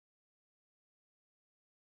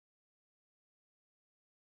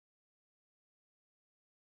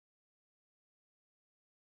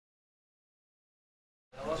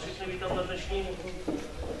všechny vítám na dnešním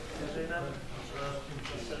veřejném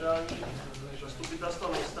zasedání Zastupitelstva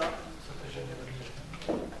města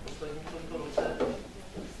v posledním tomto roce.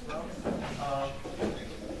 A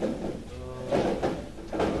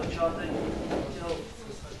na začátek chtěl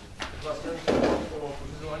vlastně o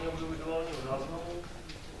pořizování audiovizuálního záznamu.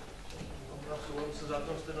 V souladu se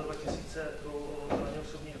zákonem 2000 o ochraně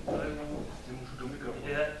osobních údajů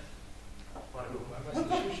je.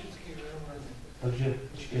 Takže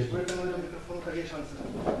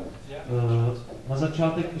na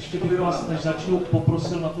začátek ještě bych vás, než začnu,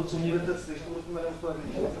 poprosil na to, co mě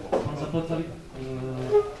pan zakladatel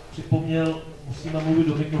připomněl, musíme mluvit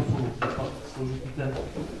do mikrofonu, pak složitý ten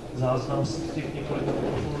záznam z těch několika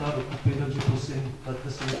mikrofonů dát dokupy, takže prosím,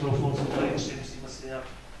 dajte si mikrofon, jsou tady 3, musíme si nějak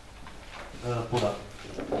podat.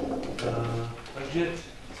 Takže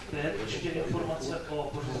to je ještě informace o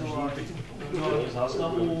pořizování audiovizuálních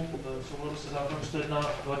záznamů v souladu se zákonem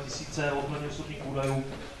 101/2000 o ochraně osobních údajů.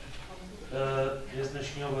 Je z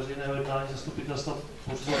dnešního veřejného jednání zastupitelstva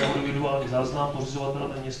pořizovat audiovizuální záznam.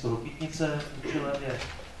 Pořizovatelem je město Rokytnice. Účelem je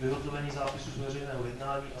vyhotovení zápisu z veřejného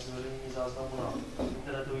jednání a zveřejnění záznamu na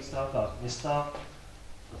internetových stránkách města,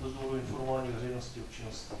 a to z důvodu informování veřejnosti o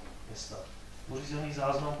činnosti města. Pořízený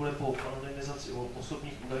záznam bude po anonymizaci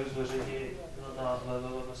osobních údajů zveřejněn na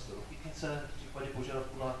www.Rokytnice. V případě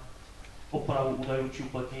požadavku na opravu údajů či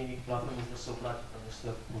uplatnění jiných práv je možnost se obrátit na město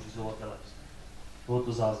jako pořizovatele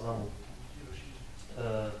tohoto záznamu.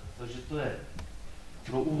 Takže to je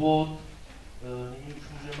pro úvod. Nyní už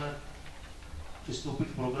můžeme přistoupit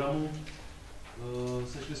k programu.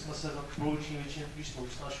 Sešli jsme se na poloviční většině, když jsme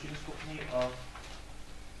usnášení schopni a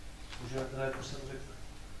můžeme teda, jako jsem řekl,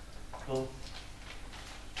 to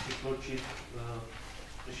přikročit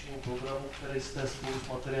k dnešnímu programu, který jste spolu s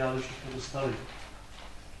materiály všichni dostali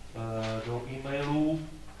do e-mailů,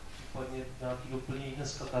 případně nějaký doplnění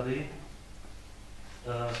dneska tady.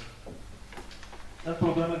 Ten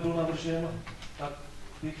program, jak byl navržen, tak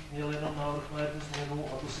bych měl jenom návrh na jednu změnu,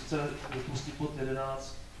 a to sice vypustit bod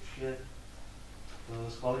 11, což je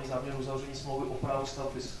schválení záměru uzavření smlouvy o právu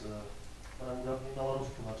stavby s panem Udavným na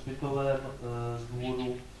Lanovku nad Zbytovem z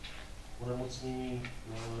důvodu onemocnění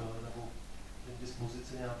nebo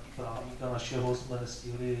dispozice nějaký právníka našeho jsme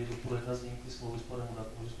nestihli doprojednat znění ty smlouvy s panem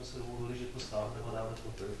Udavným, že jsme se domluvili, že to stáhneme a dáme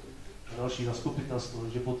to na další zastupitelstvo,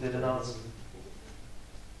 takže bod 11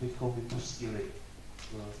 bychom vypustili.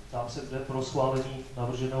 Ptám se, kde pro schválení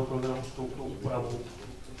navrženého programu s touto úpravou,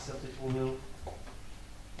 který jsem teď mluvil.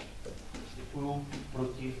 Děkuju,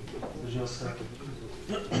 proti, držel se.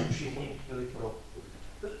 Všichni byli pro.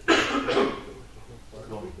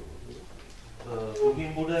 Pardon.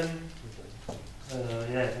 Druhým bodem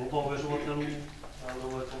je volba ověřovatelů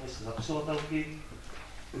návrhové komise zapisovatelky.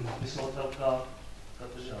 Zapisovatelka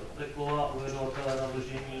Kateřina Rupreková, ověřovatelé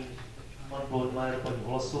navržení pan Blodmajer, paní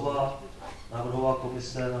Olasová, návrhová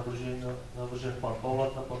komise navržen pan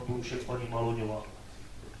Pavlat a pan Průšek, paní Maloňová.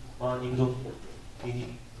 Má někdo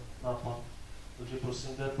jiný nápad? Takže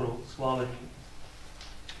prosím, jde pro schválení.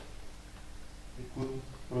 Děkuji.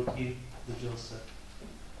 Proti, držel se.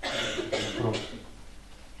 Pro.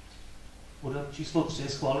 Bodem číslo 3,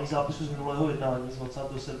 schválení zápisu z minulého jednání z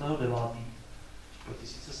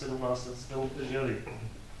 27.9.2017 jste obdrželi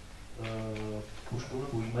poštou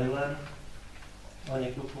nebo e-mailem. Má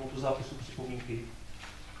někdo k tomuto zápisu připomínky?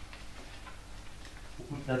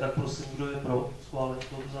 Pokud ne, tak prosím, kdo je pro schválení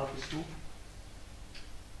tohoto zápisu?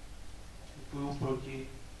 Děkuju, proti,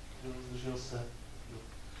 zdržel se,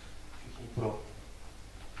 všichni pro.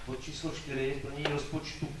 Bod číslo 4, plnění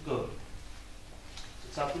rozpočtu k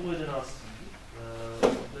 30.11.,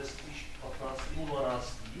 to je spíš 15.12.,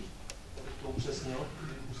 abych to upřesnil,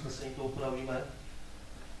 usnesení to upravíme.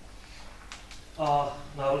 A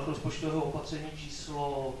návrh rozpočtového opatření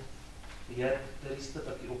číslo 5, který jste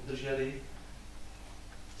taky obdrželi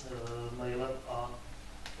mailem a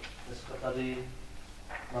dneska tady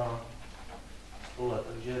na stole.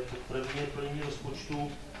 Takže první je plnění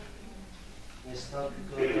rozpočtu města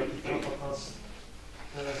k 15.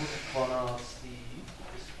 nebo 12.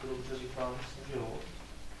 jestli to dobře říkám, myslím, že jo.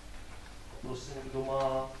 Prosím, kdo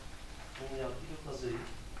má nějaké dotazy?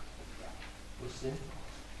 Prosím.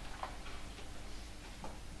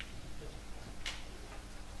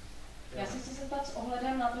 Já si chci zeptat s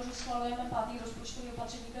ohledem na to, že schvalujeme 5. rozpočtové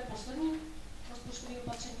opatření, to je poslední rozpočtové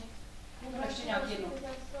opatření? Nebo ještě nějaký jedno?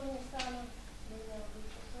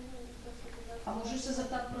 A můžu se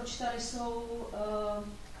zeptat, proč tady jsou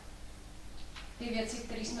ty věci,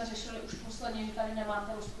 které jsme řešili už posledně, že tady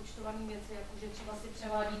nemáte rozpočtované věci, jakože třeba si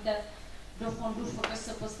převádíte do fondu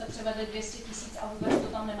FKSP, jste převedli 200 000 a vůbec to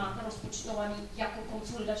tam nemáte rozpočtovaný jako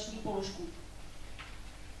konsolidační položku.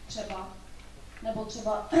 třeba, nebo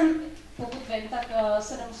třeba, pokud vím, tak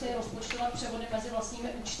se nemusí rozpočtovat převody mezi vlastními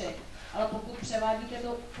účty, ale pokud převádíte to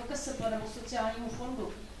do KSP nebo sociálnímu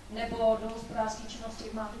fondu, nebo do hospodářské činnosti,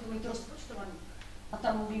 máte to mít rozpočtovaný. A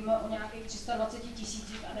tam mluvíme o nějakých 320 000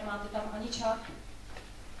 a nemáte tam ani čák.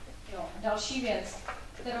 Jo. Další věc,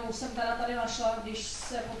 kterou jsem teda tady našla, když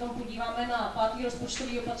se potom podíváme na 5.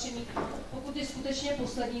 rozpočtové opatření, pokud je skutečně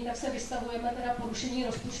poslední, tak se vystavujeme teda porušení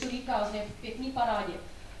rozpočtové kázně v pěkný parádě.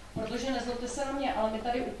 Protože nezlobte se na mě, ale my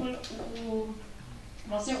tady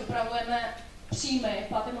vlastně upravujeme příjmy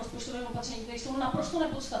v 5. rozpočtovém opatření, které jsou naprosto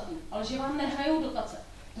nepodstatné, ale že vám nehrajou dotace.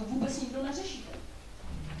 To vůbec nikdo neřešíte.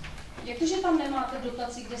 Jak to, že tam nemáte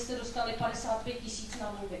dotaci, kde jste dostali 55 000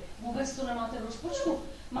 na mluvy? Vůbec to nemáte v rozpočtu.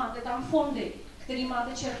 Máte tam fondy, který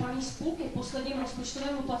máte čerpaný z půlky. V posledním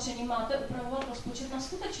rozpočtovém opatření máte upravovat rozpočet na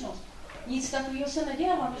skutečnost. Nic takového se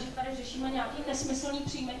neděje, hlavně, že tady řešíme nějaký nesmyslný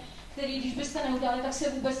příjmy, který, když byste neudělali, tak se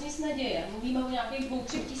vůbec nic neděje. Mluvíme o nějakých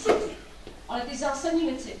 2-3 tisících. Ale ty zásadní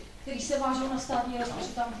věci, které se vážou na státní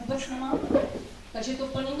rozpočet, tam vůbec nemáte. Takže to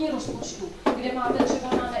plnění rozpočtu, kde máte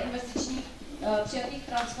třeba na neinvestičních přijatých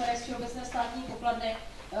transferech z všeobecné státní pokladny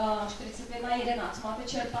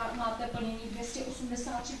 41,11, máte plnění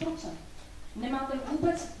 283%. Nemáte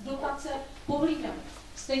vůbec dotace pohlídat.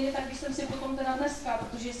 Stejně tak, když jsem si potom teda dneska,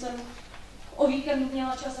 protože jsem o víkendu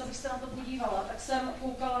měla čas, abych se na to podívala, tak jsem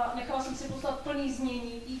koukala, nechala jsem si poslat plný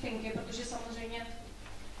znění té finky, protože samozřejmě,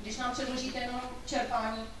 když nám předložíte jenom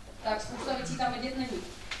čerpání, tak spousta věcí tam vidět není.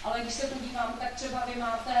 Ale když se podívám, tak třeba vy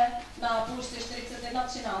máte na položce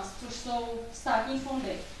 41,13, což jsou státní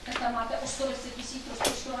fondy, tak tam máte o 110 000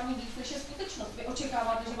 rozpočtovaní víc, než je skutečnost. Vy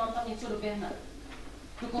očekáváte, že vám tam něco doběhne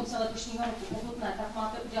do konce letošního roku. Pokud ne, tak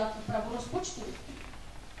máte udělat úpravu rozpočtu.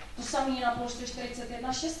 To samé je na položce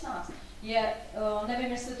 41,16.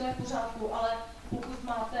 Nevím, jestli to je v pořádku, ale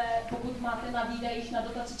pokud máte na výdajích na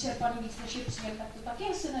dotaci čerpaný víc, než je příjem, tak to taky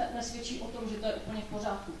asi nesvědčí o tom, že to je úplně v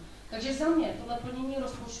pořádku. Takže za mě tohle plnění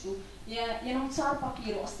rozpočtu je jenom cár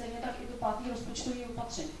papíru a stejně tak i to 5. rozpočtové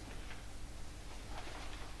opatření.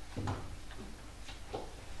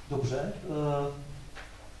 Dobře.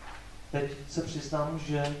 Teď se přiznám,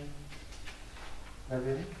 že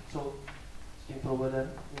nevím, co s tím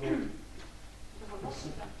provedem.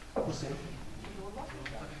 Prosím.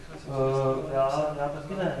 Já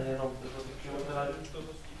taky ne, jenom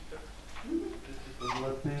tohle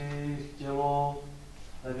by chtělo,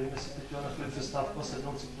 nevím, jestli teď na chvíli přestávku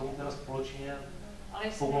sednout si k tomu teda společně. Ale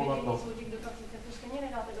jestli nevědí nic o těch dotacích, tak to stejně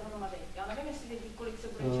nedáte dohromady. Já nevím, jestli vědí, kolik se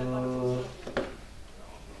bude čerpat.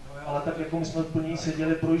 Ale tak jako my jsme plně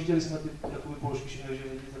seděli, projížděli jsme ty jakoby položky, že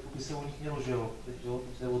vědět, jako by se o nich mělo, že jo. Teď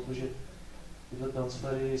jde o to, že tyhle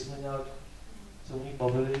transfery jsme nějak se o nich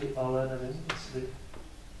bavili, ale nevím, jestli.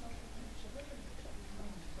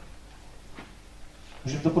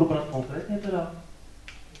 Můžeme to probrat konkrétně teda?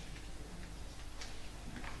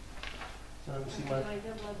 Se nemusíme...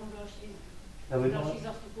 Další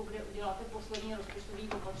zastupu, kde uděláte poslední rozpočtový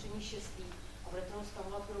opatření 6. a budete ho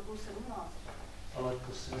stavovat do roku 17. Ale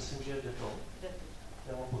to si myslím, že jde to.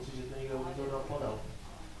 Já mám pocit, že to někde auditor napadal.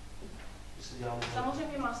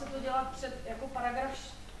 Samozřejmě má se to dělat před jako paragraf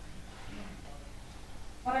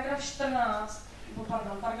 14,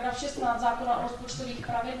 paragraf 16 zákona o rozpočtových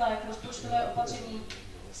pravidlech. Rozpočtové opatření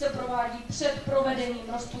se provádí před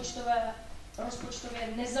provedením rozpočtově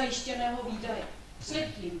nezajištěného výdaje.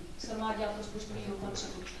 Předtím se má dělat rozpočtové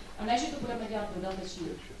opatření. A ne, že to budeme dělat dodatečně.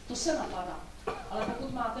 To se napadá. Ale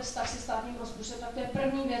pokud máte vztah se státním rozpočtem, tak to je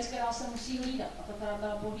první věc, která se musí hlídat. A ta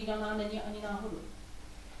teda pohlídaná není ani náhodou.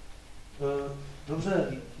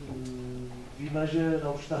 Dobře, víme, že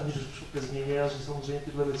na účtách došlo ke změně a že samozřejmě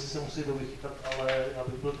tyhle věci se musí dovychytat, ale já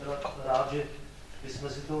bych byl teda rád, že bychom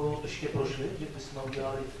si to ještě prošli, že bychom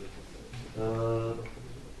udělali,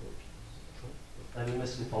 nevím,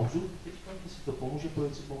 jestli pauzu teďka, jestli to pomůže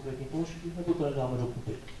projít si konkrétní položky, nebo to nedáme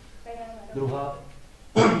dokupy. Druhá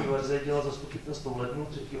verze dělá zastupitelstvo v lednu,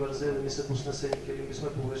 třetí verze mise usnesení, kterým bychom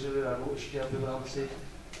pověřili radu ještě, aby v rámci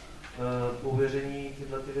pověření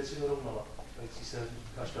tyhle ty věci vyrovnala. Týkající se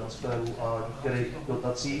transferů a některých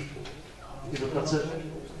dotací.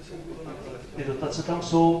 Ty dotace tam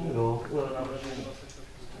jsou, jo, navržený.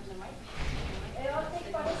 Jo, těch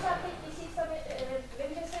 55 000,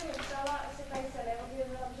 vím, že jsem psala, asi tady se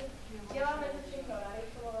neobjevila, že děláme to všechno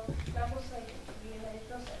narychlo, na poslední chvíli,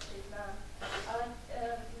 to se přiznám. Ale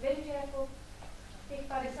vím, že jako těch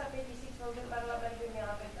 55 000 volby parlament by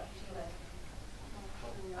měla být na příle.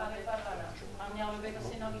 A vypadla na. A měla by být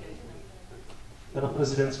asi na výdej, ne? Na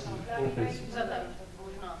prezidentský.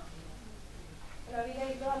 Možná. Na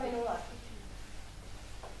výdej byla minula.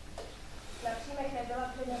 Na příjmech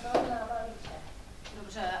nebyla, protože nebyla na balíček.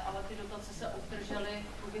 Dobře, ale ty dotace se obdržely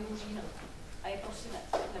v průběhu října. A je prosinec,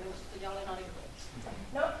 nevím, co to dělali na rychlo.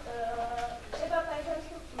 No, třeba tady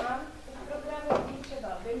mám v programu, třeba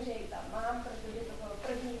vím, že ji tam mám, protože to bylo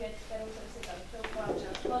první věc, kterou jsem si tam šoupala, že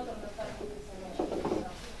o tom dotazu jsem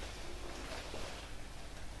nečekala.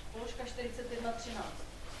 Položka 4113,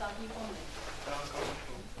 státní fondy.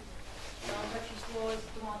 Stránka číslo, jestli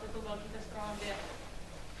to máte to velký, to je strana 2.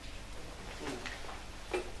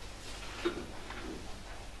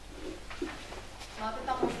 Máte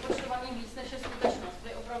tam rozpočtovaný víc než je skutečnost.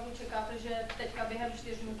 Vy opravdu čekáte, že teďka během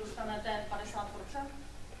 4 dnů dostanete 50%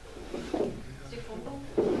 z těch fondů?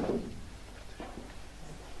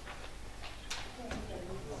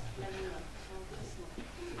 Nevíme.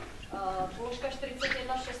 Položka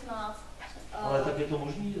 4116. Ale tak je to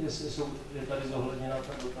možný, jestli je tady zohledněna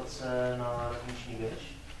ta dotace na radniční věž?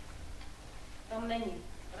 Tam není.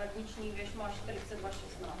 Radniční věž má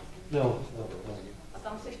 4216. Jo. A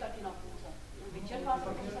tam jsi taky na půlce. Vyčerpá to?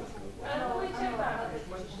 Ano, vyčerpá.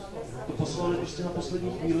 To poslali prostě na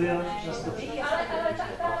poslední chvíli a Ale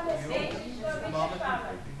tak tam nesvědčí, že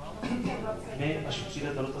vyčerpáme. my, až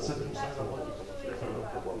přijde ta dotace, tak musíme zaplatit.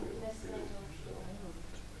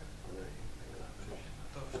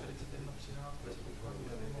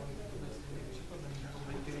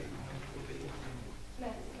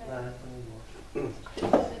 Ne, to není.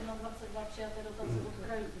 21 přijaté dotace od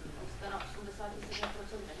krajů. Jste na 87%.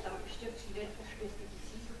 Tam ještě přijde už 200 000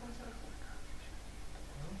 do konce roku.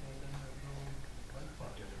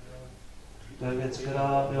 To je věc,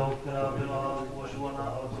 která byla uvažovaná,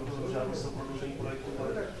 ale protože žádný se prodloužení projektu,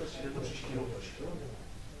 tak přijde to příští rok.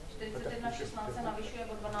 4116 se navyšuje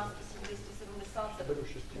o 12 277.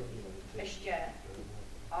 Ještě.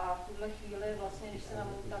 A v tuhle chvíli vlastně, když se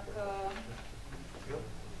nám tak...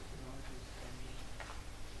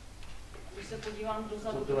 Když se podívám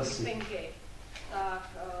dozadu do penky, tak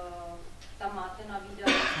tam máte na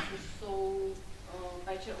výdaje, což jsou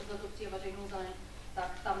péče o zlatovci a veřejnou zeleň,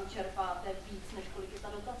 tak tam čerpáte víc, než kolik je ta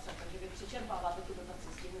dotace. Takže vy přečerpáváte tu dotaci,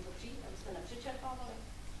 s tím to přijít, abyste nepřečerpávali?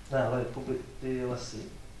 Ne, ale ty lesy,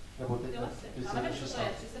 nebo ty lesy. Já nevím, co to je,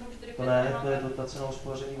 3745. To ne, to je dotace na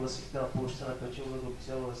hospodaření v lesích, která položce na péče o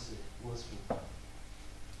zlatovci a lesů.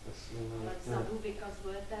 Ale vzadu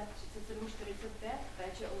vykazujete 3745,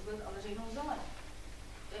 péče o zled a veřejnou zeleň.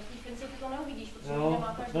 V té fince ty to neuvidíš, protože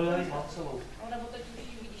nemáte až celou. No, nebo teď už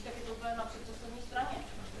ji vidíš, tak je to úplně na předposlední straně.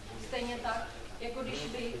 Stejně tak, jako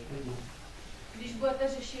když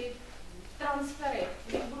budete řešit transfery,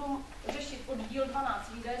 když budu řešit oddíl 12,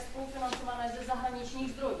 výdaje spolufinancované ze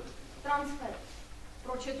zahraničních zdrojů, transfer,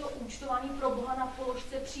 proč je to účtovaný pro boha na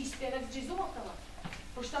položce příspěvek zřizovatele?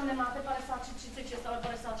 Proč tam nemáte 5336, ale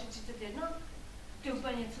 5331? To je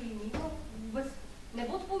úplně něco jiného. Vůbec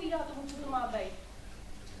neodpovídá tomu, co to má být.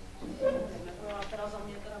 Teda za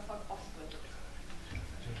mě teda fakt paskvět.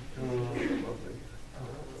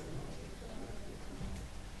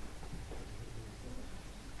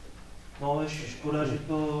 No, ale škoda, že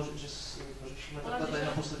to řešíme takhle tady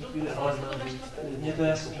na poslední chvíli, ale mně to je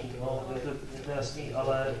jasný, mně to je jasný,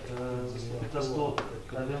 ale zastupitelstvo,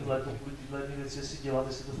 nevím, v létu kvůli tyhle věci, jestli dělat,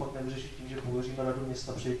 jestli to fakt nevyřešit tím, že pověříme radu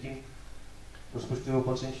města předtím rozpočtové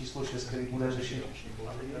opatření číslo 6, který bude řešit,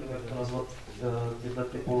 jak to nazvat, tyhle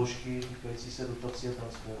ty položky týkající se dotací a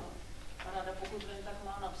transferů. A rada, pokud vím, tak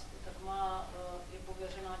je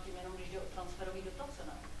pověřená tím jenom, když jde o transferový dotace,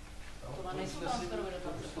 ne? To nejsou transferové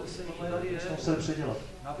dotace. To museli předělat.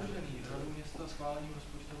 Navržený radu města schválením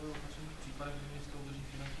rozpočtového opatření v případě, kdy město udrží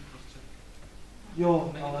finanční prostředky.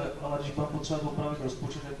 Jo, ale když pan potřebuje opravit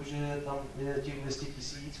rozpočet, jakože tam je těch 200 000,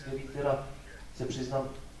 který teda se přiznám,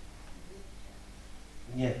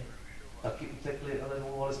 mě taky utekli, ale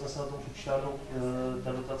domluvali jsme se na tom účtárnou,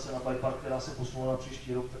 ta dotace na bajpark, která se posunula na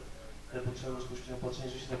příští rok, tak to je potřeba rozpočtové opatření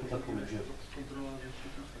řešit jako takový, že?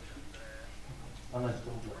 A ne v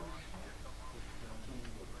tomhle.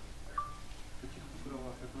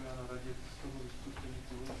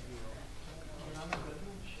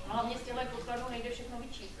 Hlavně z těchto podkladů nejde všechno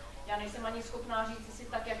vyčíst. Já nejsem ani schopná říct, jestli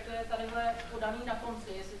tak, jak to je tadyhle podaný na konci,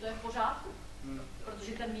 jestli to je v pořádku.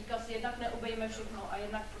 Protože ten výkaz jednak neobejme všechno a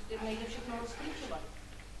jednak prostě nejde všechno rozklíčovat.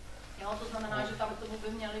 Jo, to znamená, že tam k tomu by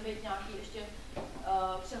měly být nějaký ještě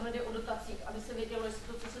přehledy o dotacích, aby se vědělo, jestli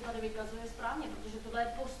to, co se tady vykazuje, je správně, protože tohle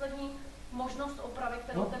je poslední možnost opravy,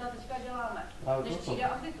 kterou teda teďka děláme, než přijde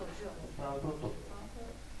auditor, že jo?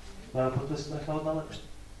 Právě proto jsi nechal na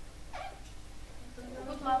lepší.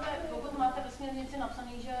 Pokud máte ve směrnici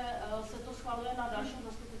napsaný, že se to schvaluje na dalším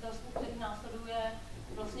zastupitelstvu, který následuje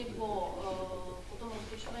vlastně po tom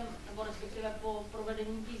rozpočtovém nebo respektive po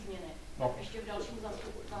provedení té změny, No. ještě v dalším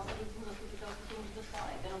zásadním zastupitelstvu to můžete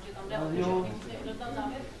schválit, jenomže tam jde o to, že oni musí odevzdat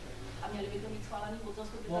závěrku a měli by to mít schválený od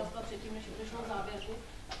zastupitelstva předtím, než odešlo závěrku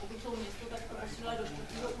a pokud jsou město, tak to posílají do 4.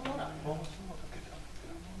 února. No.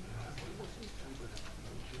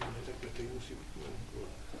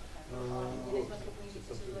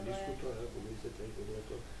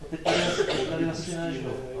 Teď tady asi ne, že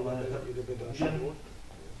jo, ale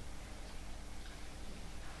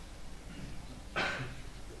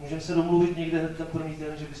můžeme se domluvit někde ten první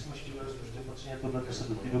týden, že bychom ještě rozpočtově opatření tohle se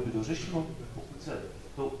do té doby dořešilo, pokud se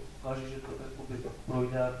to ukáže, že to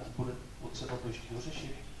projde a bude potřeba to ještě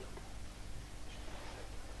dořešit.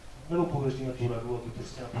 Nebo pověříme tu radu, aby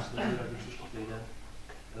prostě na poslední radě příští týden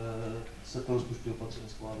se to rozpočtové opatření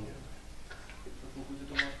schválilo. Pokud je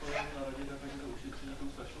to má schválené na radě, tak je to ušetří na tom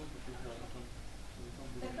Sašou, protože já to tam...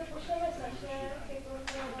 Tak to pošleme Saše ke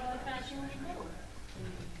kontrole finančnímu výboru.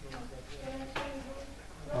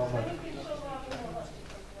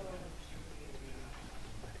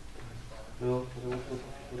 Jo,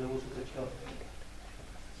 bude to teďka.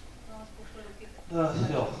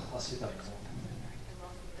 Jo, asi tak.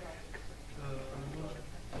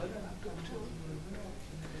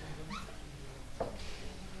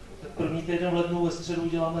 První týden v lednu ve středu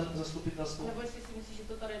děláme zastupitelstvo. Nebo jestli si myslíš, že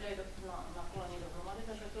to tady dají na koleně dohromady,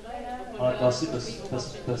 takže to dají. Ale to asi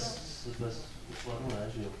bez úkladu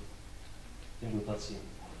ne, že jo? Tím dotacím.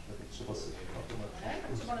 Tak třeba si na tom ne,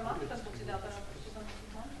 třeba nemáte ten pocit, já teda prostě tam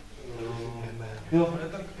mám. Jo.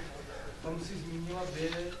 Tak tam si zmínila 2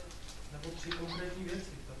 nebo 3 konkrétní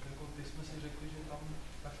věci, tak jako ty jsme si řekli, že tam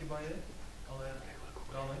ta chyba je, ale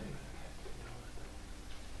já nevím.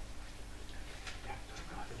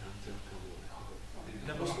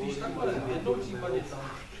 Nebo spíš takhle, v jednom případě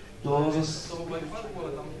tam z toho blackfarmu,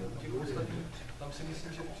 ale tam těch ostatních, tam si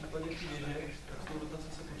myslím, že v případě ty věže, tak s tou dotací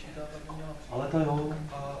se počítá, tak by měla přijít. Ale ta jo.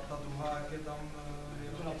 A ta druhá, jak je tam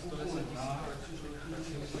jenom 110 000, tak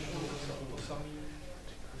si myslím, že to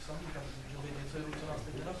samý tam může být něco jenom, co nás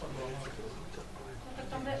teď nenapadlo. No tak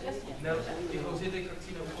tam jde, jasně. Ne, těch rozjetých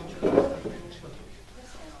akcí neukončených.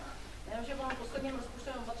 Jasně, no. Jenomže v posledním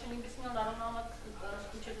rozpočtovém opatření bys měl narovnávat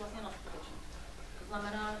rozpočet vlastně na skutečnost. To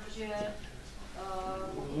znamená, že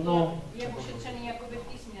je ošetřený jakoby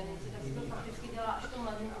v té směrnici, tak se to fakticky dělá až v tom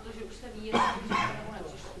lednu, protože už se ví, jestli přišlo nebo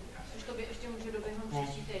nepřišlo. Což to by ještě může doběhnout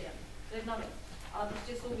příští týden. To je jedna věc. Ale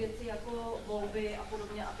prostě jsou věci jako volby a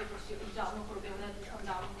podobně, a ty prostě už dávno proběhly, ty tam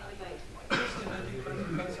dávno měly být.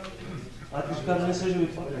 Ale ty říkáš, že se že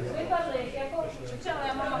vypadly. Vypadly, jako třeba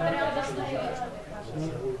já mám materiál za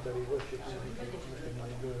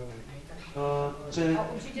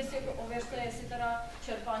a určitě si jako ověřte, jestli teda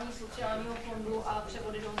čerpání sociálního fondu a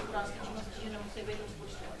převody do hospodářské činnosti, že nemusí být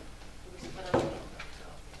rozpočtové. To bych si teda nevěděl.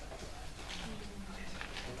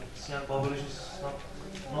 Tak si nějak bavili, že snad...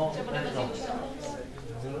 No, třeba ne, no.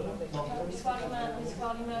 My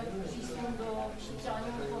schválíme přísun do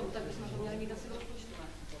sociálního fondu, tak bychom to měli mít asi v rozpočtu, ne?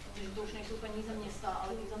 Protože to už nejsou peníze města,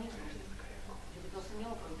 ale těch zaměstnanců. Že by to asi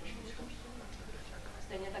mělo projít.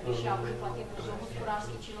 Stejně tak, když já budu platit do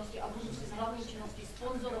hospodářské činnosti a budu si z hlavní činnosti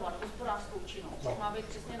sponzorovat hospodářskou činnost, má být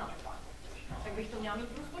přesně naopak, tak bych to měla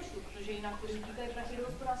mít v rozpočtu, protože jinak to říkají prachy do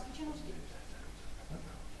hospodářské činnosti.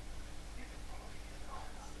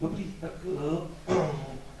 Dobrý, tak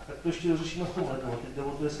to ještě dořešíme v tom lednu. Teď jde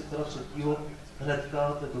o to, jestli teda 3.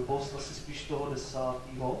 hnedka, to je blbost, asi spíš toho 10.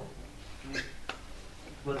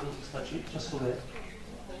 Bude to stačit časově?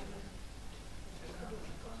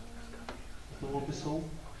 To volby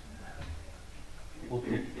jsou?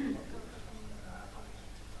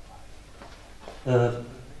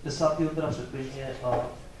 10. teda předběžně a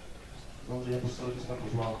samozřejmě postavili bychom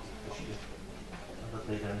pozvánku ještě na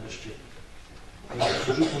týden ještě.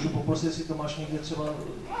 Můžu poprosit, jestli to máš někde třeba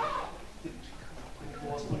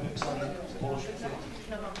aspoň vypsané položky.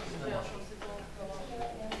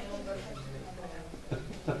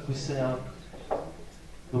 Tak by se nějak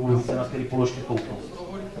domluvíte, na který položky kouknout.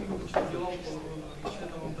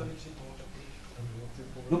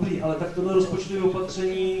 Dobrý, ale tak tohle rozpočtové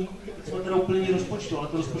opatření, jsme teda úplně rozpočtu, ale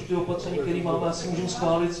to rozpočtové opatření, které máme, asi můžeme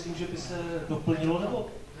schválit s tím, že by se doplnilo, nebo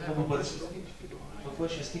vůbec? Takové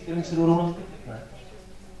 6, kterým se dorovnat, ne?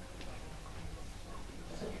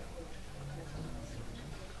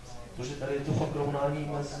 Protože tady je to fakt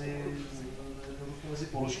rovnání mezi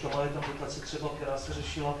položkama, je tam dotace třeba, která se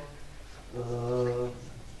řešila,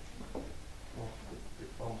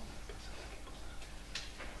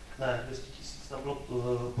 ne, 200 000 tam bylo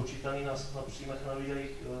počítané na příjmech na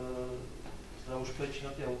výdajích zdravotní péči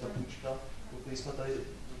na ty auta půjčka, o který jsme tady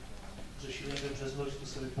řešili někde v březnu, že to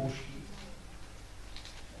se vypouští.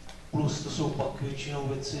 plus to jsou pak většinou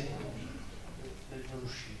věci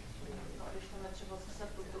jednodušší. No a když tam je třeba zase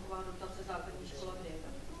průtoková dotace základní škola, kde je to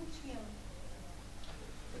příjem?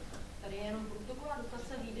 Tady je jenom průtoková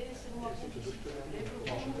dotace výjde 7,5 tisíc. Kde je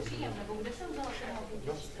průtokový příjem? Nebo kde jsem vzala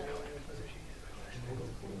 7,5 tisíce?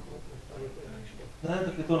 Ne,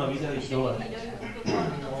 tak je to na výdajích dole.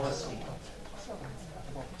 No, jasný.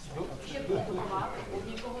 Když je průtoková, od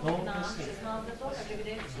někoho jedná 16 do toho, takže kde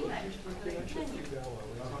je příjem? To je není.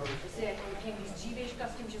 Jestli je někdy zdřívěžka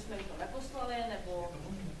s tím, že jsme mi to neposlali, nebo...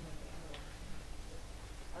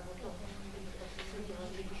 Ale to se dělá,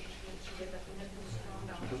 když přijde taky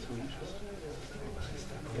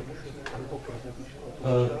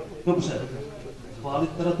dobře,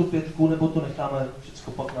 schválit teda tu 5, nebo to necháme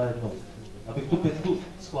všechno pak najednou. Abych tu 5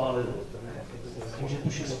 schválil, tím, že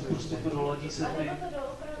tu 6 prostě to doladí se ty... A nebo to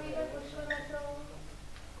doopravíme, pošleme to...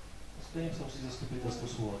 Stejně jsem si zastupitelstvo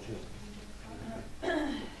svolat, že?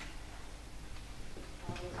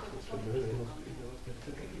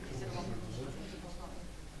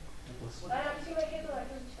 A já myslím, jak je to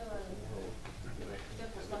taky zčelené.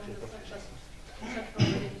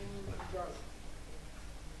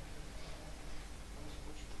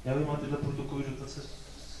 Já vím, ale tyhle protokové dotace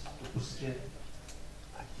to prostě...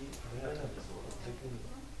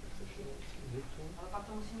 Ale pak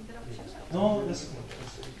to musí mít teda všechno. No, jasně.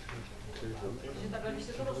 Takže takhle, když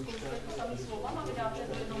se to rozpočtuje to samý slovama, vy dáte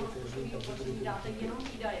do jednoho rozpočtového opatření, dáte jenom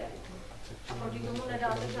výdaje. A proti tomu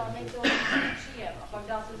nedáte žádný teoretický příjem. A pak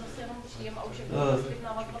dáte zase jenom příjem a už je to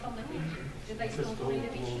zpětná vazba tam není. Že tady z toho nejde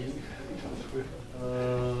výčist.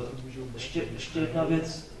 Ještě jedna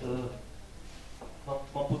věc.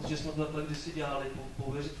 Mám pocit, že jsme to takhle kdysi dělali.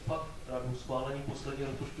 Pověřit fakt radu schválení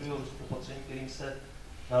posledního rozpočtového opatření, kterým se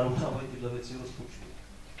narovnávají tyhle věci v rozpočtu.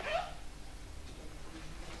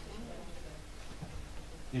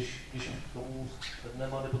 Když k tomu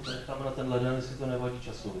sedneme, nebo to necháme na ten leden, jestli to nevadí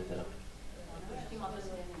časově teda.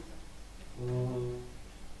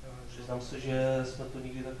 Přiznám se, že jsme to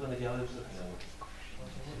nikdy takhle nedělali v srpnu.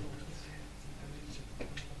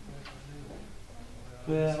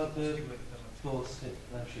 To je to asi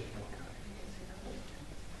ne všechno.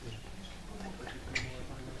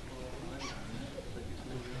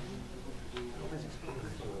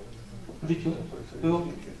 Vždyť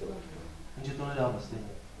jo, jenže to nedáme stejně.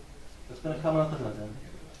 Tak to necháme na tenhle den.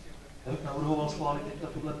 Já bych navrhoval schválit teďka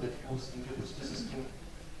tuhle 5 s tím, že prostě se s tím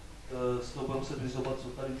s toho budeme se vyzovat, co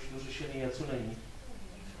tady už to řešený je, co není.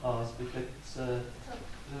 A zbytek se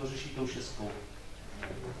řeší tou 6.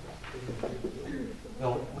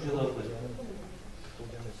 Jo, může to být.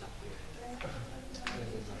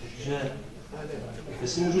 Takže,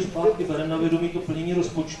 jestli můžu zpátky, bereme na vědomí to plnění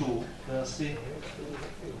rozpočtu, to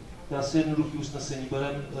je asi jednoduchý usnesení,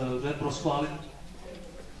 kde pro schválit,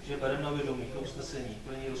 že bereme na vědomí to usnesení,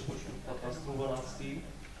 plnění rozpočtu 15.12.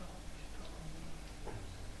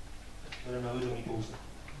 Bereme na vědomí pouze.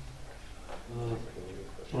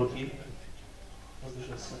 Proti?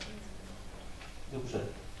 Zdržel se. Dobře.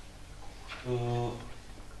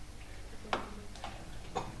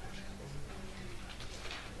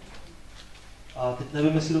 A teď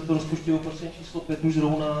nevím, jestli do toho rozpočtového opatření číslo 5 už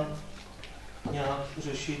zrovna nějak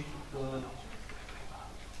řešit,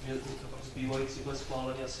 že zbývající bude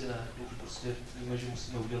schválení asi ne. Už prostě víme, že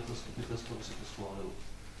musíme udělat to zastupitelstvo, aby se to schválilo.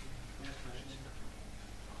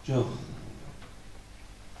 Jo.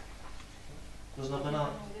 To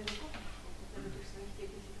znamená...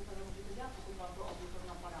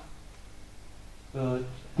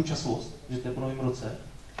 Tu časovost, že to je po novém roce.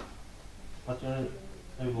 Martin,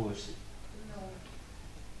 nevybavuješ si.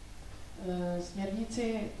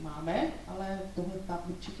 Směrnici máme, ale tohle tam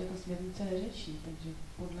určitě ta směrnice neřeší, takže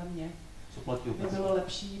podle mě by bylo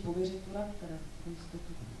lepší pověřit tu radu teda pro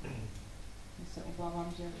jistotu. Já se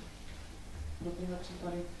obávám, že pro tyhle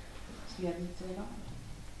případy směrnice nemáme.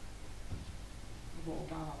 Nebo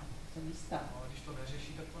obávám, jsem jistá. No, ale když to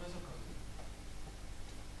neřeší, tak to nezakazuje.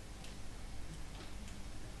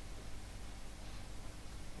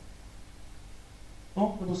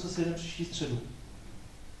 No, nebo se sejdeme příští středu.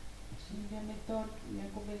 Je mi to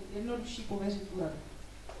jakoby jednodušší pověřit tu radu.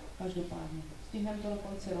 Každopádně. Stihneme to do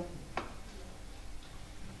konce roku.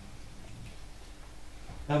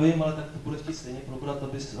 Já vím, ale tak to bude chtít stejně probrat,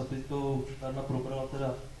 aby to Šárna probrala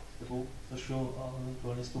teda s tebou, Sašo, a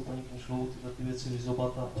eventuálně s tou paní Knišlovou tyhle ty věci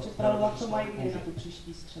vyzobat a... Připravovat to mají kdy na tu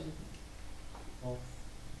příští středu. No.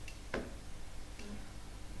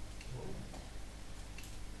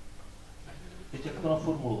 Teď jak to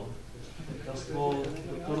naformulovat? To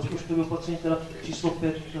rozpočtové opatření, teda číslo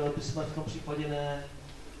 5, bychom v tom případě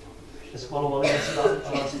neschvalovali dneska,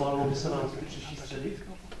 ale schvalovalo by se na ty příští středy.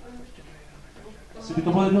 Asi by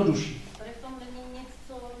to bylo jednodušší. Tady v tom není nic,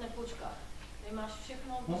 co nepočká. Tady máš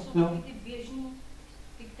všechno, to No, jsou jo. taky ty běžní,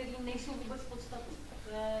 ty, které nejsou vůbec podstatné.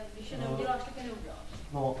 Když je neuděláš, tak je neuděláš.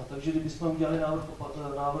 No a takže kdybychom udělali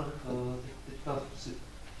návrh teďka si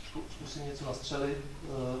zkusím něco nastřelit,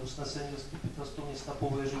 usnesení Zastupitelstvo města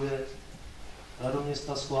pověřuje Radu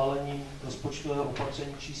města schválením rozpočtového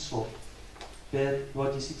opatření číslo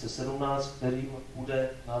 5/2017, kterým bude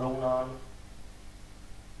narovnán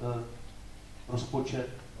rozpočet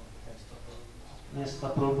města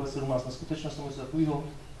pro rok 2017. Na skutečnost tomu něco takového?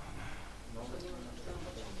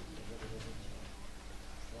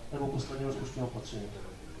 Nebo poslední rozpočtové opatření.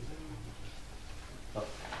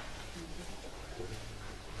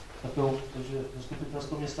 Tak jo, takže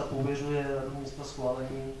Zastupitelstvo města pověřuje Radu města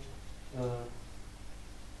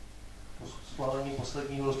schválením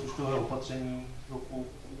posledního rozpočtového opatření roku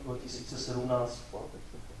 2017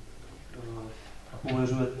 a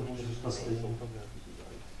pověřuje tomu, že zůstane stejný.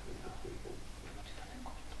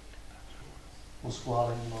 Po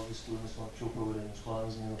schválení magistrů nesmátčího provedení,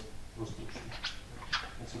 schválení změn rozpočtu.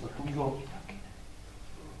 Něco takového.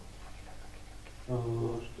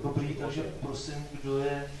 Dobrý, takže prosím, kdo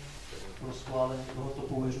je pro schválení tohoto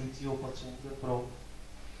pověřujícího opatření, kdo je pro?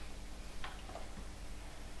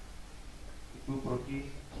 Děkuji,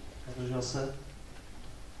 proti? Zdržel se?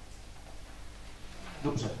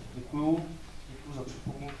 Dobře, děkuji za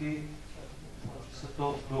připomínky, že se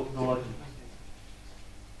to doladí.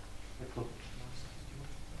 Jak to?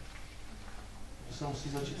 To se musí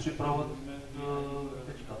začít připravovat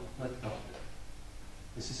teďka.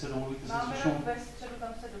 Jestli se domluvíte se Máme slyšou... ve středu,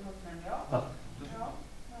 tam se dohodneme, jo? Tak. Jo?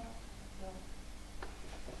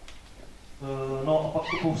 No a pak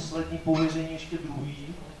to poslední pověření, ještě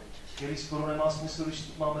druhý, který skoro nemá smysl,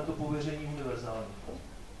 když máme to pověření univerzální.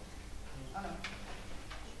 Ano.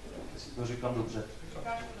 Jestli to říkám dobře.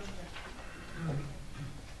 Říkáš to dobře.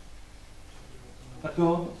 Tak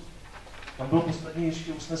jo, tam bylo poslední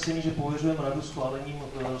ještě usnesení, že pověřujeme radu schválením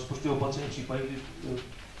rozpočtového opatření v případě, kdy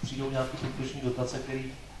přijdou nějaké podpůrční dotace,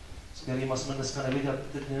 s kterými jsme dneska nevěděli, a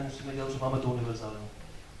teď nemusíme dělat, že máme to univerzální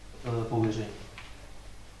pověření.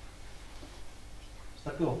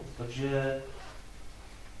 Tak jo, takže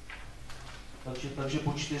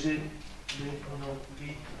po 4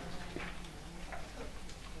 by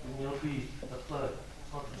měl být takhle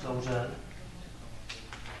snad uzavřen.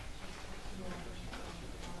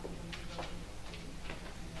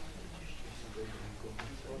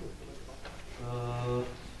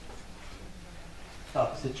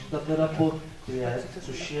 Tak, teďka teda bod 5,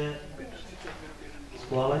 což je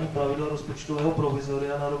schválení pravidel rozpočtového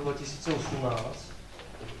provizoria na rok 2018.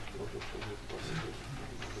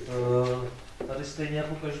 Tady stejně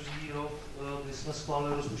jako každý rok, kdy jsme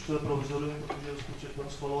schválili rozpočtové provizorium, protože rozpočet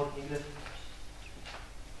budeme schvalovat někde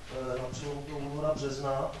na přelomu února a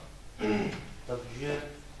března, takže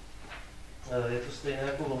je to stejné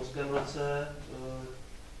jako v loňském roce,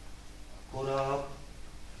 akorát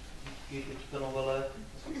díky teďka novele,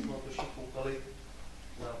 jsme na to ještě koukali,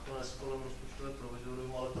 zákon neschválil rozpočtové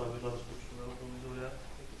provizorium, ale pravidla rozpočtového provizoria,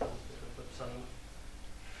 jak je psaný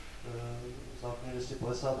zákoně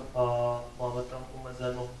 250 a máme tam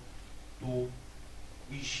omezeno tu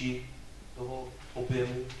výši toho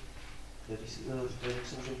objemu, který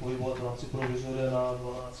se může pohybovat v rámci provizoria na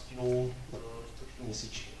 12 rozpočtu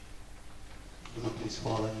měsíčně. Do doby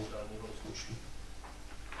schválení řádného rozpočtu.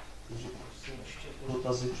 Takže prosím ještě o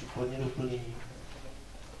dotazy, případně doplnění.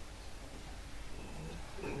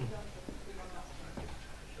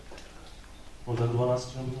 No tak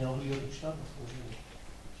 12 by mělo být odličná, samozřejmě.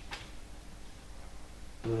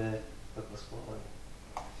 To je takhle schválené.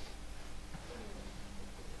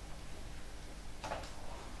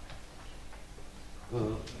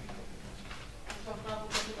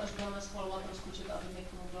 Až budeme schvalovat rozpočet, aby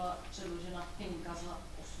někomu byla předložena finka za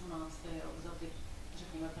 18. rok, za ty,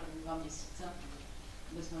 řekněme, první 2 měsíce,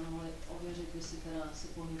 aby jsme mohli ověřit, jestli teda si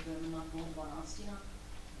pohybujeme na 12.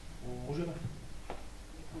 Můžeme.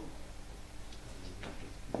 Děkuji.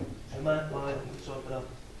 Můžeme, ale třeba teda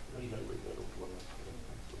líbit.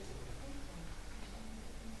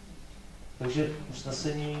 Takže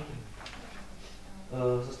usnesení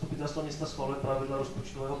Zastupitelstvo města schvaluje pravidla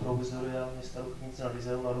rozpočtového provizoria města Rokynice nad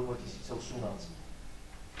Jizerou na rok 2018.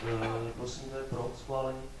 Prosím, kdo je pro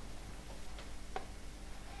schválení?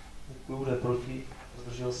 Děkuji, kdo je proti?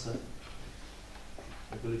 Zdržel se?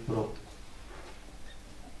 Nebyli pro.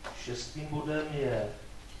 6. bodem je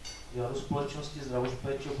žádost společnosti zdravotní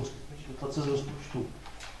péče o poskytnutí dotace z rozpočtu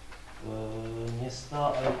města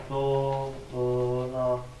a je to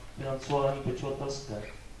na financování pečovatelské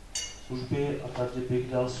služby a tady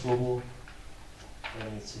bych dal slovo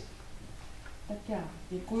tajemnici. Tak já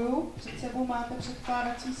děkuju. Před sebou máte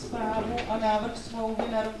předkládací zprávu a návrh smlouvy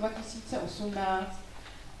na rok 2018.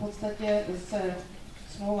 V podstatě se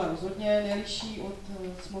smlouva rozhodně neliší od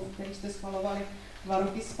smluv, které jste schvalovali 2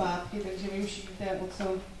 roky zpátky, takže vy už víte, o co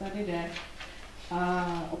tady jde. A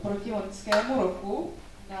oproti loňskému roku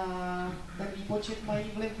na ten výpočet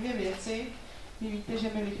mají vliv 2 věci. Vy víte,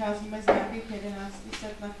 že my vycházíme z nějakých 1100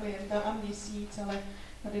 na klienta a měsíc, ale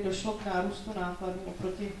tady došlo k nárůstu nákladů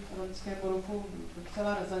oproti loňskému roku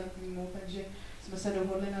docela razantnímu, takže jsme se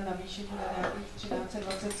dohodli na navýšení na nějakých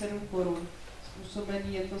 1327 korun.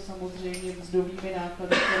 Způsobený je to samozřejmě mzdovými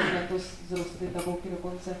náklady, které letos vzrostly tabulky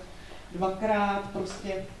dokonce 2krát.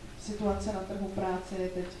 Prostě situace na trhu práce je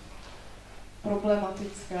teď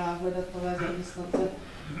problematická, hledat nové zaměstnance.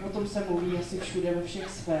 O tom se mluví asi všude, ve všech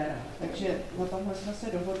sférách. Takže o tomhle jsme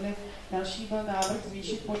se dohodli. Další byl návrh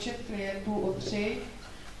zvýšit počet klientů o 3.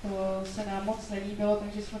 To se nám moc nelíbilo,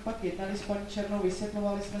 takže jsme pak jednali s paní Černou,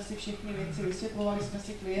 vysvětlovali jsme si všechny věci, vysvětlovali jsme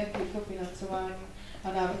si klienty, to financování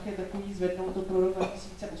a návrh je takový zvednout to pro rok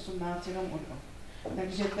 2018 jenom o 2.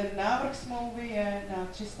 Takže ten návrh smlouvy je na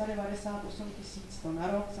 398 100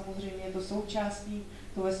 na rok, samozřejmě je to součástí,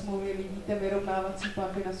 to ve smlouvě vidíte vyrovnávací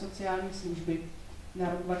platby na sociální služby na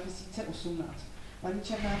rok 2018. Paní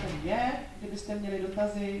Černá tady je, kdybyste měli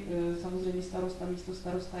dotazy, samozřejmě starosta, místo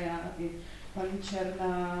starosta, já i paní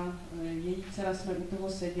Černá, její dcera, jsme u toho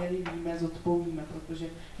seděli, víme, zodpovíme, protože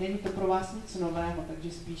není to pro vás nic nového,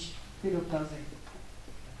 takže spíš ty dotazy.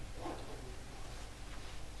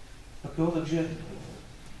 Tak jo, takže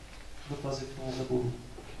dotazy k tomu nebudu.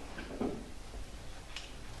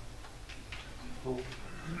 Pokud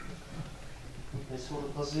nejsou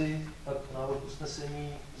dotazy, tak návrh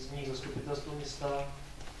usnesení zní Zastupitelstvo města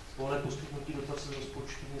schválené poskytnutí dotace z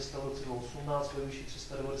rozpočtu města v roce 2018 ve výši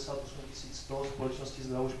 398 100 společnosti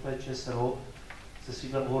Zdravoš péče s.r.o. se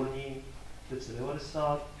sídlem Horní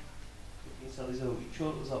 590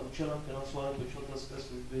 za účelem financování pečovatelské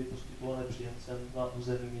služby poskytované příjemcem na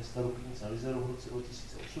území města Rokynice a Lizeru v roce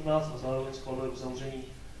 2018 a zároveň schvaluje uzavření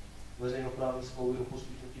veřejnoprávní smlouvy o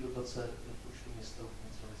poskytnutí dotace rozpočtu města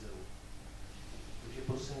Rokynice a Lizeru. Takže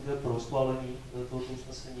prosím, kdo je pro schválení tohoto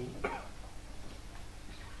usnesení?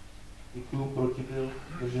 Děkuju, proti byl,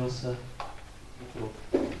 držel se.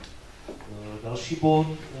 Další bod,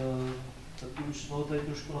 taky už jsme tady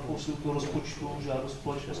trošku nakousli toho rozpočtu, žádost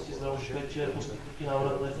společnosti Zdravoš péče, poskytnutí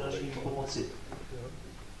návratné finanční pomoci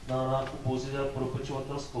na nákup vozidel pro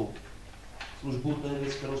pečovatelskou službu. To je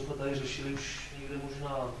věc, kterou jsme tady řešili už někde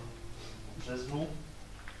možná v březnu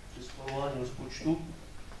při schvalování rozpočtu.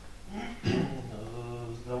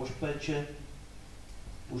 Zdravoš péče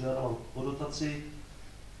požádala o dotaci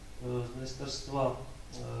z Ministerstva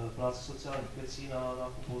práce sociálních věcí na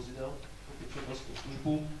nákup vozidel pro pečovatelskou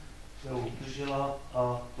službu, kterou obdržela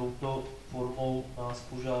a touto formou nás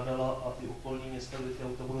požádala a ty okolní města, kde ty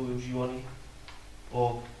auta budou využívány,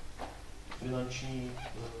 o finanční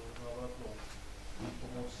návratnou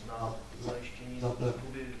pomoc na zajištění za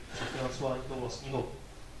přefinancování toho vlastního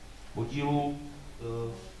podílu.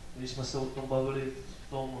 Když jsme se o tom bavili v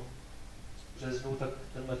tom březnu, tak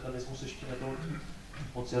ten mechanismus ještě nebyl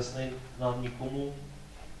moc jasný nám nikomu.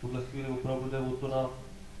 V tuhle chvíli opravdu jde o to na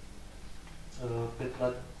 5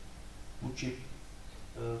 let půjčit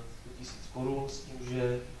 100 000 korun s tím,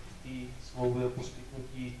 že v té smlouvě o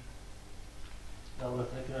poskytnutí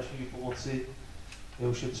návratné finanční pomoci je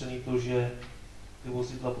ošetřený to, že ty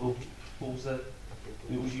vozidla budou pouze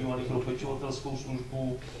využívány pro pečovatelskou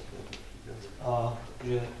službu a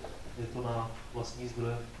že je to na vlastní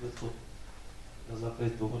zdroje, je to na základě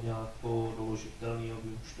toho nějakého doložitelného,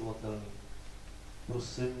 vyúčtovatelného.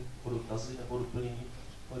 Prosím o dotazy nebo doplnění.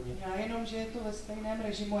 Já jenom, že je to ve stejném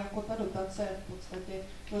režimu jako ta dotace, v podstatě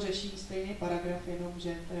to řeší stejný paragraf, jenom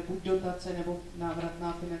že to je buď dotace nebo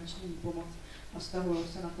návratná finanční pomoc a vztahují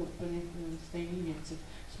se na to úplně stejné věci.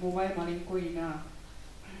 Smlouva je malinko jiná.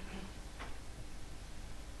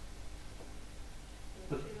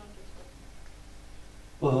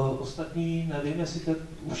 Ostatní, nevím, jestli to je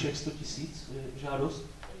u všech 100 000 žádost?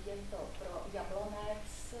 Je to pro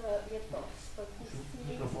Jablonec, je to 100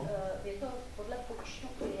 000, je to podle počtu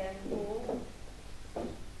klientů,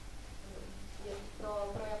 je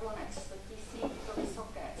to pro Jablonec 100 000, pro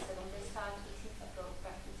Vysoké 70 000 a pro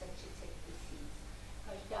Prachtice 30 000.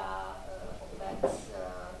 Každá obec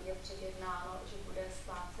je předjednáno, že bude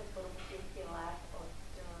splácet po dobu 5 let od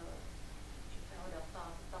určitého data,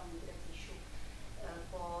 tam někde píšu,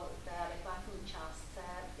 po té adekvátní částce,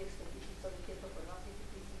 těch 100 000 je to po 20 000,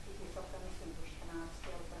 Vysoké myslím po 14,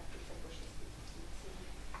 ale Prachtice po 6 000.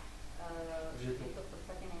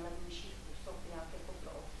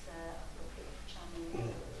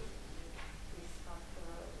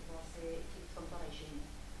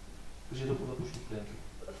 Takže je to podle počtu klientů.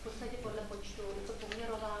 V podstatě podle počtu, je to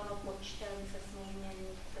poměrováno počtem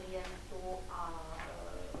sesmluvněných klientů a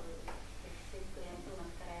klientů, na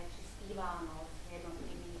které je přispíváno z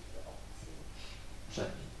jednotlivých obcí.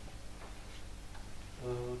 Dobře.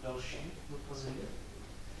 Další dotazy?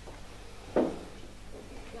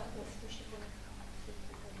 Já to ještě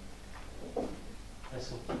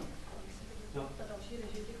Nejsou. Jo. Ta další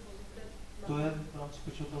režie těch vozů, kde... To je v rámci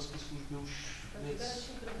pečovatelské služby už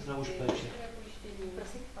věc zdravotní péče.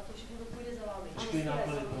 Prosím, a to všechno půjde za vámi. Veškerý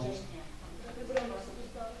náklady provoz. My budeme vlastně to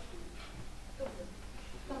stát. Dobře.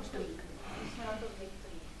 Tam stojí. My jsme na to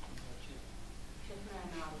zvyklí. Všechno je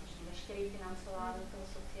náročné. Veškerý financování toho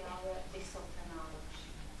sociálu je vysoce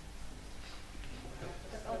náročné.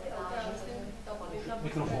 Tak ale ty auta, já myslím, ta podpůrka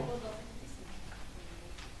mikrofon.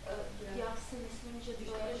 Já si myslím, že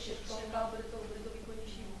to je všechno. Bude to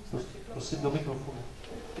výkonnější vůz. Prosím do mikrofonu.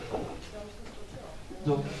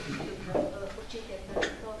 Určitě,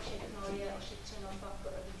 to všechno je ošetřeno pak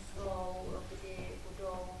výzvou, kdy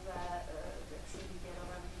budou ve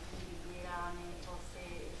výběrovém řízení vybírány vozy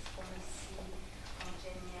z komisí.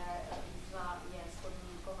 Samozřejmě výzva je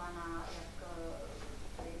spodmínkovaná jak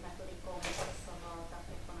metodikou MSSV, tak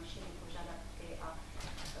jako našimi požadavky a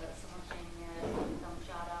samozřejmě tam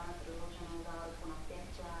žádáme prodlouženou záruku na 5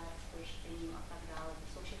 let s pojištěním a tak dále. To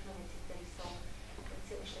jsou všechno věci, které jsou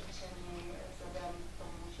ošetřeny vzhledem k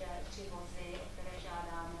tomu, že 3 vozy, o které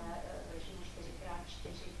žádáme v režimu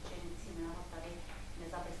 4x4 střednicí mého tady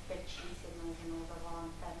nezabezpečí s jednou ženou za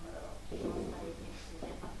volantem tady těch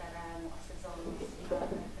služeb na terénu a sezónnosti a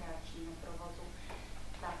rekreačního provozu,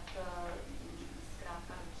 tak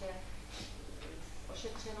zkrátka, že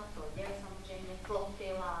ošetřeno to je, samozřejmě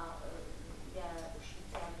flotila je už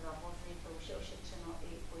více jak 2 vozy, to už je ošetřeno i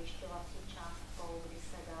pojišťovací částkou, kdy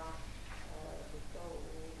se dá to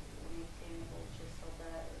unity nebo ČSOB,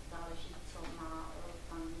 záleží, co má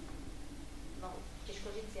pan, no těžko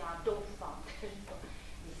říct, já doufám, že to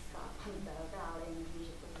získá pan Belda, ale je možný,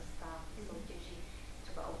 že to získá v soutěži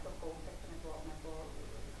třeba autokoutek nebo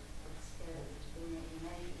prostě úplně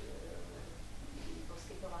jiný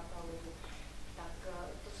poskytovatel, tak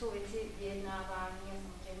to jsou věci vyjednávání a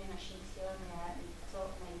samozřejmě naším cílem je mít co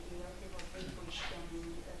nejdýl ty vozy pojištění,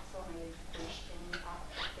 co nejvíc pojištění a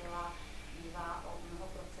flotila bývá o mnoho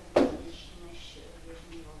procentnější než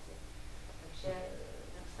běžný vozy. Takže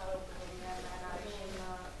neustále upozorňujeme na režim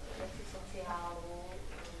věci sociálu,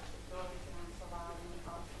 titulový financování,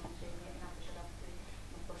 ale samozřejmě i na požadavky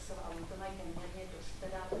MPSV, a oni to mají poměrně dost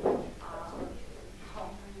teda a no,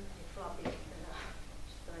 řekla bych teda,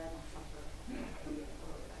 že to je masakr.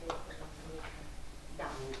 Dá.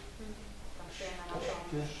 Pracujeme na tom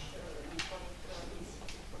už několik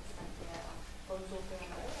měsíců v podstatě a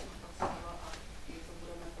konzultujeme MPSV a něco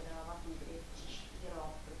budeme podávat někdy příští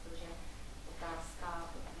rok, protože otázka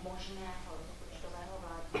možného rozpočtového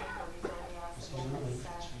vládního provizoria sebou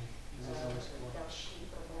nese další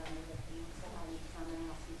problémy, ve kterým se mají. Znamená,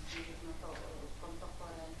 já si myslím, že jsme to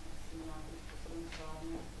kontokorem musíme nějakým způsobem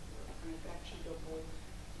zvládnout v nejkratší dobu,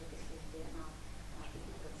 že ty služby na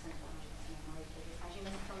 5%, že jsme mohli. Takže snažíme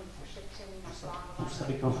se tam ošetření naplánovat. Už se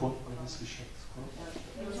mikrofon není slyšet.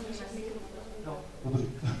 No, dobrý.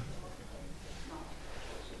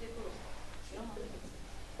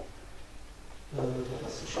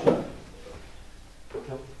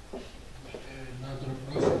 Na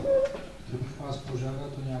drobnost, chtěl bych vás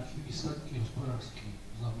požádat o nějaké výsledky hospodářské,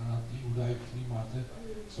 to znamená ty údaje, které máte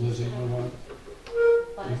zveřejňovat.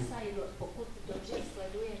 Pane Sajdl, pokud dobře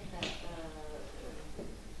sledujete,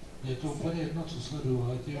 je to úplně jedno, co sleduju,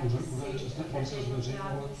 ale ty údaje, co jste prostě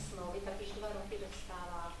zveřejňovat. Smlouvy, tak již 2 roky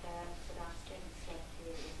dostáváte hospodářské výsledky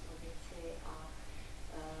k dispozici a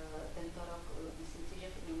tento rok, myslím si, že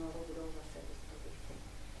v únoru budou zase k dispozici.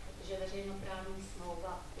 Protože veřejnoprávní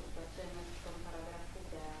smlouva, tu pracujeme v tom paragrafu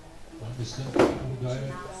D. Myslím,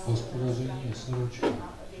 údaje hospodaření SROčka.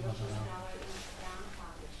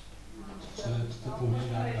 Jste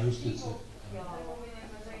povinni na justici.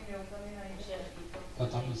 A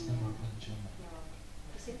tam nic nemáte ničemu.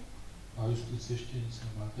 A justici ještě nic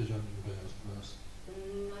nemáte, žádný údaje hospodářství.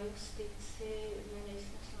 Na justici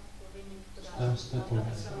nejsme snad povinni. Tam jste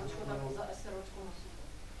povinni.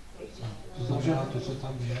 To znamená to, co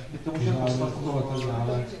tam je, to znamená a tak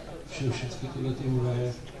dále, všechny tyhle ty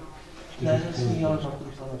údaje. Ne, nesmí, ale tam to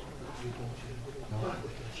dostane.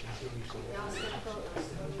 Já jsem to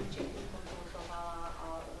určitě konzultovala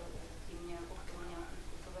a tím nějakou k tomu nějakým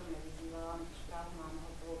způsobem nevyzývala, my tu zprávu máme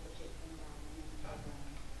hotovou, protože ten dáme.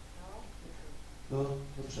 No,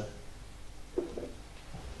 dobře.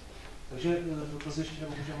 Takže dotazy ještě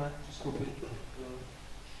nemůžeme přistoupit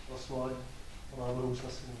k hlasování o návrhu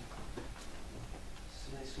usnesení.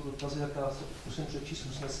 nejsou dotazy, tak já se pokusím přečíst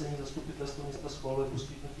usnesení. Zastupitelstvo města schvaluje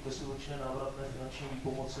poskytnutí bezúročné návratné finanční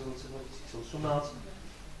výpomoci v roce 2018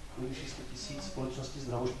 do výši 100 000 společnosti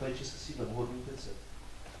Zdravotpéče se sídlem Horníkece.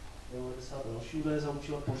 90. další údaje za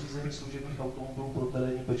účelem pořízení služebních automobilů pro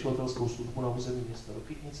terénní pečovatelskou službu na území města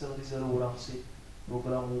Rokytnice nad Jizerou v rámci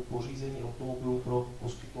programu pořízení automobilů pro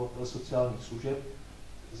poskytovatele sociálních služeb.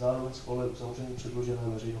 Zároveň schvaluje uzavření předložené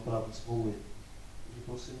veřejnoprávní smlouvy. Takže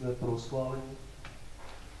prosím, kdo je pro schválení?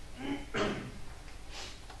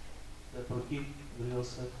 Kdo je proti? Zdržel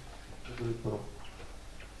se? Kdo je pro?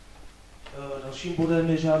 Dalším bodem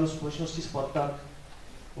je žádost společnosti Spartak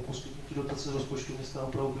o poskytnutí dotace z rozpočtu města na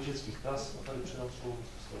opravu běžeckých tras. A tady předám slovo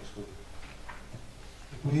starostovi.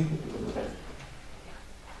 Děkuji.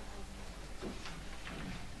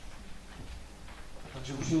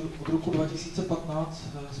 Takže už od roku 2015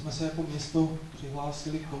 jsme se jako město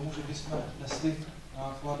přihlásili k tomu, že bychom nesli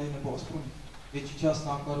náklady nebo aspoň větší část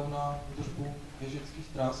nákladů na údržbu běžeckých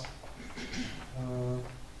tras.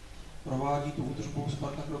 Provádí tu údržbu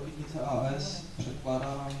Spartak Rokytnice AS,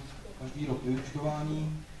 předkládá nám každý rok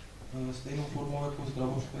vyúčtování. Stejnou formou jako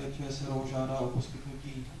Zdravotpéče se žádá o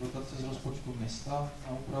poskytnutí dotace z rozpočtu města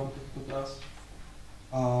na úpravu těchto tras.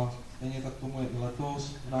 A stejně tak tomu je i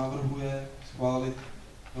letos. Navrhuje schválit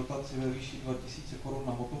dotaci ve výši 2000 Kč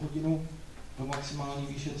na motohodinu do maximální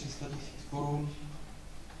výše 300 000 Kč.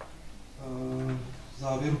 V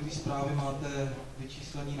závěru té zprávy máte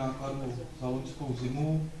vyčíslení nákladů za loňskou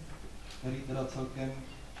zimu, který teda celkem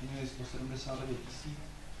činili 179 000.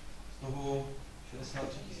 Z toho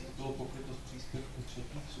 63 000 bylo pokryto z příspěvku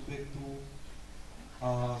třetích subjektů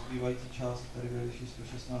a zbývající část, tedy ve výši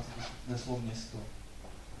 116 000, neslo město.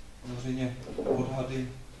 Samozřejmě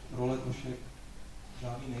odhady pro letošek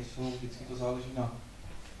žádný nejsou, vždycky to záleží na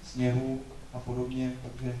sněhu a podobně,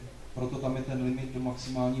 takže proto tam je ten limit do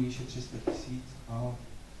maximální výše 300 000 a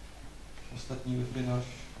ostatní vyplyne až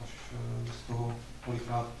z toho,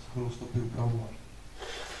 kolikrát budou stopy upravovat.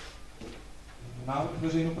 Návrh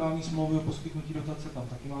veřejnoprávní smlouvy o poskytnutí dotace tam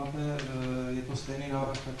taky máte, je to stejný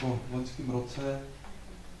návrh jako v loňském roce,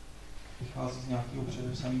 vychází z nějakého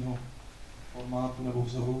předepsaného formátu nebo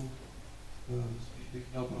vzoru, spíš bych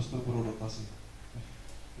dal prostor pro dotazy,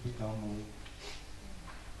 kdybych dál mluvil.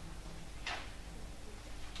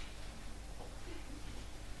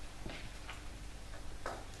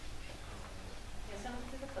 Já se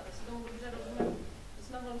chci zeptat, jestli tomu dobře rozumím, my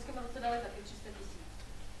jsme v loňském roce dali taky 300 000.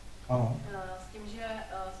 Ano. S tím, že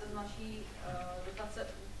se z naší dotace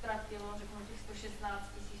utratilo, řeknu, těch 116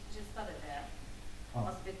 409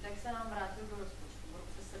 a zbytek se nám vrátil do rozpočtu v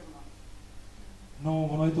roce 17. No,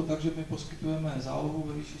 ono je to tak, že my poskytujeme zálohu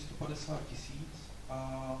ve výši 150 000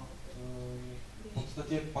 a v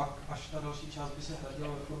podstatě pak až ta další část by se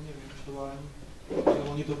hradila ve formě vyúčtování, protože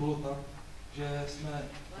oni to bylo tak, že jsme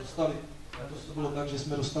dostali, to bylo tak, že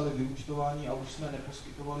jsme dostali vyúčtování a už jsme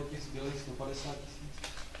neposkytovali těch zbylých 150 000,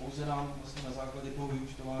 pouze nám vlastně na základě toho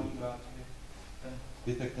vyúčtování vrátili ten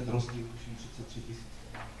zbytek, ten rozdíl, tuším 33 000.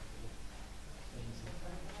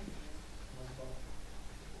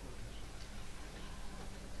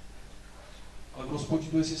 Ale v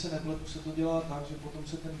rozpočtu, jestli se nepletu, se to dělá tak, že potom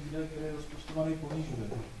se ten výdaj, který je rozpočtovaný, ponižuje.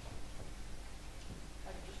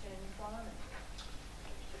 Tak ještě není schválený.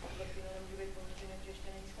 Nemůže být ponižený, že ještě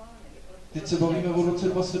není schválený. Teď se bavíme o roce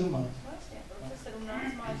 2017. No jasně, v roce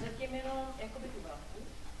 17 máš zatím jenom jakoby tu vratku.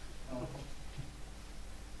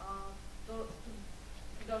 A tu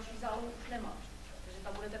další zálohu už nemáš, takže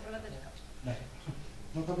ta bude teprve teďka. Ne.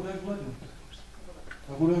 No ta bude až v lednu.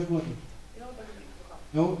 Ta bude až v lednu. Jo, tak dobrý.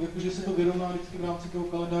 Jo, jakože se to vyrovná vždycky v rámci toho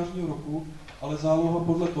kalendářního roku, ale záloha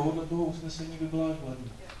podle toho usnesení by byla až v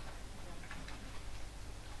lednu.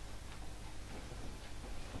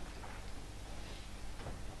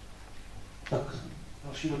 Tak,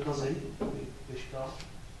 další dotazy, běžka.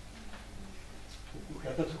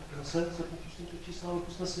 Já tak zase se pokusím přečíst návrh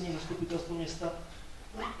usnesení. Zastupitelstvo města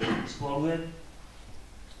schvaluje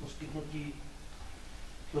poskytnutí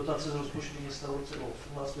dotace z rozpočtu města v roce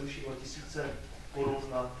 2018 ve výši 2000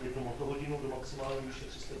 Kč na jednu motohodinu do maximální výše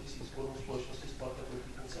 300 000 Kč společnosti Spartak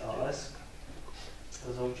Rokytnice AS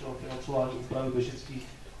za účelem financování úpravy běžeckých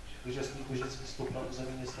stop na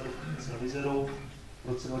území města Rokytnice nad Jizerou v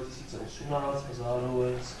roce 2018 a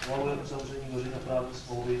zároveň schvaluje uzavření veřejnoprávní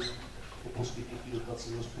smlouvy o poskytnutí dotace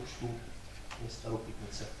z rozpočtu města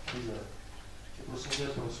Rokytnice nad Jizerou. Prosím, že je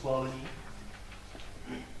pro schválení.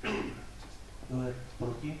 Kdo je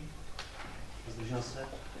proti? Zdržel se?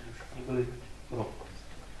 Všichni byli pro.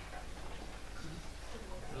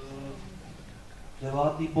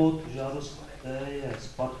 9. bod, žádost je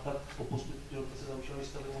Spartak o poskytnutí dotace za účelem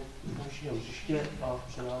výstavby funkčního letiště a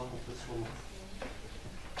předávám opět slovo.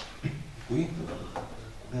 Děkuji.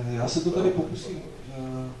 Já se to tady pokusím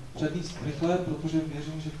přednést rychle, protože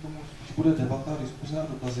věřím, že k tomu bude debata, diskuze a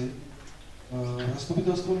dotazy.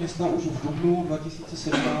 Zastupitelstvo města už v dubnu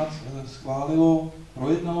 2017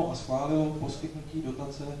 projednalo a schválilo poskytnutí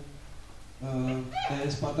dotace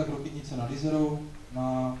té Spartak Rokytnice nad Jizerou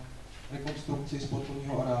na rekonstrukci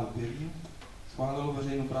sportovního areálu Pěvín. Schválilo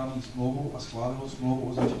veřejnoprávní smlouvu a schválilo smlouvu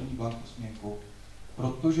o zajištění blankosměnkou.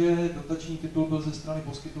 Protože dotační titul byl ze strany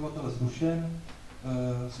poskytovatele zrušen,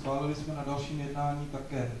 schválili jsme na dalším jednání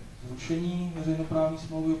také zrušení veřejnoprávní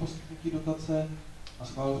smlouvy o poskytnutí dotace a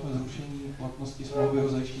schválili jsme zrušení platnosti smlouvy o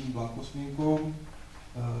zajištění blankosměnkou.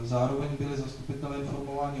 Zároveň byli zastupitelé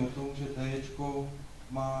informováni o tom, že TJčko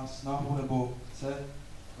má snahu nebo chce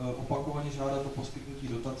opakovaně žádat o poskytnutí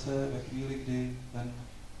dotace ve chvíli, kdy ten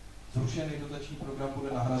zrušený dotační program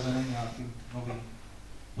bude nahrazený nějakým novým.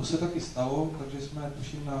 To se taky stalo, takže jsme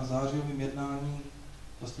tuším na zářijovém jednání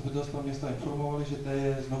zastupitelstva města informovali, že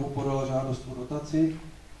TJ znovu podala žádost o dotaci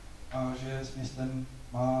a že s městem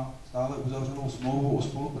má stále uzavřenou smlouvu o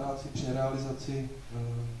spolupráci při realizaci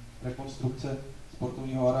rekonstrukce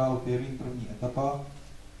sportovního areálu Pěvín první etapa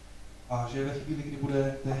a že ve chvíli, kdy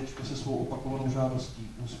bude TJ se svou opakovanou žádostí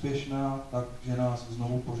úspěšná, takže nás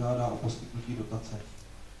znovu požádá o poskytnutí dotace.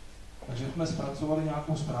 Takže jsme zpracovali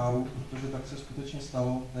nějakou zprávu, protože tak se skutečně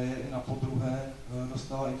stalo. TJ i na podruhé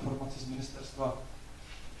dostala informaci z ministerstva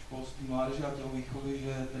školství, mládeže a tělovýchovy,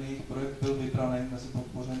 že ten jejich projekt byl vybraný mezi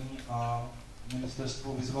podpořený a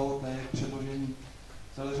ministerstvo vyzvalo TJ k předložení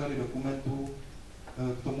celé řady dokumentů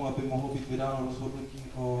k tomu, aby mohlo být vydáno rozhodnutí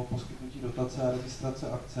o poskytnutí dotace a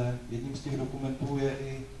registrace akce. Jedním z těch dokumentů je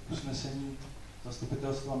i usnesení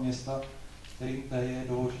zastupitelstva města, kterým TJ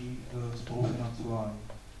doloží spolufinancování.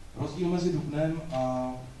 Rozdíl mezi dubnem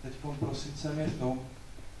a teď prosincem je v tom,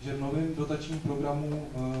 že v novém dotačním programu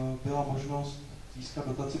byla možnost získat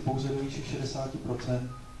dotaci pouze do výše 60%,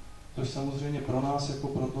 což samozřejmě pro nás, jako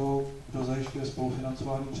pro to, kdo zajišťuje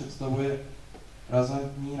spolufinancování, představuje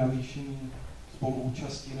razantní navýšení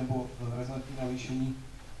spoluúčasti nebo razantní navýšení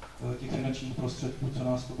těch finančních prostředků, co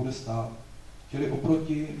nás to bude stát. Čili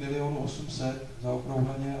oproti 1 800 000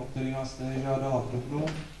 zaokrouhleně, o který nás TJ žádala v dubnu,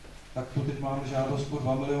 tak tu teď máme žádost o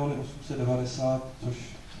 2 890 000, což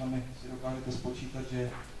sami si dokážete spočítat, že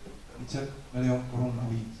je více milion korun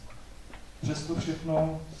navíc. Přesto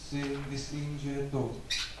všechno si myslím, že je to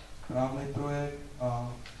správný projekt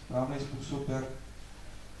a správný způsob, jak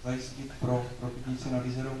zajistit pro Rokytnici nad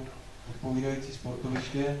Jizerou odpovídající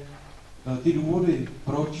sportoviště. Ty důvody,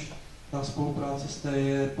 proč ta spolupráce s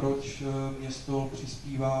TJ, proč město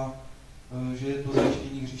přispívá, že je to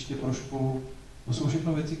zajištění hřiště pro školu, to jsou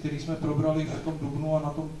všechno věci, které jsme probrali v tom dubnu a na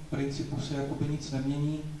tom principu se jakoby nic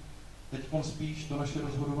nemění. Teď spíš to naše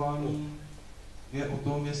rozhodování je o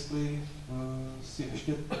tom, jestli si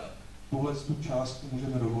ještě tuhle tu částku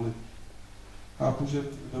můžeme dovolit. Chápu, že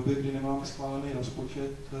v době, kdy nemáme schválený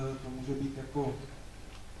rozpočet, to může být jako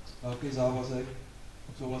velký závazek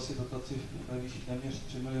odsouhlasit dotaci ve výši téměř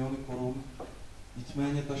 3 miliony korun.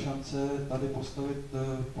 Nicméně ta šance tady postavit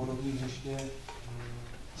podobné hřiště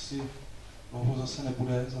asi dlouho zase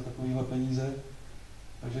nebude za takovéhle peníze,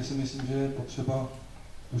 takže si myslím, že je potřeba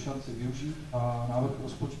tu šanci využít a návrh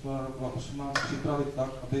rozpočtu na rok 2018 připravit tak,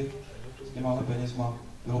 aby s těmahle penězma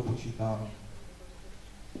bylo počítáno.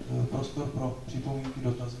 Prostor pro připomínky,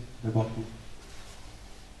 dotazy, debatu.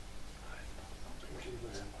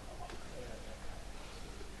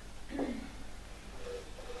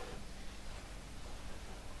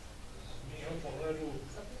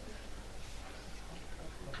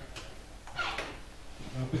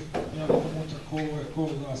 Já bych měl k tomu takovou jako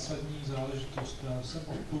zásadní záležitost. Já jsem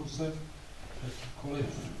odpůrcem jakýkoliv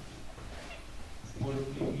v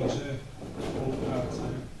podobné míře spolupráce,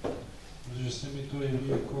 protože se mi to jeví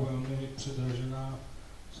jako velmi předražená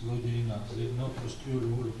zlodějina z jednoho prostého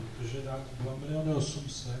důvodu, protože dát 2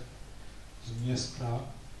 800 000 z města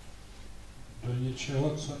do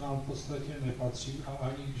něčeho, co nám v podstatě nepatří a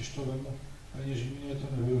ani když to vemu peněžně,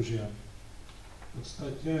 to nevyužijeme. V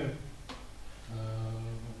podstatě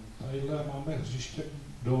tadyhle máme hřiště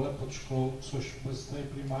dole pod školou, což vůbec tady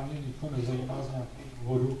primárně nikoho nezajímá z nějakých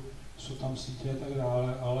důvodů, jsou tam sítě a tak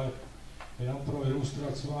dále, ale jenom pro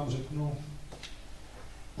ilustraci vám řeknu,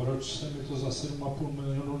 proč se mi to za 7,5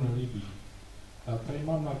 milionu nelíbí. Já tady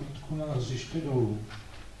mám nabídku na hřiště dolů,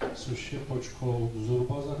 což je pod školou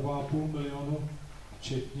zhruba za 2,5 milionu,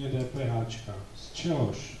 včetně DPH. Z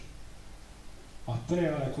čehož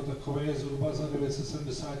materiál jako takový je zhruba za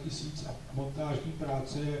 970 000 a montážní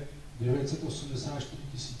práce je 984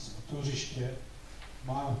 000. A to hřiště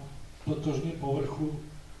má totožný povrchu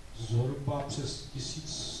zhruba přes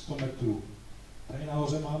 1100 metrů. Tady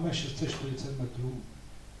nahoře máme 640 metrů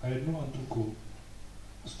a jednu antuku.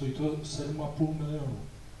 Stojí to 7,5 milionu.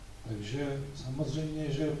 Takže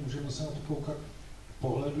samozřejmě, že můžeme se na to koukat v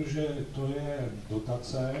pohledu, že to je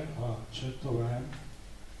dotace a čertovém,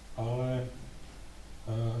 ale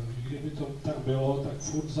kdyby to tak bylo, tak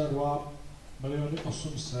furt za 2 miliony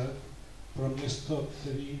 800 pro město,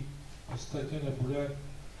 který v podstatě nebude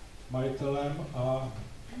majitelem a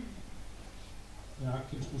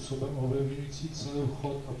nějakým způsobem ovlivňující celý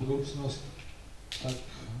chod a budoucnost, tak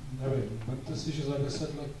nevím. Vemte si, že za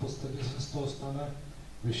 10 let v podstatě se z toho stane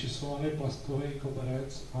vyšisovaný plastový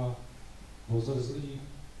koberec a ozrzlý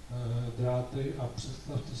dráty a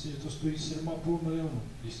představte si, že to stojí 7,5 milionu.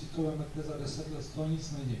 Když si to vemete za 10 let, z toho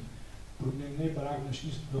nic není. Průměrný barák v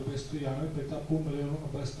dnešní době stojí, já nevím, 5,5 milionu a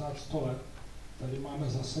bude stát 100 let. Tady máme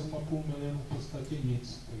za 7,5 milionu v podstatě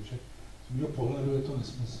nic, takže z mého pohledu je to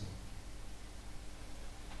nesmysl.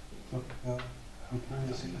 Tak já děkuji,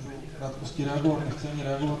 jestli můžu v krátkosti reagovat, nechci ani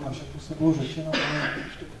reagovat na všechno, co bylo řečeno,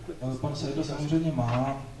 ale pan Sejdl samozřejmě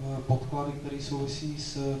má podklady, které souvisí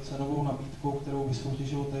s cenovou nabídkou, kterou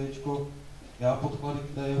vysoutěžilo TJčko. Já podklady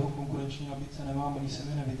k té jeho konkurenční nabídce nemám, ani jsem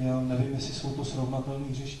je neviděl, nevím, jestli jsou to srovnatelné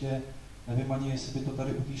hřiště, nevím ani, jestli by to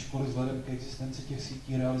tady u té školy vzhledem k existenci těch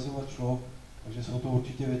sítí realizovat šlo, takže jsou to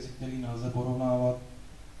určitě věci, které nelze porovnávat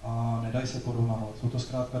a nedají se porovnávat. Jsou to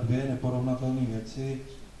zkrátka dvě neporovnatelné věci.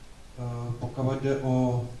 Pokud jde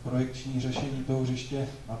o projekční řešení toho hřiště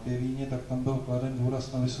na Pěvíně, tak tam byl kladen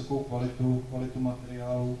důraz na vysokou kvalitu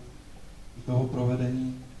materiálu i toho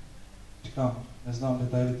provedení. Říkám, neznám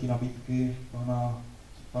detaily té nabídky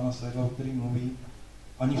pana Sejdla, o který mluví.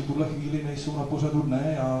 Ani v tuhle chvíli nejsou na pořadu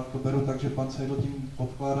dne, já to beru tak, že pan Sejdl tím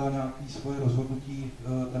podkládá nějaké svoje rozhodnutí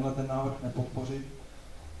tenhle ten návrh nepodpořit.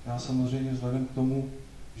 Já samozřejmě vzhledem k tomu,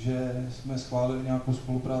 že jsme schválili nějakou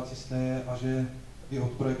spolupráci s TE a že i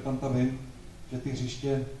od projektanta vím, že ty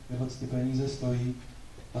hřiště tyhle ty peníze stojí,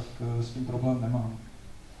 tak s tím problém nemám.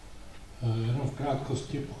 Jenom v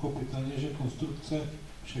krátkosti pochopitelně, že konstrukce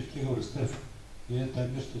všech těch vrstev je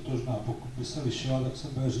téměř totožná. Pokud by se lišila, tak se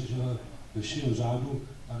bude říct, že liší v řádu,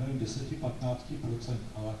 já nevím, 10-15%,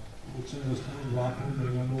 ale pokud se nedostane 2,5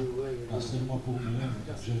 milionu na 7,5 milionu,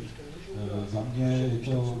 takže za mě je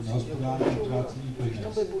to nehospodárné utrácení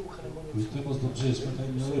peněz. Víte moc dobře, že jsme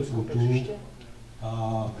tady měli flotu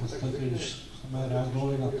a v podstatě, když jsme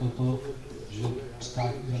reagovali na toto, že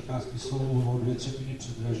státní zakázky jsou o 2/3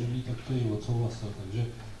 předražený, tak to je odsouhlasil. Takže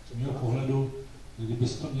z mého pohledu, kdyby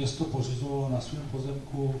se to město pořizovalo na svém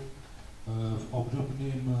pozemku v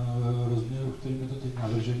obdobném rozměru, kterým je to teď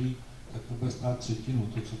navržený, tak to bude stát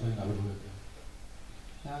 1/3, to, co tady navrhujete.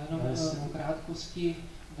 Já jenom v krátkosti,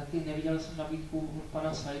 taky neviděl jsem nabídku od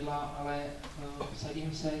pana Sejdla, ale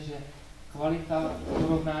vsadím se, že kvalita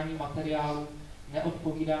porovnání materiálu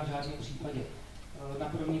neodpovídá v žádném případě. Na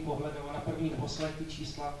první pohled nebo na první poslech ty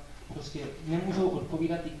čísla prostě nemůžou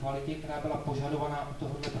odpovídat té kvalitě, která byla požadovaná u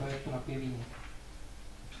tohoto projektu na Pěvíně.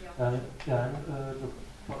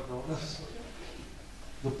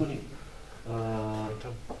 Doplním.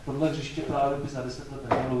 Tohle hřiště právě by za 10 let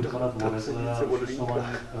nemělo vypadat dvouzle a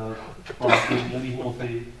vyšisovaný plátky, umělý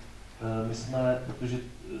hmoty. My jsme, protože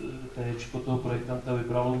TJčko toho projektanta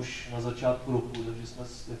vybralo už na začátku roku, takže jsme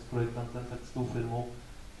jak s projektantem, tak s tou firmou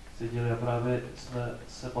seděli a právě jsme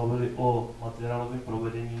se bavili o materiálovém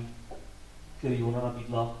provedení, který ona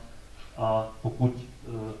nabídla, a pokud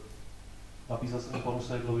nabízel jsem panu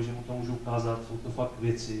Sejdlovi, že mu to můžu ukázat, jsou to fakt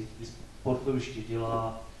věci, kdy sportoviště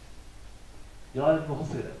dělá mnoho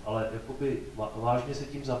firm, ale jakoby vážně se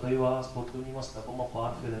tím zabývá sportovníma stavbama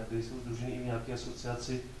pár firm, které jsou sdruženy i v nějaké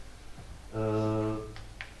asociaci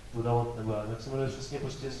dodávat, nebo já, jak se jmenuje přesně,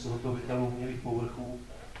 prostě zhotovitelů umělých povrchů,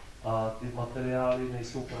 a ty materiály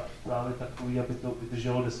nejsou právě takový, aby to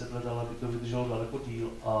vydrželo 10 let, ale aby to vydrželo daleko díl.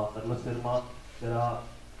 A tahle firma, která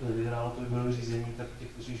vyhrála to výběrové řízení, tak těch,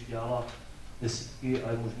 kteří dělala desítky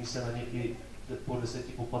a je možný se na ně i po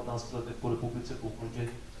 10, po 15 letech po republice kouknout, že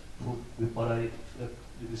vypadají, jak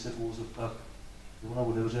kdyby se v úvozovkách zrovna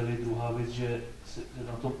otevřeli. Druhá věc, že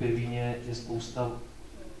na tom Pěvíně je spousta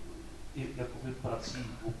i jakoby prací,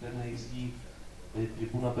 o které nejezdí, je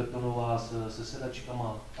tribuna betonová se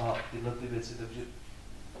sedačkama a tyhle ty věci, takže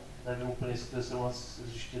nevím úplně, jestli to je srovnat s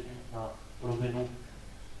hřištěm na rovinu,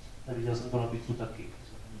 neviděl jsem to nabídku taky.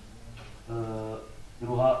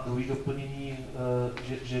 Druhý doplnění,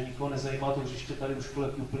 že nikoho nezajímá to hřiště tady u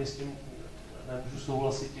školek, úplně s tím nemůžu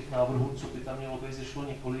souhlasit, těch návrhů, co by tam mělo být, zešlo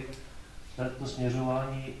několik. To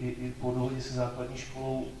směřování i po dohodě se základní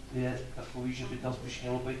školou je takový, že by tam spíš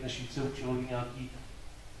mělo být než více účelový nějaký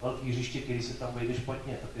velký hřiště, který se tam vejde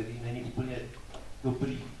špatně a který není úplně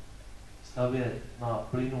dobrý z stavět na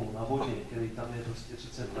plynu, na vodě, který tam je prostě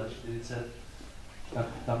 30 let, 40, tak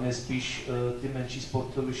tam je spíš ty menší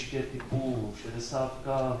sportoviště typu 60,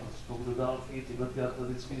 skok do dálky, tyhle ty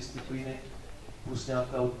atletické disciplíny, plus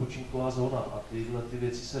nějaká odpočinková zóna. A tyhle ty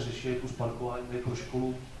věci se řeší jako s parkováním pro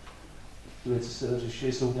školu. Ty věci se řeší,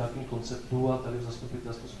 jsou v nějakém konceptu a tady v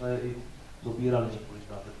zastupitelstvu jsme je i dobírali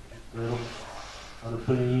několikrát. To je jenom na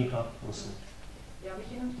doplnění a prosím. Já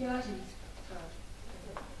bych jenom chtěla říct,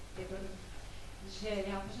 že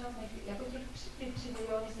já pořád jako ty 3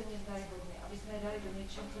 miliony se mně zdají hodně, aby jsme je dali do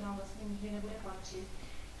něčeho, co nám vlastně nikdy nebude patřit.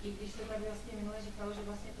 I když se tady vlastně minule říkalo, že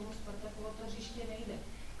vlastně tomu Spartakovo to hřiště nejde.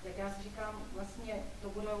 Tak já si říkám, vlastně to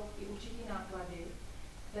budou i určitý náklady,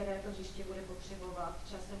 které to hřiště bude potřebovat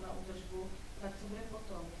časem na údržbu, tak co bude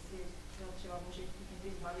potom, jestli ho třeba může chtít někdy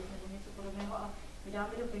zbavit nebo něco podobného a my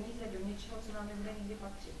dáme do peníze do něčeho, co nám nebude nikdy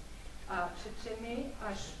patřit. A před 3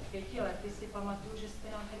 až 5 lety si pamatuju, že jste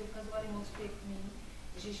nám tady ukazovali moc pěkný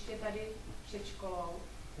hřiště tady před školou,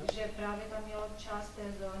 že právě tam mělo část té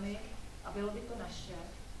zóny a bylo by to naše.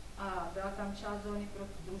 A byla tam část zóny pro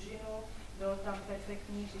družinu, bylo tam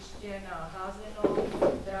perfektní hřiště na házenou,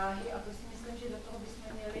 dráhy a to si myslím, že do toho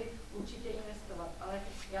bychom měli určitě investovat. Ale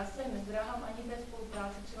já se nezdráhám ani bez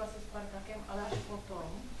spolupráce třeba se Spartakem, ale až potom,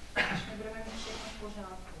 až my budeme mít všechno v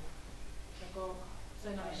pořádku. Jako co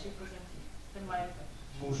je na našich pozemcích, ten majetek.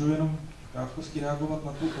 Můžu jenom v krátkosti reagovat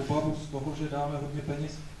na tu obavu z toho, že dáme hodně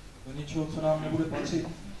peněz do něčeho, co nám nebude patřit.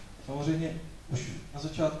 Samozřejmě už na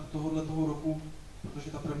začátku tohoto roku,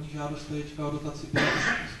 protože ta první žádost o dotaci byla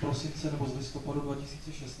z prosince nebo z listopadu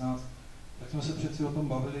 2016, tak jsme se přeci o tom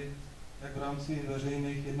bavili, jak v rámci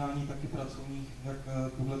veřejných jednání, tak i pracovních, jak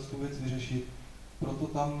tuhle věc vyřešit. Proto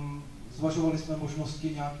tam zvažovali jsme možnosti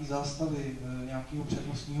nějaký zástavy, nějakého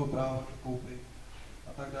přednostního práva k koupi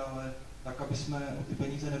a tak dále, tak aby jsme o ty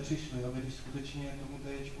peníze nepřišli, aby když skutečně tomu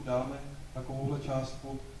TJčku dáme takovouhle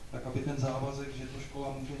částku, tak aby ten závazek, že to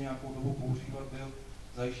škola může nějakou dobu používat, byl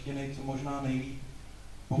zajištěný co možná nejlíp.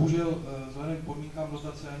 Bohužel vzhledem k podmínkám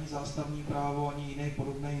dotace ani zástavní právo, ani jiný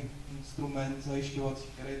podobný instrument zajišťovací,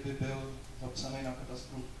 který by byl zapsaný na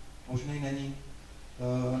katastru, možný není.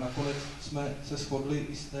 Nakonec jsme se shodli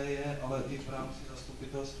i z TJ, ale i v rámci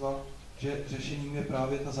zastupitelstva, že řešením je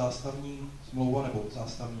právě ta zástavní smlouva, nebo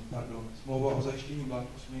smlouva o zajištění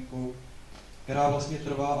blankosměnkou, která vlastně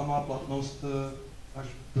trvá a má platnost až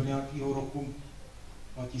do nějakého roku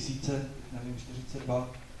 2042,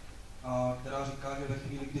 a která říká, že ve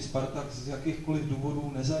chvíli, kdy Spartak z jakýchkoliv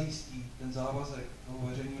důvodů nezajistí ten závazek toho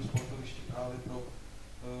veřejného sportoviště právě pro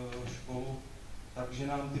školu, takže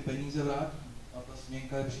nám ty peníze vrátí. A ta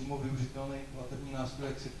směnka je přímo využitelný platební nástroj,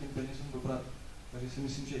 jak se k těm penězům dobrat. Takže si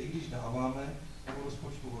myslím, že i když dáváme do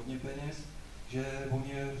rozpočtu hodně peněz, že o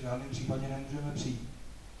ně v žádném případě nemůžeme přijít.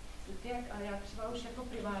 Ale já třeba už jako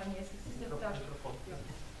privátně, jestli si se ptám,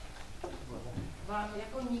 vám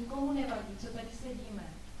jako nikomu nevadí, co tady sedíme,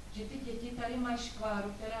 že ty děti tady mají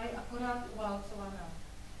škváru, která je akorát uválcovaná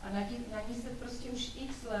a na ní se prostě už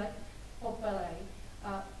x let popelej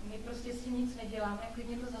a my prostě si nic neděláme,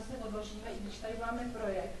 klidně to zase odložíme, i když tady máme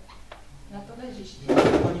projekt na tohle hřiště.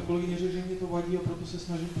 Paní kolegyně řekl, že mě to vadí a proto se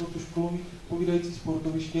snažím pro tu školu mít odpovídající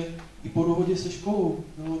sportoviště. I po dohodě se školou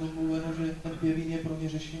bylo domluveno, že ten Pěvín je pro ně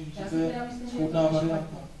řešení, že to je shodná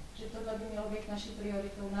varianta. Že tohle by mělo být naší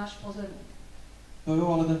prioritou, náš pozemek. To jo,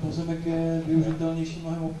 ale ten pozemek je využitelnější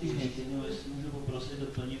mnohem obtížnější. Jestli můžu poprosit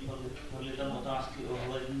doplnit, padly tam otázky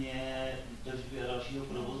ohledně tržby a dalšího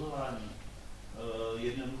provozování.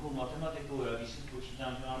 Jednoduchou matematikou, já když si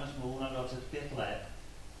počítám, že máme smlouvu na 25 let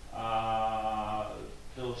a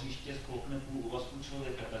to hřiště spolkne půl úvazku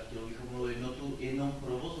člověka, tak tělovýchovnou jednotu jenom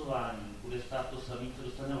provozování bude stát to samé, co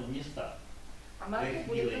dostane od města. A Marku,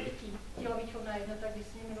 bude to tělovýchovná jednota, když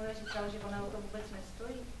jsi mi minule říkal, že ona o to vůbec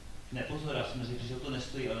nestojí? Ne, pozor, já jsem řekl, že to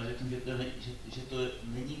nestojí, ale řekl, že to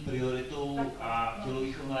není prioritou a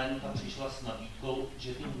tělovýchovná jednota přišla s nabídkou,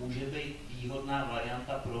 že to může být výhodná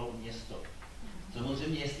varianta pro město.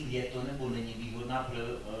 Samozřejmě, jestli je to nebo není výhodná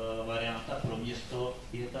varianta pro město,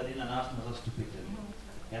 je tady na nás na zastupitelstvu.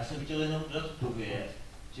 Já jsem chtěl jenom dodat tu věc,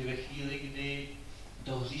 že ve chvíli, kdy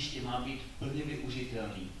to hřiště má být plně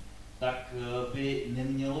využitelný, tak by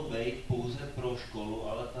nemělo být pouze pro školu,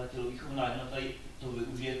 ale ta tělovýchovná jednota to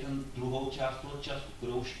využije ten druhou část toho času,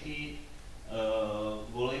 kroužky,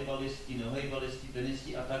 volejbalisti, nohejbalisti,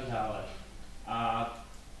 tenisti a tak dále. A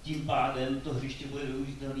tím pádem to hřiště bude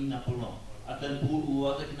využitelný naplno. A ten půl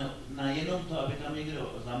úvazek na jenom to, aby tam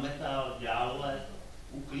někdo zametal, dělal let,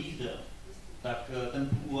 uklízel, tak ten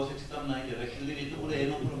půl úvazek si tam najde. Ve chvíli, kdy to bude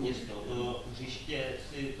jenom pro město, to hřiště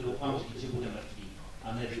si troufám říct, že bude mrtvý.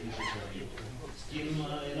 a ne využitelný. S tím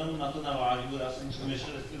jenom na to navážu, já jsem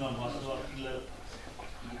přemýšlel, jestli mám hlasovat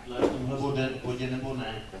v tomhle bodě nebo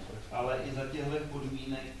ne, ale i za těchto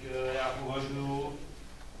podmínek já považuji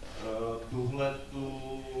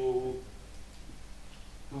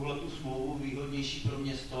tuhletu smlouvu výhodnější pro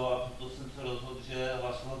město a proto jsem se rozhodl, že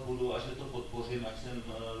hlasovat budu a že to podpořím, ať jsem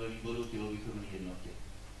ve výboru tělovýchovné jednoty.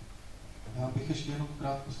 Já bych ještě jenom v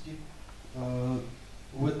krátkosti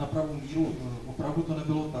uvedl na pravou míru. Opravdu to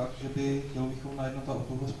nebylo tak, že by tělovýchovná jednota o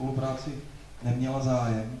tuhle spolupráci neměla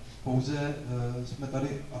zájem. Pouze jsme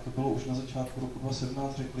tady, a to bylo už na začátku roku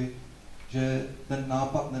 2017, řekli, že ten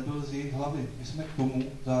nápad nebyl z jejich hlavy. My jsme k tomu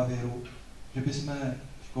závěru, že bychom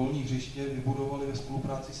školní hřiště vybudovali ve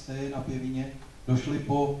spolupráci s TJ na Pěvíně, došli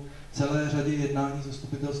po celé řadě jednání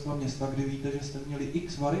zastupitelstva města, kdy víte, že jste měli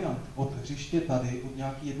x variant od hřiště tady, od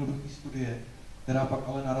nějaký jednoduché studie, která pak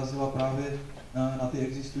ale narazila právě na ty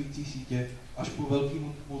existující sítě, až po velký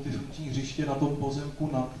multifunkční hřiště na tom pozemku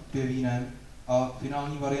nad Pěvínem. A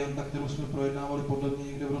finální varianta, kterou jsme projednávali podle mě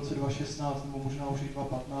někde v roce 2016 nebo možná už i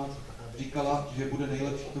 2015, říkala, že bude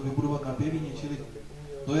nejlepší to vybudovat na Pěvíně, čili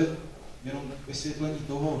to je jenom vysvětlení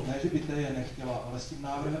toho, ne, že by TJ nechtěla, ale s tím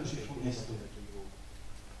návrhem přišlo město.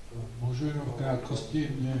 Můžu jenom v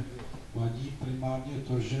krátkosti, mě vadí primárně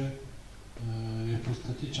to, že je v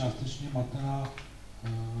podstatě částečně matná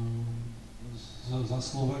za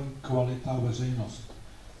slovem kvalita veřejnost.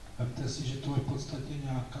 Vemte si, že to je v podstatě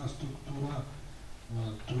nějaká struktura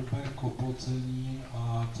trubek, oplocení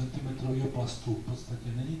a centimetrového plastu. V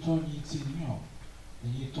podstatě není to nic jiného.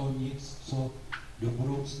 Není to nic, co do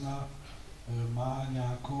budoucna má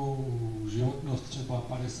nějakou životnost třeba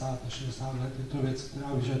 50 až 60 let. Je to věc,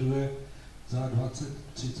 která vyžaduje za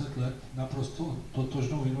 20-30 let naprosto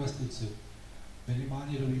totožnou investici.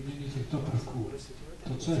 Minimálně do výměny těchto prvků.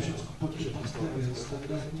 To, co je všechno pod tím pastem, je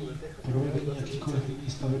standardní provedení jakýkoliv jiný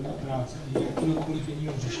stavební práce, jakýkoliv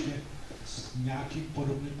jiného hřiště s nějakým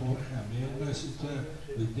podobným povrchem. Je jedno, jestli to je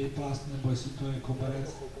lidný plast nebo jestli to je koberec.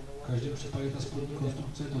 V každém případě ta spodní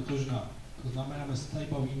konstrukce je totožná. To znamená, my se tady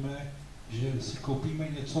bavíme, že si koupíme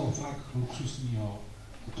něco fakt luxusního.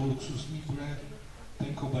 To luxusní bude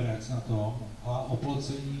ten koberec na tom a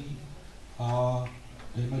oplocení a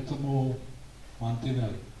dejme tomu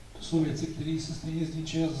mantinely. To jsou věci, které se stejně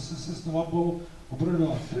zničí a zase se znova budou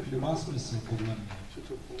obrodovat. Tak nemá smysl, podle mě,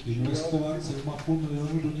 investovat 7,5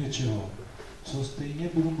 milionů do něčeho, co stejně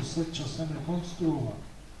budu muset časem rekonstruovat.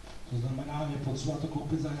 To znamená, je potřeba to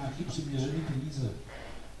koupit za nějaký přiměřený peníze.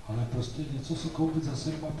 Ale prostě něco si koupit za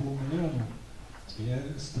 7,5 milionů je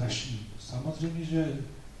strašný. Samozřejmě, že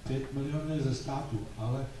 5 milionů je ze státu,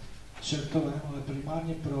 ale čertové, ale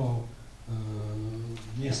primárně pro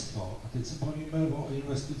město. A teď se bavíme o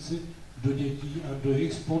investici do dětí a do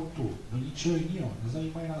jejich sportu, do ničeho jiného.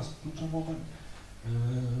 Nezajímají nás v tuto moment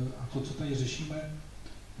a to, co tady řešíme,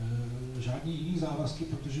 žádný jiný závazky,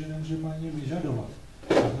 protože nemůžeme ani vyžadovat.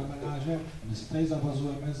 To znamená, že my si tady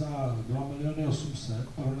zavazujeme za 2 800 000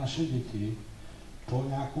 pro naše děti po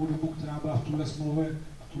nějakou dobu, která byla v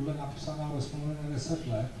tuhle napsaná ve smlouvě na 10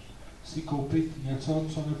 let, si koupit něco,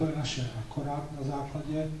 co nebude naše, akorát na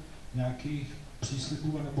základě nějakých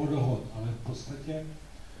příslibů nebo dohod, ale v podstatě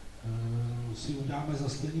si udáme za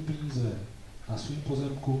stejné peníze na svým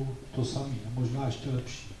pozemku to samé, a možná ještě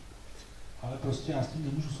lepší. Ale prostě já s tím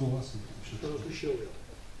nemůžu souhlasit.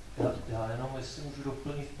 Já jenom, jestli můžu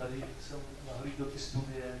doplnit, tady jsem nahlídl do ty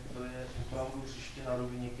studie, to je opravdu hřiště na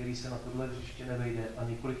rovině, který se na tohle hřiště nevejde a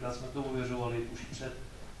několikrát jsme to ověřovali už před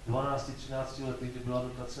 12-13 lety, kdy byla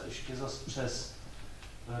dotace ještě zas přes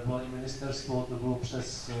nebylo ani ministerstvo, to bylo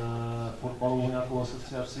přes fotbalovou nějakou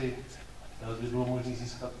asociaci, kdy bylo možné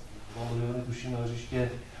získat 2 miliony, tuším, na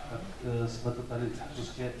hřiště, tak jsme to tady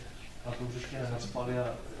prostě na to hřiště nenacpali a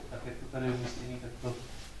tak, jak to tady je umístěný, tak to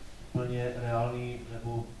úplně reálný,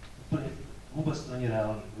 nebo úplně vůbec to není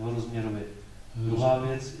reálný, rozměrově. Druhá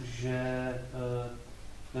věc, že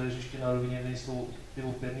to hřiště na rovině nejsou ty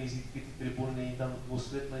opěrné zítky, ty tribuny, není tam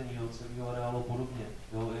osvětlení, celého areálu a podobně.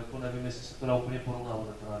 Jo, jako nevím, jestli se to dá úplně porovnávat.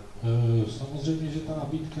 Samozřejmě, že ta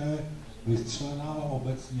nabídka je vystřelená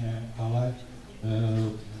obecně, ale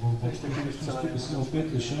v skutečnosti by se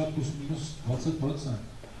opět lišila plus minus 20%.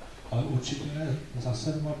 Ale určitě ne za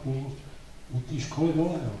 7,5 u té školy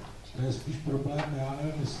dole. Jo. To je spíš problém, já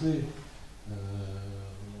nevím, jestli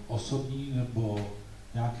osobní nebo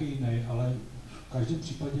nějaký jiný, ale v každém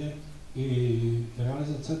případě i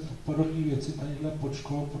realizace podobných věcí tadyhle pod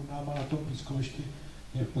školou, pod náma na tom pískovišti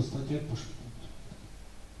je v podstatě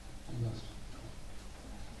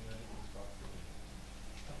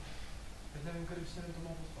Teď nevím, když se to má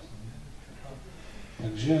pospat.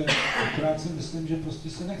 Takže akorát si myslím, že prostě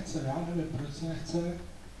se nechce. Já nevím, proč se nechce,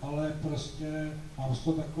 ale prostě mám z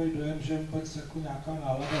toho takový dojem, že vůbec jako nějaká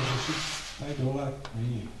nálada řešit tady dole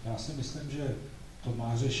není. Já si myslím, že to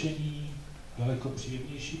má řešení daleko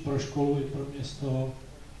příjemnější pro školu i pro město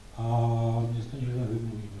a mě to nikdo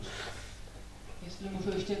nevymluví. Jestli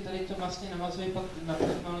můžu ještě tady to vlastně navazuje pak na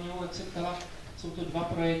Malňovou, jak se ptala, jsou to dva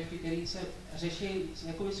projekty, které se řeší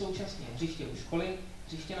jakoby současně. Hřiště u školy,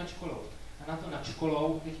 hřiště nad školou. A na to nad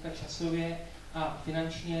školou teďka časově a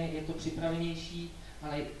finančně je to připravenější,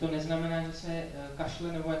 ale to neznamená, že se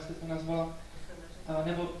kašle, nebo jak jste to nazvala,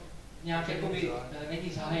 nebo nějak jakoby není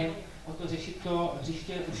zájem o to řešit to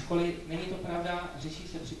hřiště u školy. Není to pravda, řeší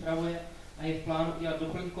se, připravuje a je v plánu udělat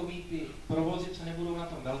doplňkový ty provozy, co nebudou na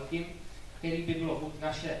tom velkým, který by bylo buď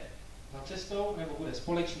naše za cestou, nebo bude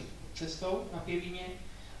společný cestou na Pěvíně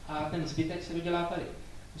a ten zbytek se dodělá tady.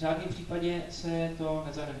 V žádném případě se to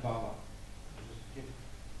nezanedbává.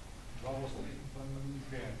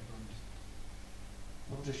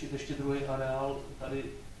 Můžu řešit ještě druhý areál tady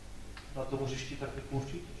na tom hřišti, tak jako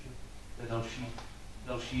určitě, že to je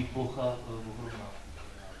další plocha ohromná.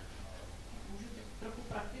 Můžu trochu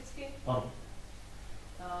prakticky? Ano.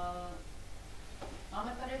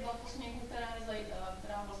 Máme tady velkosměnku,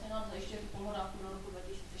 která vlastně nám zajišťuje tu pohledávku do roku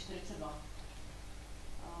 2042.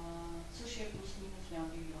 Což je plus minus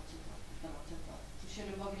nějakých 20 let. Což je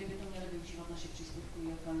doba, kdy by to měly využívat naše příspěvkové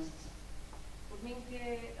organizace. Podmínky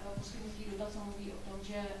poskytnutí dotace mluví o tom,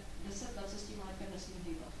 že 10 let se s tím majetkem nesmí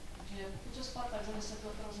hýbat. Takže pokud se Sparta za 10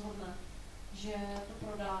 let rozhodne, že to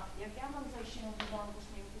prodá, jak já mám zajištěnou tu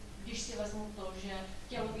velkosměnku, když si vezmu to, že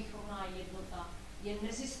tělovýchovná jednota je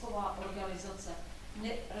nezisková organizace,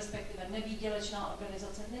 respektive nevýdělečná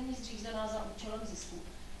organizace, není zřízená za účelem zisku.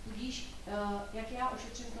 Tudíž, jak já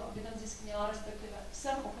ošetřím to, aby ten zisk měla, respektive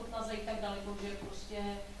jsem ochotná zajít tak daleko, že prostě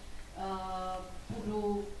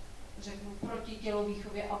budu, řeknu, proti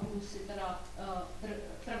tělovýchově a budu si teda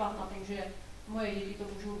trvat na tom, že moje děti to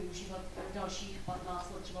můžou využívat dalších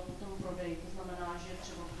 15 let třeba po tom prodeji. To znamená, že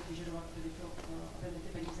třeba budu vyžadovat, aby mi ty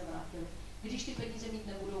peníze vrátily. Když ty peníze mít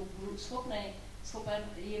nebudou, budu schopen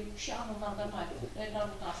jim šáhnout na ten majetek. To je jedna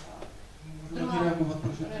otázka. Můžu reagovat,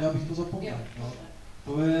 protože já bych to zapomněl. No.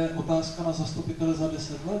 To je otázka na zastupitele za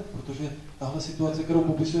 10 let, protože tahle situace, kterou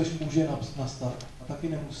popisuješ, může nastat a taky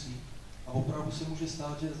nemusí. A opravdu se může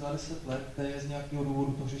stát, že za 10 let z nějakého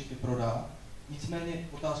důvodu to hřiště prodá. Nicméně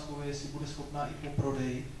otázkou je, jestli bude schopná i po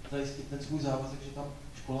prodeji zajistit ten svůj závazek, že tam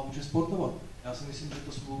škola může sportovat. Já si myslím, že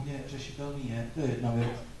to smluvně řešitelný je, to je jedna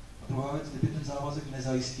věc. A druhá věc, kdyby ten závazek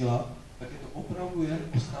nezajistila, tak je to opravdu jen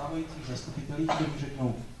o stávajících zastupitelích, kteří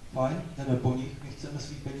řeknou, fajn, jdeme po nich, my chceme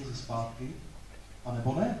svý peníze zpátky, a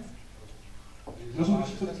nebo ne. Rozumíš,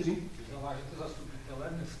 co chci říct? Zavážete zastupitele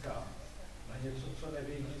dneska na něco, co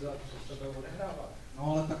nevědí, za co se bude odehrávat.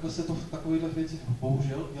 No ale takhle se to v takovýchhle věcech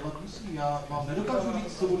bohužel dělat musí. Já vám nedokážu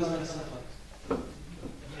říct, co bude za 10 let.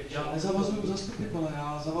 Já nezavazuju zastupitele,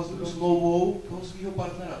 já zavazuju smlouvou toho svého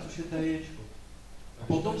partnera, což je TJčko.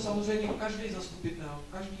 Potom samozřejmě každý zastupitel,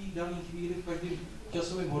 v každý daný chvíli, v každém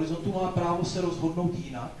časovém horizontu má právo se rozhodnout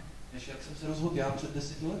jinak, než jak jsem se rozhodl já před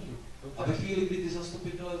 10 lety. A ve chvíli, kdy ty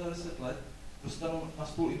zastupitelé za 10 let dostanou na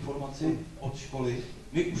spolu informaci od školy,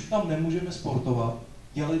 my už tam nemůžeme sportovat,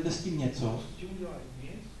 dělejte s tím něco,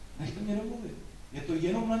 nechte mě domluvit. Je to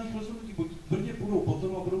jenom na nich rozhodnutí, buď tvrdě půjdou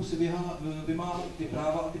potom a budou si vymáhat ty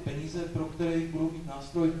práva a ty peníze, pro které budou mít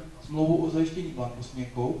nástroj smlouvu o zajištění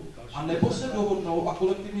blankosměnkou, a nebo se dohodnou a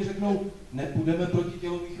kolektivně řeknou, nepůjdeme proti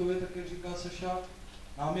tělovýchově, tak jak říká Saša,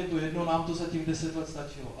 nám je to jedno, nám to zatím 10 let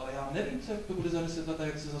stačilo, ale já nevím, co to bude za 10 let a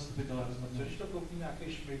jak se zastupitelé rozhodnou. Co když to koupí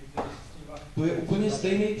nějaký šmik, To je úplně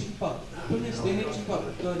stejný případ. Úplně stejný případ.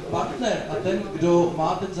 Ten partner a ten, kdo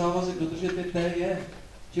má ten závazek dodržet, je TJ.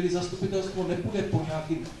 Čili zastupitelstvo nepůjde po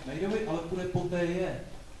nějakým Mejdovi, ale půjde po TJ.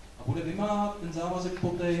 A bude vymáhat ten závazek po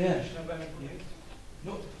TJ.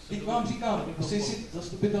 No, teď vám říkám, musí si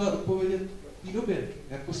zastupitelé odpovědět v té době.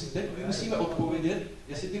 Jako si teď my musíme odpovědět,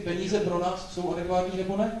 jestli ty peníze pro nás jsou adekvátní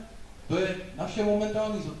nebo ne. To je naše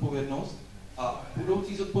momentální zodpovědnost a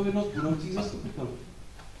budoucí zodpovědnost budoucích zastupitelů.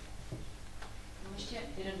 Ještě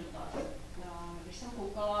jeden dotaz. Když jsem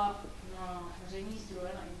koukala na veřejné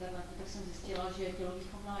zdroje na internetu, tak jsem zjistila, že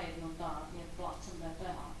tělovýchovná jednota je plátcem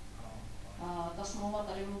DPH. Ta smlouva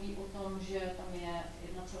tady mluví o tom, že tam je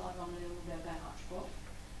 1,2 milionu DPH.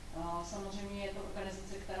 Samozřejmě je to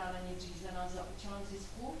organizace, která není zřízena za účelem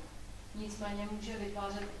zisku, nicméně může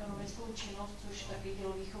vytvářet ekonomickou činnost, což taky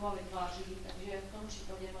tělovýchova vytváří, takže v tom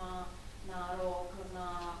případě má nárok na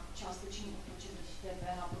částečný odpočet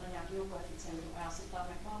DPH podle nějakého koeficientu. A já se ptám,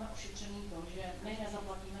 jak máme ošetřený to, že my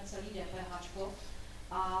nezaplatíme celý DPH,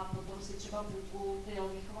 a potom si třeba půlku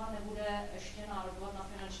tělovýchova nebude ještě nárokovat na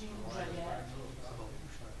finančním úřadě.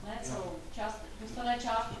 Ne celou. Část, dostane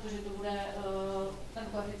část, protože to bude, ten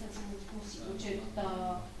koeficient si musí určit,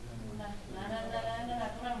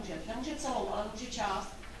 ne, to nemůže. Nemůže celou, ale může část.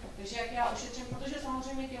 Takže jak já ošetřím, protože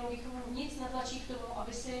samozřejmě tělovýchovu nic netlačí k tomu,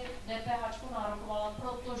 aby si DPH nárokovala,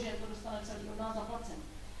 protože to dostane celý od nás zaplacen.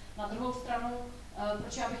 Na druhou stranu,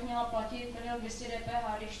 proč já bych měla platit 1 200 000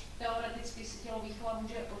 DPH, když teoreticky si tělovýchova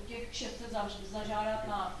může od těch 600 zažádat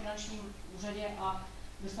na finančním úřadě a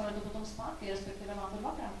dostane to potom zpátky, respektive má to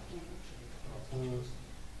dvakrát.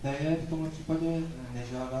 TJ v tomhle případě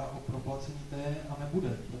nežádá o proplacení TJ a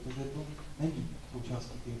nebude, protože to není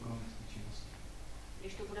součástí té ekonomické činnosti.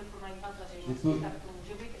 Když to bude pronajímat veřejnosti, tak to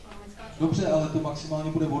může být ekonomická činnost. Dobře, ale to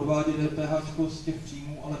maximálně bude odvádět DPH z těch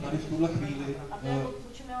příjmů, ale tady v tuhle chvíli... A to je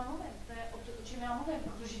o čem já mluvím,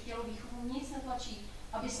 protože tělovýchovu nic netlačí,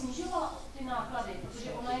 aby snižovala ty náklady,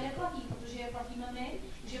 protože ona je neplatí, protože je platíme my,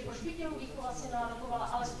 že proč by tělovýchova si nárokovala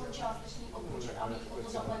alespoň částečný odpočet a my o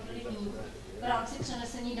to zaplatili míň. V rámci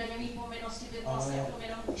přenesení daňové povinnosti by vlastně o tom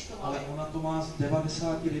jenom účtovali. Ale ona to má z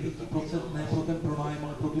 99% ne pro ten pronájem,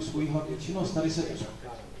 ale pro tu svoji hlavní činnost. Tady se...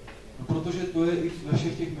 No, protože to je i ve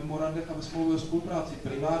všech těch memorandech a ve smlouvě o spolupráci.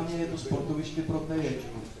 Primárně je to sportoviště pro TJ.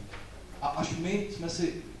 A až my jsme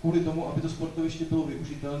si kvůli tomu, aby to sportoviště bylo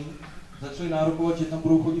využitelné, začali nárokovat, že tam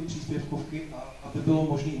budou chodit příspěvkovky a aby bylo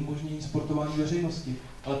možné umožnění sportování veřejnosti.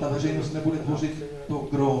 Ale ta veřejnost nebude tvořit to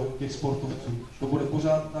gro těch sportovců. To bude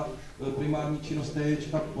pořád ta primární činnost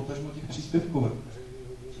TJčka, potažmo těch příspěvkovek.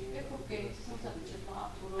 Příspěvkovky, co jsem se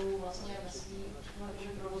vyčetla, budou vlastně ve svý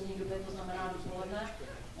provozní době, to znamená dopoledne.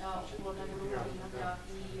 Odpoledne budou nabíhat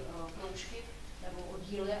nějaký kroužky nebo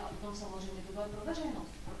oddíly a potom samozřejmě to bude pro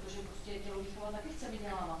veřejnost, protože prostě tělovýchova taky chce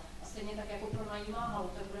vydělávat. A stejně tak jako pronajímá halu,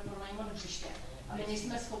 tak bude pronajímat hřiště. A my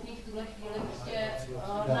nejsme schopni v tuhle chvíli prostě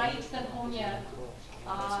najít ten poměr.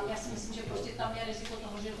 A já si myslím, že prostě tam je riziko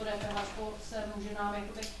toho, že to DPH se může nám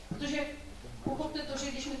jakoby, protože pochopte to,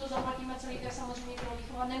 že když my to zaplatíme celý, tak samozřejmě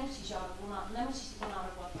tělovýchova nemusí žádat, nemusí si to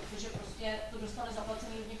nárokovat, protože prostě to dostane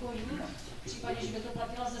zaplacený od někoho jiného. V případě, že by to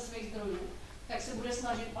platila ze svých zdrojů, tak se bude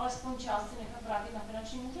snažit alespoň část si nechat vrátit na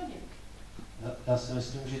finančním úřadě. Já si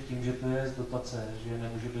myslím, že tím, že to je z dotace, že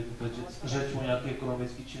nemůže být řeč o nějaké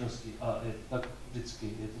ekonomické činnosti a je tak vždycky,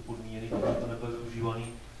 je to podmíněné, že to nebude využívaný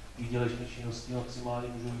výdělečné činnosti, maximálně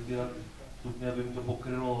můžou vybírat stupně, aby mi to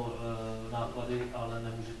pokrylo náklady, ale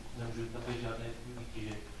nemůže tam být žádné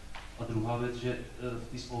výtěže. A druhá věc, že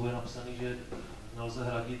v té smlouvě je napsané, že nelze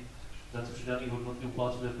hradit ten z přidané hodnoty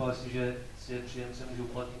uplácet DPH, že si příjemce může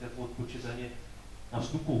uplatit jako odpočet daně na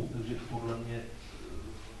vstupu, takže podle mě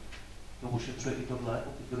to ošetřuje i tohle,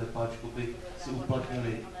 pokud to DPH by si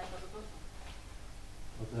uplatnili.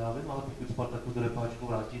 No to já vím, ale pokud Spartaku to DPH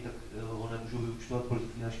vrátí, tak ho nemůžou vyučtovat proti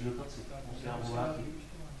naší dotaci. Musí nám ho vrátit.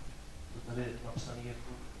 To tady je napsané,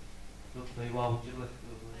 jako to bývá o těchto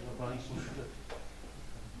lokálních službách.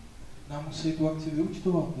 Nám musí tu akci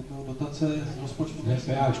vyúčtovat, je to dotace z rozpočtu.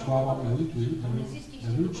 DPHčko a máme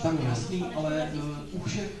tak jasný, ale u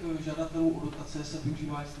všech žadatelů o dotace se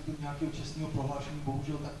využívá institut nějakého čestného prohlášení,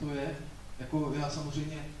 bohužel tak to je. Jako já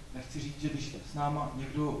samozřejmě nechci říct, že když s náma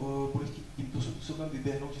někdo bude chtít tímto způsobem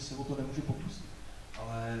vyběhnout, že se o to nemůže pokusit.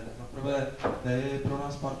 Ale zaprvé je pro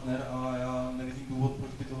nás partner a já nevidím důvod,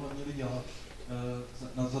 proč by tohle měli dělat.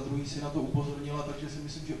 Za druhý si na to upozornila, takže si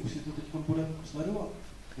myslím, že už si to teď budeme sledovat,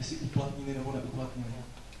 jestli uplatnili nebo neuplatnili.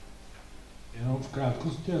 Jenom v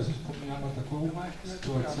krátkosti, já si vzpomínám na takovou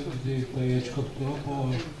situaci, kdy TJčko chtělo po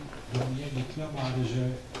domě dětí a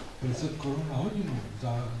mládeže 500 korun na hodinu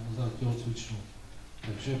za tělocvičnu.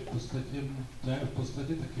 Takže to je v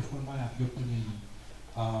podstatě taky forma nějakého plnění.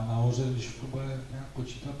 A nahoře, když to bude nějak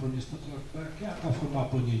počítat pro město, to je nějaká forma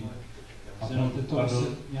plnění. A to asi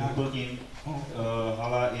nějak... Doplním,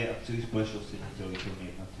 hala je akciový společnosti tělovýchovní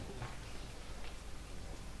jednoty.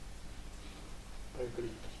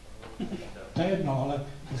 To je jedno, ale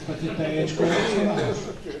v podstatě TJčko je akcionář.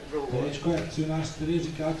 TJčko je akcionář, který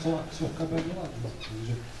říká, co akciovka bude dělat.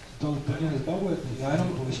 Takže to úplně nezbavujete. Já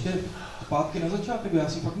jenom ještě zpátky na začátek, já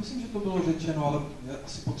si fakt myslím, že to bylo řečeno, ale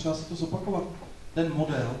asi potřeba si to zopakovat. Ten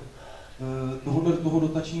model toho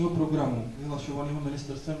dotačního programu, vyhlašovaného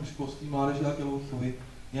ministerstvem školství, mládeže a tělovýchovy,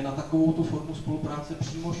 je na takovou tu formu spolupráce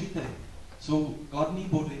přímo šitý. Jsou kladný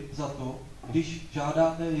body za to, když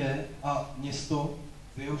žádáte je a město,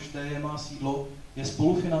 v jehož TJ má sídlo, je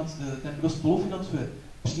ten, kdo spolufinancuje.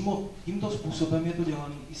 Přímo tímto způsobem je to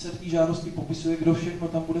dělané. I se v té žádosti popisuje, kdo všechno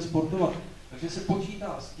tam bude sportovat. Takže se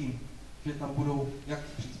počítá s tím, že tam budou jak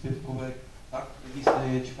příspěvkovek, tak lidi z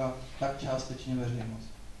TJčka, tak částečně veřejnost.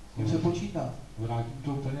 S tím se počítá. Vrátím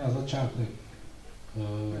to úplně na začátek.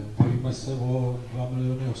 Bojíme se o 2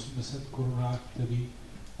 800 000 korunách, který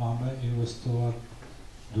máme investovat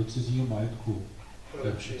do cizího majetku. To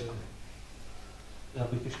je všechno. Já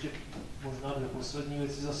bych ještě možná dvě poslední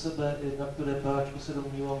věci za sebe. Jednak to DPHčko se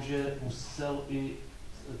domnívám, že musel i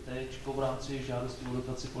Tčko v rámci žádosti o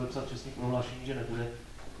dotaci podepsat čestné prohlášení, že nebude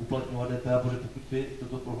uplatňovat DPH, protože pokud by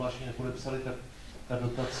toto prohlášení nepodepsali, tak ta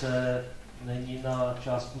dotace není na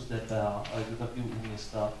částku z DPH a je to taky u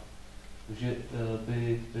města. Takže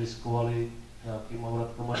by riskovali nějakýma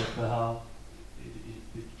vratkama DPH,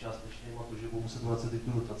 i částečně to, že budou muset vracet i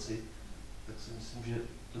tu dotaci, tak si myslím, že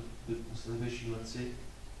to by museli být šílenci.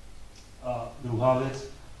 A druhá věc,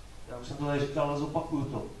 já už jsem to tady říkal, ale zopakuju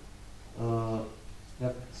to.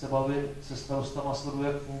 Jak se bavím se starostama, sleduju,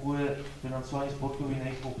 jak funguje financování sportu v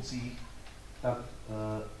jiných obcích, tak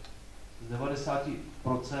z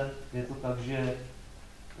 90% je to tak, že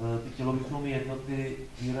ty tělovýchovné jednoty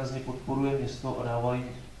výrazně podporuje město a dávají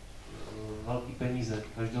velké peníze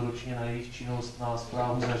každoročně na jejich činnost, na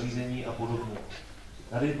správu zařízení a podobně.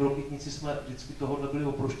 Tady v Rokytnici jsme vždycky tohohle byli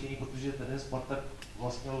oproštění, protože ten Spartak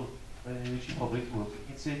vlastnil největší fabriku v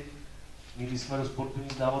Rokytnici. Nikdy jsme do sportu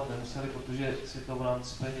nic dávat nemuseli, protože si to v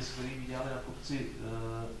rámci peněz, který vydělali na kopci,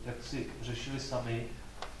 jak si řešili sami.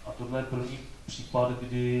 A tohle je první případ,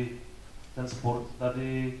 kdy ten sport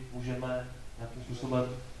tady můžeme nějakým způsobem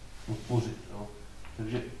podpořit. Jo.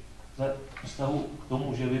 Takže ve vztahu k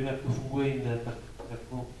tomu, že vím, jak to funguje jinde, tak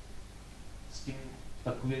jako s tím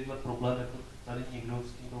takovýhle problém, jako tady někdo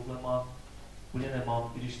s tím problém má, úplně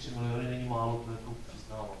nemám, když 3 miliony není málo, to jako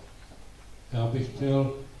přiznávám. Já bych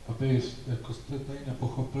chtěl, aby jako jste tady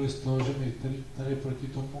nepochopili z toho, že my tady proti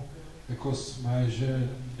tomu jako jsme, že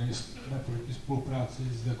nejsme proti spolupráci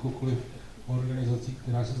s jakoukoliv organizací,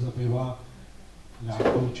 která se zabývá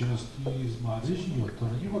nějakou činností z mládeží. Jo. To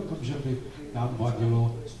není o tom, že by nám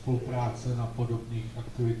vadilo spolupráce na podobných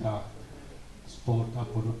aktivitách, sport a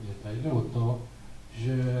podobně. Tady jde o to,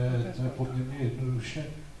 že to je poměrně jednoduše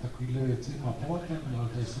takovéhle věci mapovatelné, ale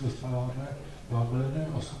tady se dostáváme 2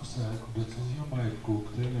 800 000 do cizího majetku,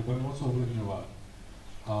 který nebudeme moc ovlivňovat.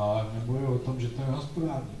 A nemluvím o tom, že to je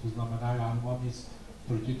hospodární, to znamená, já nemám nic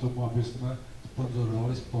proti tomu, aby jsme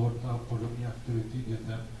sponzorovali sport a podobné aktivity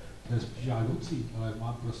dětem, to je spíš žádoucí, ale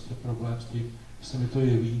mám prostě problém s tím, že se mi to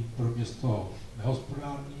jeví pro město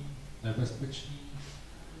nehospodární, nebezpečný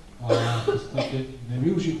a v podstatě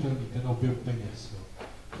nevyužitelný ten objem peněz. Jo.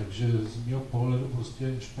 Takže z mého pohledu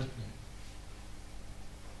prostě špatně.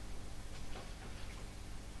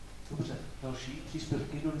 Dobře, další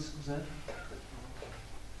příspěvky do diskuze?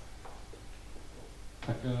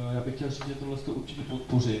 Tak já bych chtěl říct, že tohle to určitě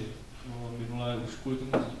podpořit. Minule už kvůli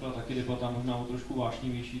tomu vznikla taky debata, možná o trošku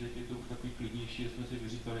vášnivější, teď je to už takový klidnější, že jsme si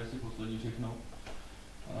vyříkali asi poslední všechno.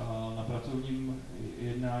 Na pracovním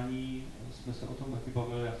jednání jsme se o tom taky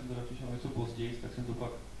bavili, já jsem teda přišel něco později, tak jsem to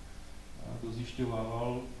pak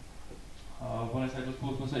dozjišťovával. A pane Seidl,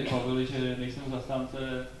 spolu jsme se i bavili, že nejsem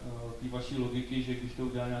zastánce té vaší logiky, že když to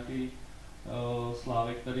udělá nějaký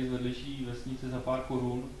Slávek tady z vedlejší vesnice za pár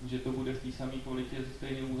korun, že to bude v té samé kvalitě se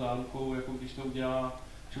stejnou zárukou, jako když to udělá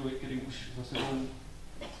člověk, který už za sebou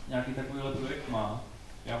nějaký takovýhle projekt má.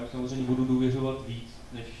 Já mu samozřejmě budu důvěřovat víc,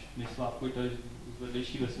 než Slávko tady z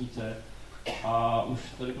vedlejší vesnice. A už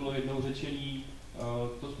tady bylo jednou řečený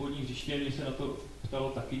to spodní hřiště, mě se na to ptalo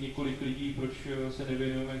taky několik lidí, proč se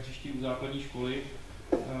nevěnujeme hřišti u základní školy.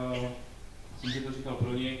 Jsem si to říkal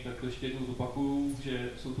pro ně, tak to ještě jednou zopakuju, že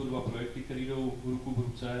jsou to dva projekty, které jdou ruku v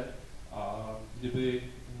ruce a kdyby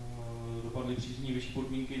dopadly příznivé vyšší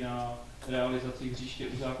podmínky na realizaci hřiště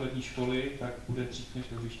u základní školy, tak bude dřív než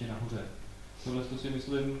to hřiště nahoře. Tohle to si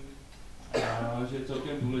myslím, že je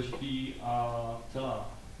celkem důležitý a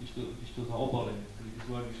celá, když to zaobalím, ty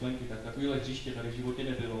svoje myšlenky, tak takovéhle hřiště tady v životě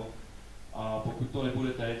nebylo. A pokud to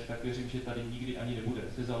nebude teď, tak věřím, že tady nikdy ani nebude.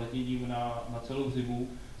 Se zaletněním na celou zimu,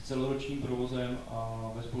 s celoročním provozem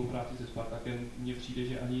a ve spolupráci se Spartakem mně přijde,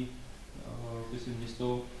 že ani by si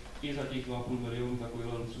město i za těch 2,5 milionu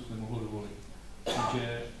takovýhle luxus nemohlo dovolit.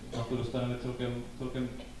 Takže na to dostaneme celkem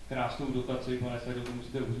krásnou dotaci, pane Seidl, to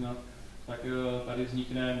musíte uznat. Tak tady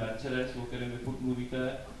vznikne Mercedes, o kterém vy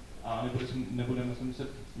mluvíte, a nebudeme se muset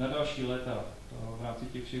na další léta v rámci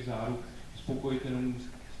těch všech záruk spokojit jenom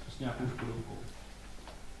s nějakou škodovkou.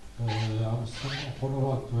 Já musím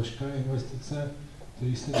oponovat. Veškeré investice,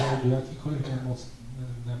 které se dělají do jakýchkoliv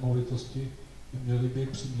nemovitosti, by měly být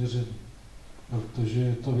přiměřené. Protože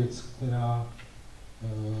je to věc, která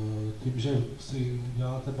tím, že si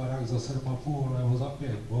děláte barák za 7,5 nebo za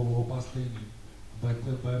 5, oba stejný,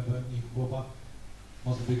 budete v nich oba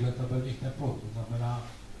moc bydlet a v nich teplo. To znamená,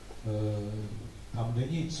 tam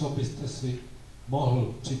není, co byste si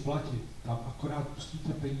mohl připlatit, tam akorát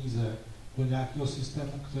pustíte peníze do nějakého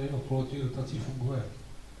systému, který okolo těch dotací funguje.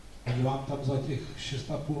 Oni vám tam za těch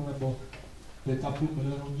 6,5 nebo 5,5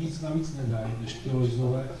 milionů nic navíc nedají, než ty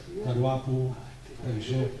lojzové na 2,5.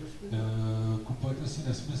 Takže kupujete si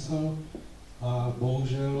nesmysl a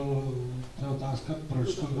bohužel to je otázka,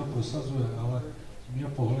 proč to kdo prosazuje, ale z mého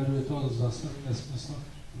pohledu je to zase nesmysl,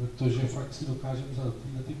 protože fakt si dokážeme za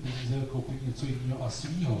ty peníze koupit něco jiného a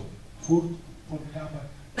svýho. Furt pomínáme,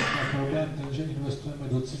 na problém ten, že investujeme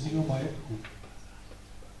do cizího majetku.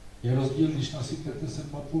 Je rozdíl, když nasypete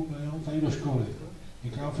 7,5 milionů tady do školy,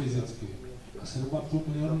 někam fyzicky, a 7,5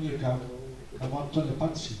 milionů někam, kam vám to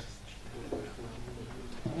nepatří.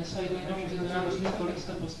 Pane Sajdo, jenom můžete nám říct, kolik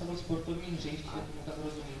jste postavil sportovní hřišť, že tomu tak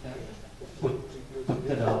rozumíte?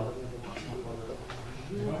 Pojďte dál.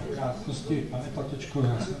 V krátkosti, pane Patočko,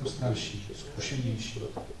 já jsem starší, zkušenější.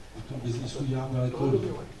 V tom biznisu dělám daleko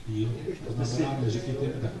díl, to znamená, neříkejte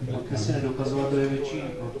mi takový Pojďte si nedokazovat, kdo je větší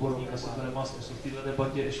odborník, asi to nemá smysl v této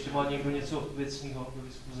debatě. Ještě má někdo něco věcného do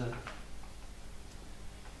diskuze?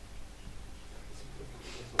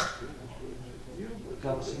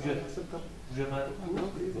 Já myslím, že můžeme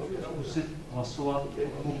zkusit hlasovat.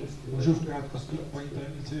 Můžu v krátkosti, paní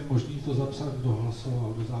tajemnice, je možný to zapsat, kdo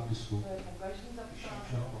hlasoval do zápisu.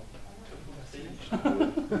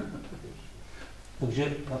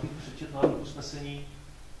 Takže já bych přečetl návrh usnesení.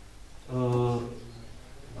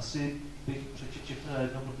 Asi bych přečetl všechny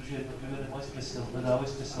najednou, protože jednotlivé nemají smysl, nedávají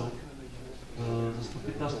smysl.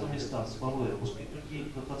 Zastupitelstvo města schvaluje poskytnutí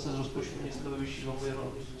dotace z rozpočtu města ve výši 2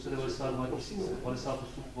 892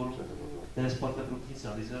 058 Kr. TS Sparta Krupnice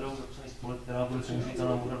nad Izerou, zapsaný spolek, která bude použita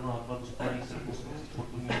na úhradu nákladů spojených s rekonstrukcí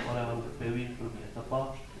sportovního areálu Pevin, první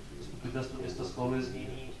etapa. Zastupitelstvo města schvaluje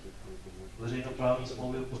znění veřejnoprávní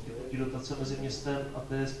smlouvy o poskytnutí dotace mezi městem a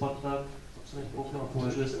TS Sparta, zapsaný spolkem a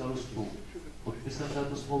pověřuje starostu podpisem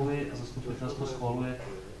této smlouvy a zastupitelstvo schvaluje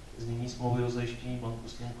znění smlouvy o zajištění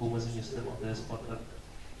bankovskou mezi městem a TS Sparta,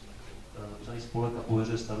 zapsaný spolek a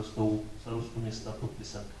pověřuje starostu města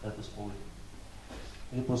podpisem této smlouvy.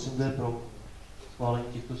 Takže prosím, kdo je pro schválení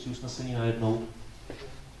těchto 3 usnesení najednou?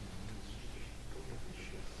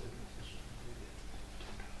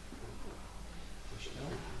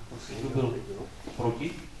 Prosím, kdo byl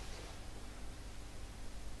proti?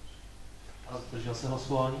 A zdržel se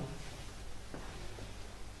hlasování?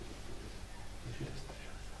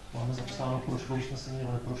 Máme zapsáno, prošlo usnesení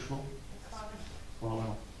nebo neprošlo?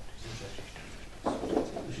 Schváleno.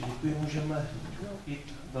 Takže děkuji, můžeme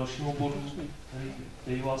jít k dalšímu bodu,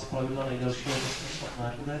 který vás pravidla nejdelší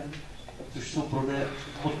nebude, což jsou prodeje,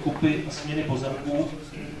 odkupy a směny pozemků.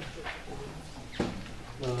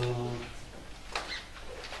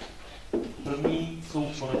 První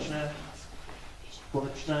jsou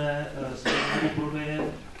konečné směny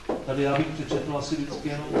prodeje. Tady já bych přečetl asi vždycky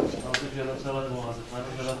jenom název žadatele nebo název jméno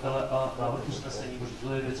žadatele a návrh usnesení, protože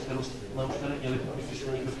to je věc, kterou jsme už tady měli, když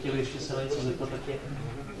jsme někdo chtěli ještě se na něco zeptat, tak mě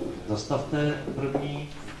zastavte. První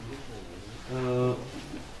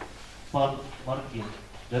pan Martin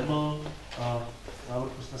Deml a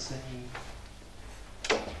návrh usnesení.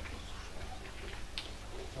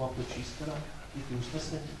 Mám to číst teda? Ty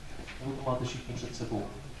usnesení? Nebo to máte všichni před sebou?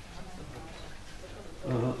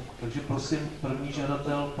 Takže prosím, první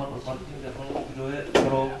žadatel, pan Martin Deml, kdo je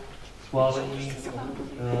pro schválení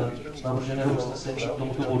navrženého usnesení k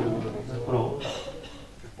tomuto bodu? Pro.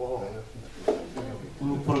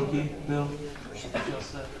 Proti byl.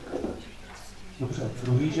 Dobře.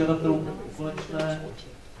 Druhý žadatel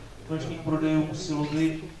konečných prodejů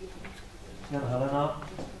Silovy Jan Helena.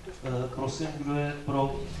 Prosím, kdo je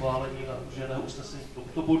pro schválení navrženého usnesení k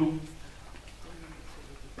tomuto bodu?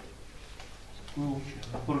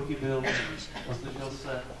 Proti byl a zdržel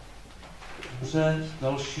se. Dobře,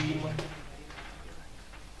 dalším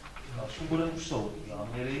bodem už jsou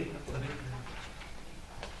záměry.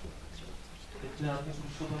 Teď nějakým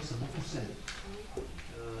způsobem se pokusím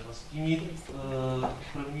nastínit.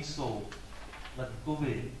 První jsou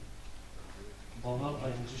Metkovi Pavel a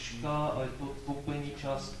Jindřiška a je to koupení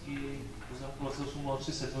části pozemku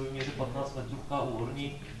 2803 sedmové výměře 15 metrů u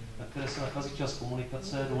Horní, na které se nachází část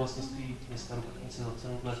komunikace do vlastnictví města Krupnice za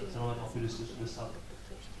cenu dle cenové mapy 280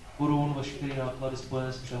 Kr. Veškeré náklady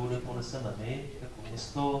spojené s převodem poneseme my, jako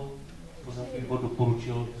město. Pozemkový výbor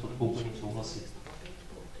doporučil s odkoupením souhlasit.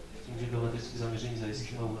 Tím, že geometrické zaměření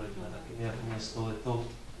zajistíme a uhradíme taky my jako město. Je to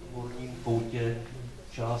v horním koutě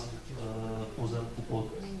část pozemku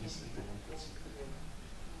pod místní komunikací.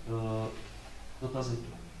 Dotazy.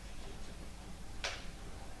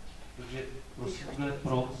 Takže prosím, kdo je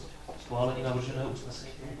pro schválení navrženého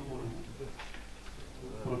usnesení k tomuto bodu.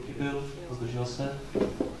 Proti byl, zdržel se.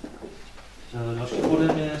 Dalším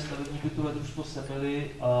bodem je stavební bytové družstvo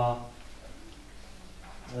Semily a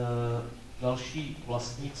další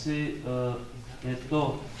vlastníci. Je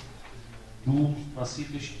to dům na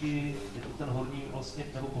sídlišti, je to ten horní vlastně,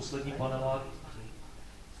 nebo poslední panelák,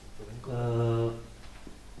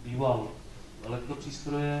 býval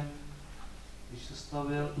elektropřístroje, když se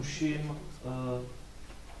stavěl, tuším,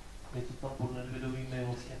 je to tam pod Nedvědovými,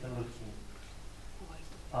 vlastně ten vrchní.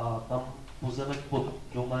 A tam pozemek pod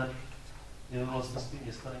domem je vlastnictví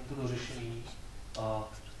města, není to dořešený. A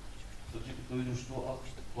protože bytový družstvo a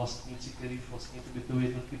vlastníci, kteří vlastně ty bytové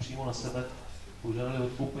jednotky přímo na sebe požádali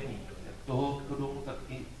odkoupení jak tohoto domu, tak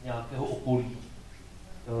i nějakého okolí.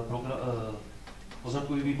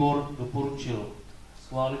 Pozemkový výbor doporučil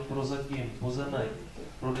schválit prozatím pozemek,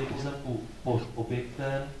 prodej pozemku pod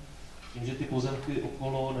objektem, tím, že ty pozemky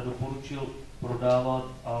okolo nedoporučil prodávat,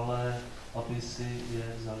 ale aby si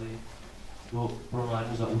je vzali do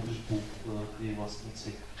pronájmu za údržbu ty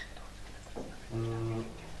vlastníci.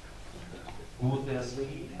 Důvod je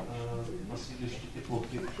jasný, na sídlišti ty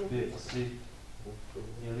plochy by asi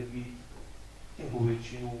měly být po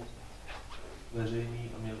většinu veřejný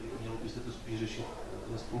a mělo by se to spíš řešit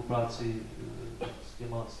ve spolupráci s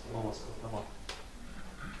těma vlastníkama.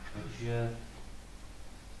 Takže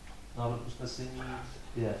návrh usnesení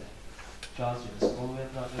je část, že neschvaluje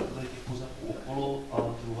záměr prodeje těch pozemků okolo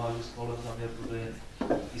a druhá, že schvaluje záměr prodeje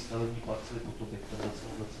ty stavební parcely pod objektem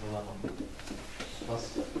za cenové mapy.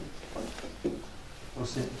 Hlas.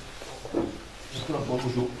 Prosím. Mikrofon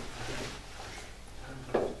můžu.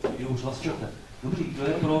 Jo, už hlasujete. Dobrý, kdo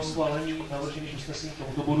je pro schválení navržených usnesení k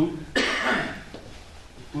tomuto bodu?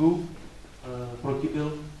 Děkuju. Proti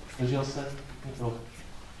byl, zdržel se, mikro.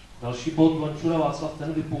 Další bod, Vančura Václav,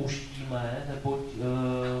 ten vypouštíme, neboť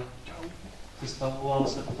sestavoval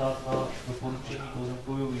se ptát na doporučení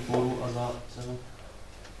pozemkového výboru a za cenu,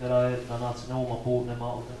 která je daná cenovou mapou,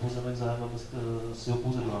 nemá o ten pozemek zájem, aby si ho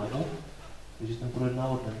pouze do nájmu, takže ten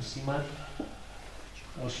projednávat nemusíme.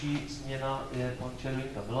 Další změna je pan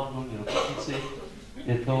Červinka Milan, Dolní Rokytnici.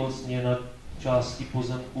 Je to změna části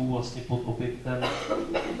pozemků vlastně pod objektem,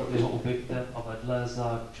 pod jeho objektem a vedle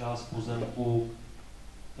za část pozemku,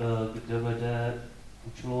 kde vede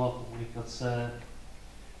účelová komunikace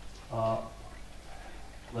a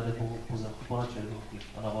vede pozemku pana Červinky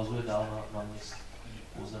a navazuje dál na městský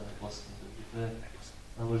pozemek vlastně. Takže to je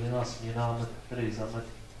navržená směna, metry za metr,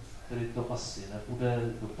 který to asi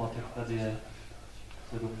nebude, doplatek tady je,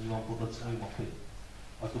 se domnívám podle cenové mapy.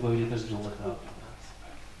 A to bude vidět až z geometráky.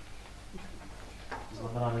 To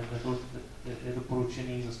znamená, je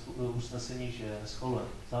doporučený usnesení, že neschvalujeme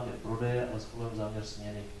záměr prodeje, ale schvalujeme záměr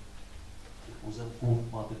směny. Těch pozemků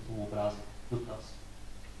máte k tomu obrázek. Dotaz.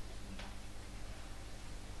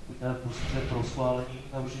 Pojďme prosím pro schválení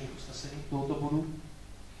navržených usnesení tohoto bodu.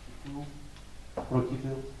 Děkuju. Proti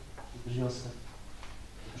byl. Zdržel se.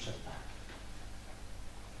 Dobře.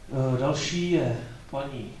 Další je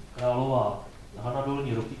paní Králová Hana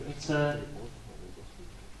Dolní Rokytnice.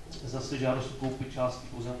 Zase žádost koupit části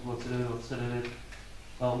pozemku 29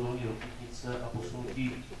 na Dolní Rokytnice a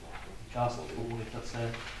posunutí části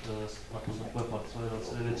komunikace na pozemkové parcele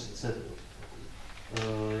 2930.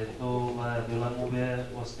 Je to ve Vilémově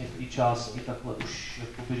vlastně v té části, takhle už,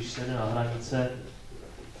 jakoby, když se jde na hranice,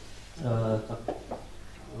 tak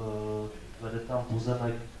vede tam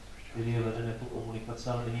pozemek, který je veden jako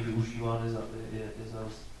komunikace, ale není využíván, je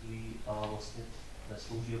zarostlý a vlastně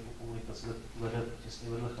neslouží jako komunikace, tak vede těsně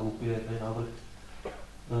vedle chalupy, je tady návrh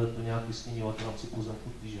to nějak vysměňovat v rámci pozemku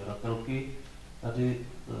té žadatelky. Tady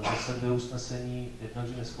zase dvě usnesení, jednak,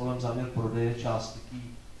 že neschvalujeme záměr prodeje části té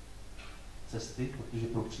cesty, protože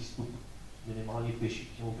pro přístup minimálně pěší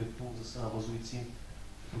k těm objektům zase navazujícím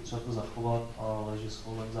potřeba to zachovat, ale že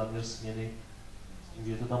schvalujeme záměr směny s tím,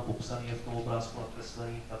 že je to tam popsané v tom obrázku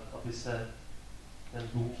nakreslený, tak aby se ten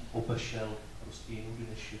dům obešel prostě jinudy,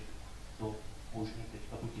 než je to možný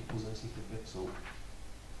teďka po těch pozemcích, tak jak jsou.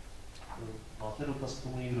 Máte dotaz k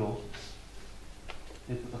tomu někdo?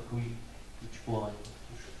 Je to takový učkování.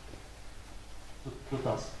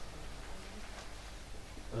 Dotaz.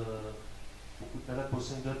 Pokud teda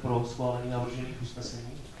prosím, jde pro schválení navržených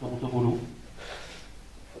usnesení k tomuto bodu.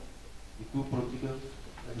 Děkuji, proti byl,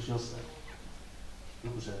 nedržel se.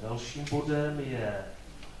 Dobře, dalším bodem je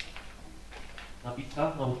nabídka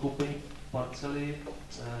na odkoupení parcely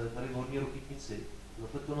tady v Horní Rokytnici za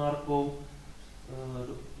betonárkou.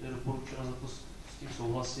 Je doporučeno za to s tím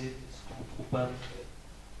souhlasit, s odkupem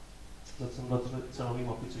za cenový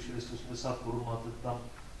mapy, což je 280 Kč, máte tam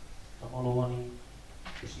namalovaný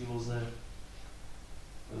příloze.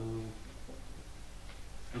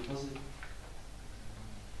 Dotazy?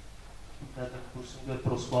 Ne, tak prosím, kdo je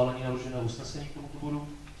pro schválení navrženého usnesení k tomuto bodu?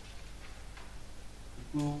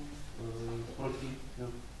 Děkuju. Proti? Jo,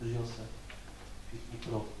 držel se. Všichni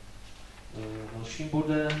pro. Dalším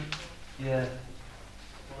bodem je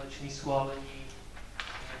konečné schválení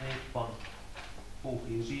změny pan Pouch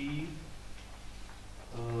Jiří.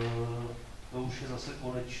 To už je zase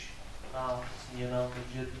konečná změna,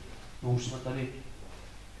 takže to už jsme tady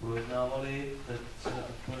projednávali, teď se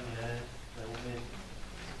úplně neumím.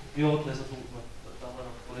 Jo, to je za to tamhle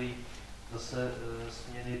na koleji zase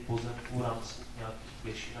změny pozemků v rámci nějakých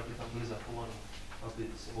pěšin, aby tam byly zachovaný, aby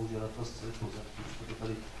si mohl žadatel z celých pozemků. Už jsme to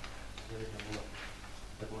tady měli minule.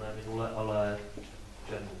 Nebo ne minule, ale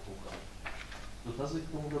černou koukám. Dotazy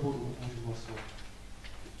k tomuto bodu můžu hlasovat.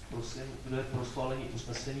 Prosím, kdo je pro schválení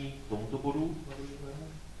usnesení k tomuto bodu?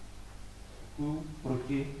 Děkuju.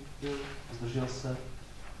 Proti? Zdržel se?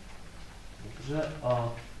 Dobře,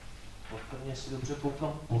 a patrně si dobře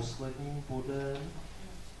koukám posledním bodem.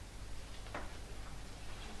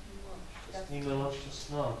 Šťastný Mila,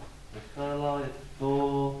 šťastná Michaela, je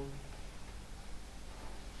to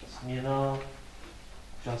změna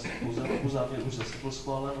části pozemku, záměr už zase byl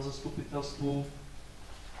schválen na zastupitelstvu.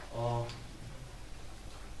 A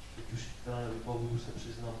teď už teda nevybavuju, se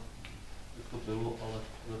přiznám, jak to bylo, ale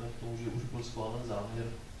vzhledem k tomu, že už byl schválen záměr,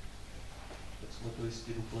 tak jsme to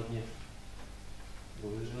jistě důkladně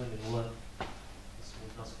prověřili minule, to si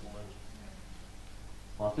možná vzpomenu.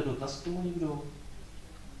 Máte dotaz k tomu někdo?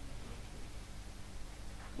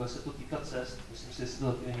 Bude se to týkat cest, myslím si, jestli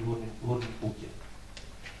to taky není vhodný poutě.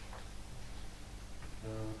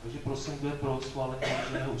 Takže prosím, kdo je pro schválení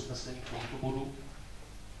navrženého usnesení k tomuto bodu?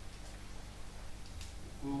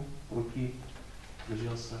 Děkuju. Proti?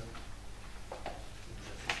 Zdržel se?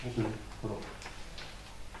 Všichni byli pro.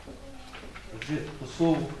 Takže to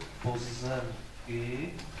jsou pozemky.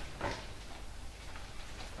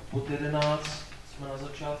 Bod 11 jsme na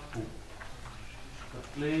začátku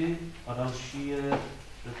škrtli a další je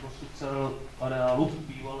rekonstrukce areálu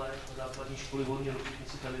bývalé základní školy Volní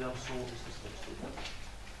Rokitnici. Tady dám slovo místopředsedovi.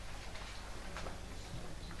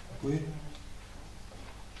 Děkuji.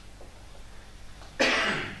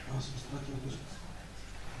 Já jsem ztratil tu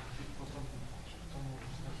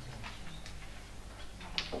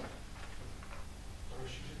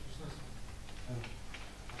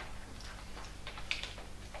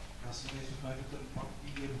já si nejdřív najdu ten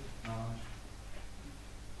papír náš.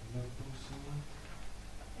 Prosím.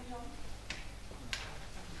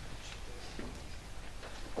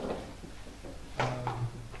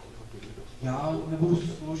 Já nebudu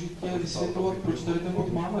složitě vysvětlovat, proč tady ten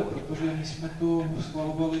bod máme, protože my jsme to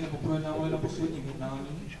schvalovali nebo projednávali na posledním jednání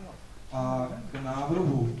a k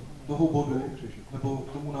návrhu toho bodu, nebo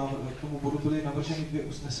k tomu bodu byly navrženy 2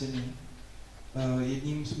 usnesení.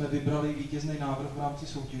 Jedním jsme vybrali vítězný návrh v rámci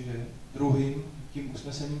soutěže, druhým tím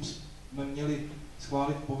usnesením jsme měli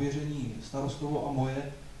schválit pověření starostovo a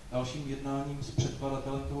moje dalším jednáním s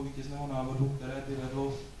předkladatelem toho vítězného návrhu, které by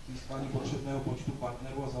vedlo k získání potřebného počtu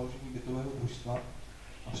partnerů a založení bytového družstva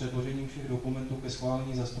a předložením všech dokumentů ke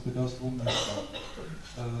schválení zastupitelstvu města.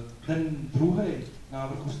 Ten druhý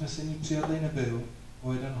návrh usnesení přijatý nebyl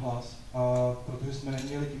o 1 hlas, a protože jsme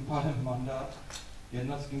neměli tím pádem mandát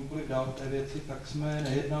jednat s kýmkoliv dál v té věci, tak jsme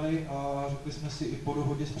nejednali a řekli jsme si i po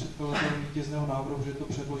dohodě s předkladatelem vítězného návrhu, že to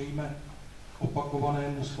předložíme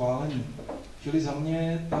opakovanému schválení. Čili za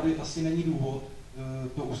mě tady asi není důvod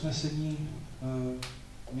to usnesení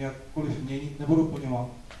nějakkoliv měnit nebo doplňovat,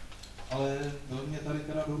 ale byl mě tady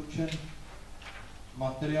teda doručen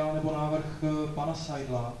materiál nebo návrh pana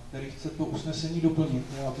Seidla, který chce to usnesení doplnit.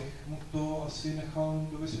 Já bych mu to asi nechal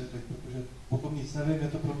dovysvětlit, protože potom nic nevím, je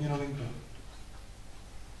to pro mě novinka.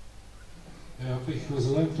 Já bych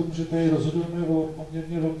vzhledem k tomu, že tady rozhodujeme o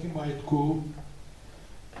poměrně velkém majetku,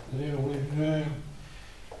 který ovlivňuje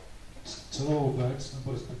celou obec,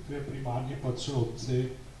 nebo respektive primárně patřil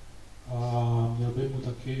obci a měl by mu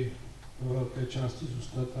taky ve velké části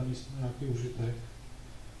zůstat a místně nějaký užitek,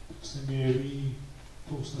 tak se mi jeví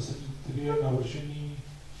to usnesení, který je navržený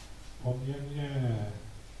poměrně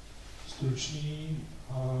stručný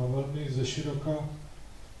a velmi zeširoka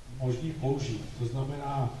možný použít. To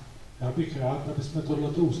znamená, já bych rád, aby jsme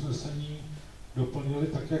tohleto usnesení doplnili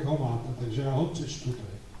tak, jak ho máte, takže já ho přečtu teď.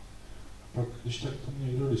 Pak, když tak to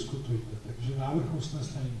někdo diskutujte. Takže návrh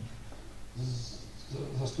usnesení.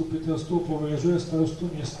 Zastupitelstvo pověřuje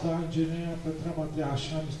starostu města inženýra Petra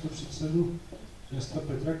Matyáša a místopředsedu města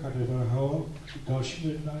Petra Kadevého k dalším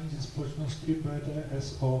jednání ze společnosti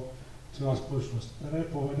BDSO, celá společnost, které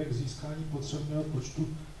povede k získání potřebného počtu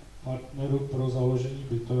partnerů pro založení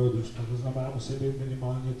bytového družstva. To znamená, musí být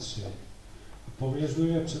minimálně 3.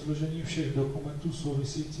 pověřuje předložení všech dokumentů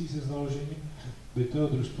souvisejících se založením bytového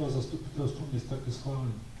družstva zastupitelstvu města ke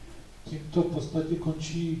schválení. Tímto v podstatě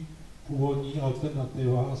končí původní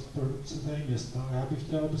alternativa z produkce tady města a já bych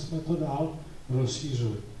chtěl, aby jsme to dál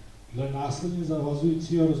rozšířili. Dle následně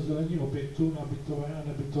zavazujícího rozdělení objektů na bytové a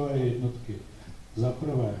nebytové jednotky. Za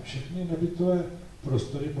prvé, všechny nebytové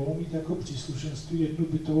prostory mohou mít jako příslušenství jednu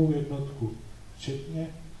bytovou jednotku, včetně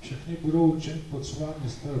všechny budou určeny k potřebám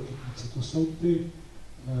města Rokytnice. To jsou ty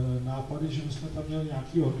nápady, že bychom tam měli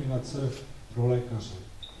nějaké ordinace pro lékaře.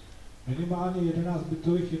 Minimálně 11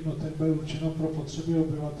 bytových jednotek bude určeno pro potřeby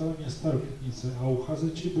obyvatele města Rokytnice a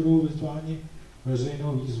uchazeči budou vyzváni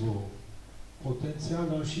veřejnou výzvou. Potenciál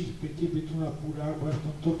dalších 5 bytů na půdách bude v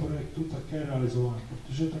tomto projektu také realizován,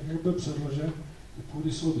 protože tak, jak byl předložen, ty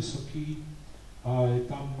půdy jsou vysoký a je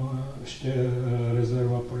tam ještě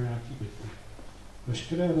rezerva pro nějaký byty.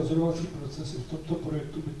 Veškeré rozhodovací procesy v tomto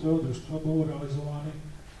projektu bytového družstva budou realizovány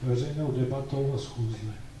veřejnou debatou a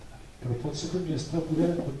schůzí. Pro potřeby města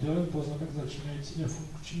bude oddělen pozemek začínající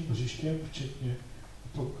nefunkčním hřištěm, včetně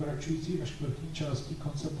pokračující až vrchní části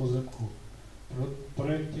konce pozemku. Pro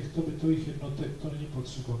projekt těchto bytových jednotek to není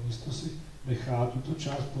potřeba. Město si nechá tuto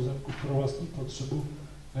část pozemku pro vlastní potřebu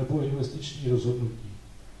nebo investiční rozhodnutí.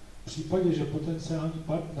 V případě, že potenciální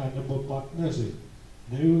partner nebo partneři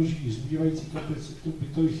nevyužijí zbývající kapacitu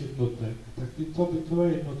bytových jednotek, tak tyto bytové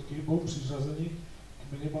jednotky budou přiřazeny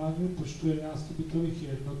k minimálnímu počtu 11 bytových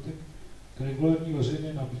jednotek k regulární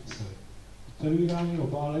veřejné nabídce. Otevírání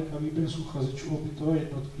obálek a výběr z uchazečů o bytové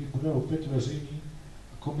jednotky bude opět veřejný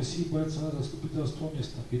a komisí bude celé zastupitelstvo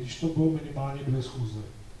města, když to budou minimálně 2 schůze.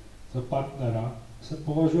 Za partnera se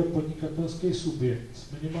považuje podnikatelský subjekt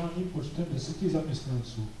s minimálním počtem 10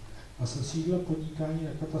 zaměstnanců a se sídlem podnikání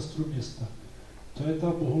na katastru města. To je ta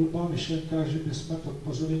bohulibá myšlenka, že bychom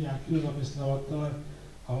podpořili nějakého zaměstnavatele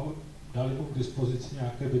a dali mu k dispozici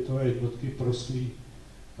nějaké bytové jednotky pro svý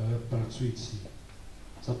pracující.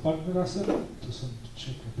 Za partnera se, to jsem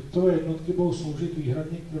čekal, bytové jednotky budou sloužit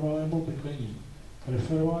výhradně k trvalému bydlení.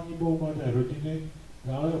 Preferování budou mladé rodiny,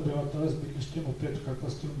 dále obyvatele s bydlištěm opět v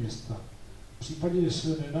katastru města. V případě, že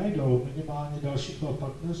se nenajdou minimálně další 2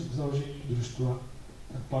 partneři k založení družstva,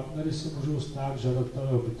 tak partnery se můžou stát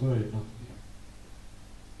žadatele o bytové jednotky.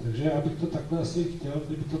 Takže já bych to takhle asi chtěl,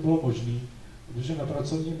 kdyby to bylo možné, protože na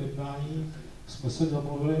pracovním jednání jsme se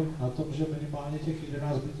domluvili na tom, že minimálně těch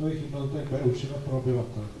 11 bytových jednotek bude určeno pro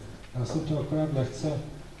obyvatele. Já jsem to akorát lehce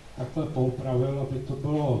takhle poupravil, aby to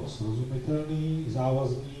bylo srozumitelný,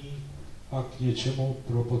 závazný a k něčemu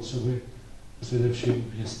pro potřeby především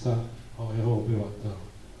města a jeho obyvatel.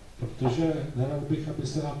 Protože nerad bych, aby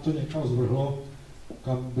se nám to někam zvrhlo,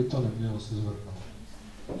 kam by to nemělo se zvrhnout.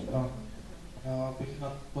 Já bych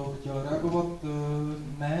na to chtěl reagovat.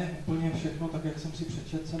 Ne úplně všechno, tak jak jsem si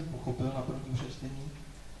přečetl, jsem pochopil na prvním přečtení.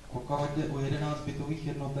 Pokud jde o 11 bytových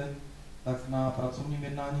jednotek, tak na pracovním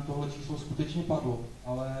jednání tohle číslo skutečně padlo,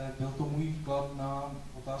 ale byl to můj vklad na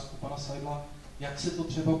otázku pana Seidla, jak se to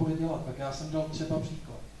třeba bude dělat. Tak já jsem dal třeba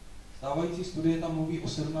příklad. Stávající studie tam mluví o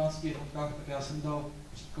 17 jednotkách, tak já jsem dal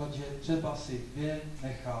příklad, že třeba si 2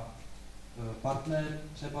 nechá partner,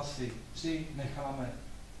 třeba si 3 necháme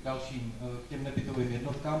dalším těm nebytovým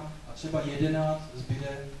jednotkám a třeba 11 zbyde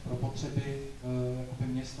pro potřeby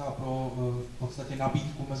města pro v podstatě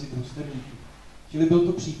nabídku mezi družstevníky. Čili byl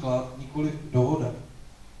to příklad, nikoli dohoda.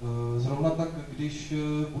 Zrovna tak, když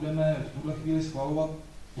budeme v tuhle chvíli schvalovat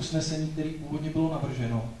usnesení, které původně bylo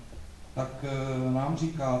navrženo, tak nám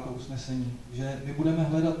říká to usnesení, že my budeme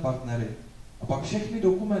hledat partnery a pak všechny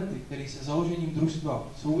dokumenty, které se založením družstva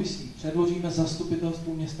souvisí, předložíme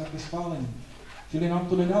zastupitelstvu města ke schválení. Čili nám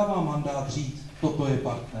to nedává mandát říct, toto je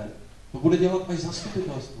partner. To bude dělat až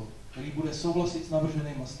zastupitelstvo, který bude souhlasit s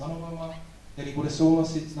navrženýma stanovama, který bude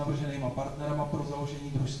souhlasit s navrženýma partnerama pro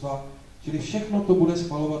založení družstva, čili všechno to bude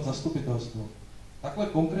schvalovat zastupitelstvo. Takhle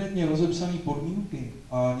konkrétně rozepsané podmínky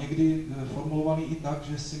a někdy formulovaný i tak,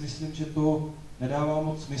 že si myslím, že to nedává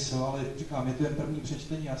moc smysl, ale říkám, je to jen první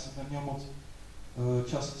přečtení, já jsem neměl moc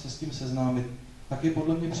čas se s tím seznámit, tak je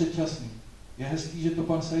podle mě předčasný. Je hezký, že to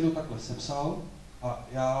pan Seidl takhle sepsal a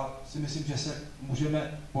já si myslím, že se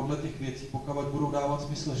můžeme podle těch věcí, pokud budou dávat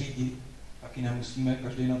smysl řídit, taky nemusíme,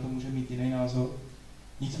 každý na to může mít jiný názor.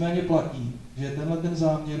 Nicméně platí, že tenhle ten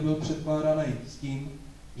záměr byl předkládaný s tím,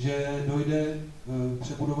 že dojde k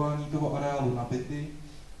přebudování toho areálu na byty.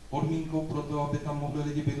 Podmínkou pro to, aby tam mohli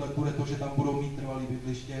lidi bydlet, bude to, že tam budou mít trvalé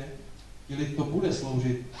bydliště, čili to bude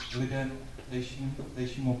sloužit lidem,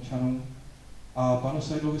 zdejším občanům. A panu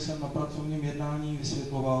Seidlovi jsem na pracovním jednání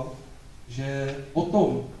vysvětloval, že o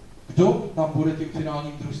tom, kdo tam bude tím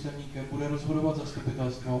finálním družstevníkem, bude rozhodovat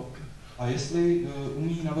zastupitelstvo, A jestli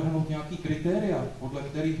umí navrhnout nějaký kritéria, podle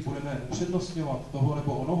kterých budeme upřednostňovat toho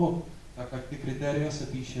nebo onoho, tak ať ty kritéria se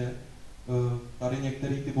píše. Tady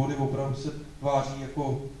některé ty body opravdu se tváří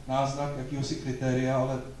jako náznak jakýhosi kritéria,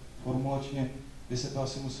 ale formulačně by se to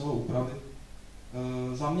asi muselo upravit.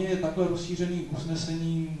 Za mě je takhle rozšířený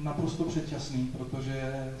usnesení naprosto předčasný,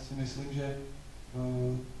 protože si myslím, že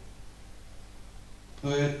to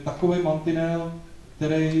je takový mantinel,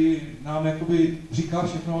 který nám jakoby říká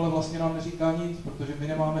všechno, ale vlastně nám neříká nic, protože my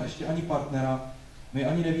nemáme ještě ani partnera, my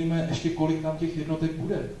ani nevíme ještě, kolik tam těch jednotek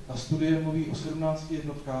bude. Ta studie mluví o 17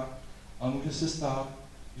 jednotkách, ale může se stát,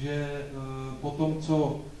 že po tom,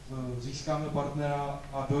 co získáme partnera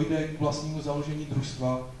a dojde k vlastnímu založení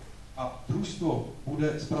družstva a družstvo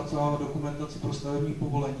bude zpracovávat dokumentaci pro stavební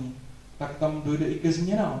povolení, tak tam dojde i ke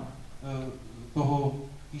změnám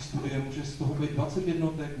té studie. Může z toho být 20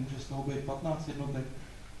 jednotek, může z toho být 15 jednotek,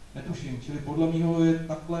 netuším. Čili podle mého je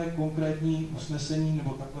takhle konkrétní usnesení nebo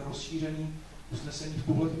takhle rozšířený usnesení v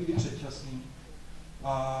tuhle chvíli předčasný.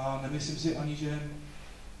 A nemyslím si ani, že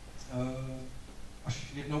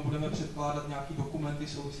až jednou budeme předkládat nějaké dokumenty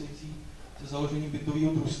související se založením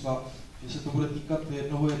bytového družstva, že se to bude týkat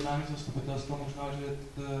jednoho jednání zastupitelstva, možná, že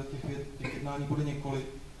těch jednání bude několik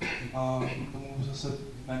a k tomu zase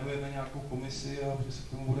jmenujeme nějakou komisi a že se k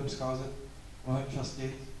tomu budeme scházet mnohem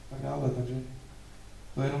častěji a tak dále. Takže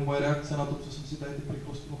to je jenom moje reakce na to, co jsem si tady ty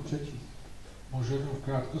rychlosti mohl přečíst. Můžu v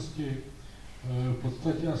krátkosti. V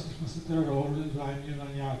podstatě asi jsme se teda dohodli vzájemně na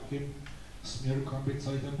nějakém směru, kam by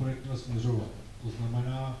celý ten projekt měl směřovat. To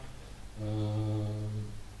znamená,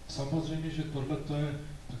 samozřejmě, že tohle je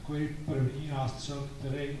takový první nástřel,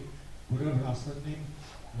 který bude v následném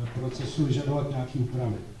procesu vyžadovat nějaké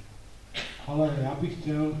úpravy. Ale já bych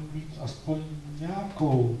chtěl mít aspoň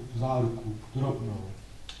nějakou záruku, drobnou,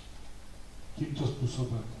 tímto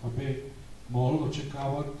způsobem, aby mohl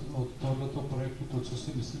očekávat od tohoto projektu to, co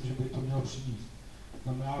si myslím, že by to mělo přinést.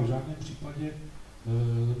 Znamená, v žádném případě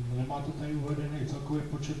nemá to tady uvedený celkový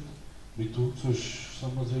počet bytů, což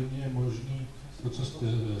samozřejmě je možný, to, co jste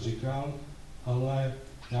říkal, ale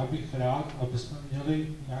já bych rád, aby jsme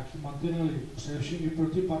měli nějaký mantinely, především i pro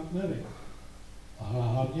ty partnery. A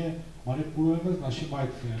hlavně manipulujeme s naším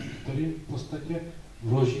majetkem, který v podstatě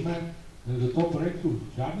vložíme do toho projektu.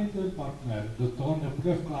 Žádný ten partner do toho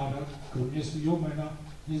nebude vkládat, kromě svého jména,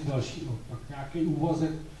 nic dalšího. Tak nějaký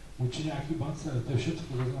úvazek vůči nějaký bance, to je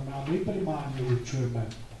všechno. To znamená, my primárně určujeme,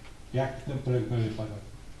 jak ten projekt bude vypadat.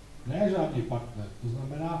 Ne žádný partner. To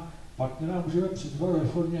znamená, partnera můžeme přizvat ve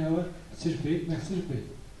formě, ale chceš být, nechceš být.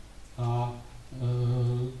 A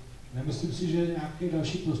nemyslím si, že je nějaký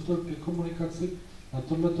další prostor ke komunikaci na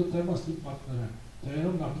tohleto téma s tím partnerem. To je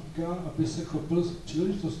jenom nabídka, aby se chopil z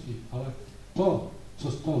příležitosti, ale to,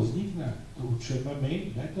 co z toho vznikne, to určujeme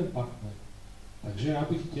my, ne ten partner. Takže já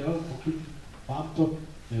bych chtěl, pokud vám to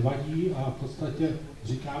nevadí a v podstatě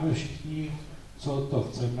říkáme všichni, co to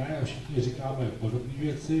chceme a všichni říkáme podobné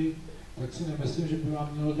věci, tak si nemyslím, že by vám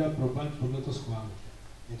mělo dělat problém tohleto schválit.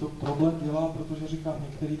 Je to problém dělá, protože říkám,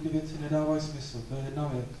 některé ty věci nedávají smysl. To je jedna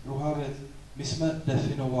věc. Druhá věc, my jsme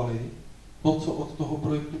definovali to, co od toho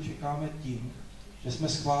projektu čekáme tím, že jsme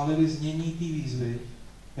schválili znění té výzvy,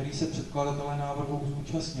 který se předkladatelé návrhu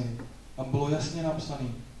zúčastnili. Tam bylo jasně napsané,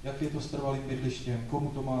 jak je to s trvalým bydlištěm, komu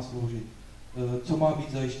to má sloužit, co má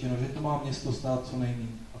být zajištěno, že to má město stát co nejméně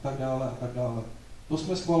a tak dále a tak dále. To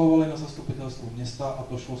jsme schvalovali na zastupitelstvu města a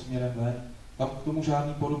to šlo směrem ven. Tam k tomu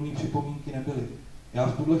žádný podobné připomínky nebyly. Já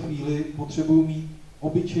v tuhle chvíli potřebuji mít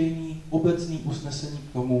obyčejný, obecný usnesení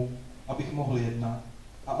k tomu, abych mohl jednat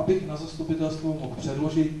a abych na zastupitelstvu mohl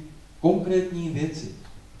předložit konkrétní věci,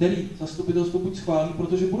 které zastupitelstvo buď schválí,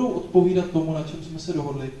 protože budou odpovídat tomu, na čem jsme se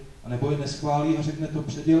dohodli, anebo je neschválí a řekne to,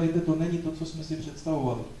 předělejte, to není to, co jsme si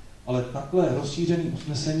představovali. Ale takhle rozšířený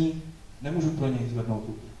usnesení nemůžu pro něj zvednout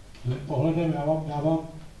ruku. Pohledem já vám dávám,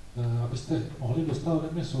 abyste mohli dostat ode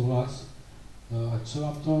mě souhlas, ať se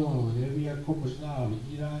vám to jeví jako možná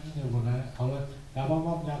vydírání nebo ne, ale dávám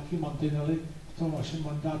vám nějaký mantinely v tom vašem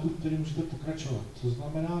mandátu, který můžete pokračovat. To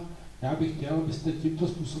znamená, já bych chtěl, abyste tímto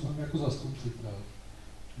způsobem jako zastupitel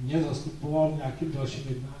mě zastupoval v nějakým dalším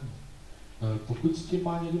jednání. Pokud s tím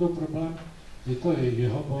má někdo problém, je to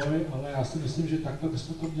jeho boj, ale já si myslím, že takhle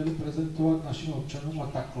bychom to měli prezentovat našim občanům a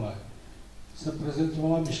takhle se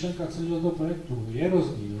prezentovala myšlenka celého toho projektu. Je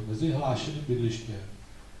rozdíl mezi hlášeným bydlištěm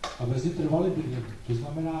a mezi trvalým bydlením. To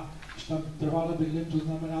znamená, když tam trvalé bydlím, to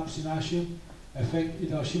znamená přináším efekt i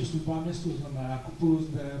dalším službám městu, to znamená kupuju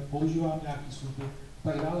zde, používám nějaký služby a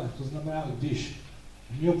tak dále. To znamená, když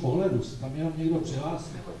z mého pohledu se tam jenom někdo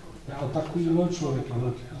přihlásí, já o takovýhle člověka,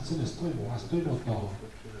 ale se nestojím, já stojím od toho,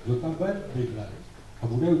 kdo tam bude bydlet a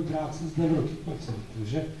bude utrácet zde v Rokytnici.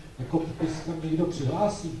 Takže jako pokud se tam někdo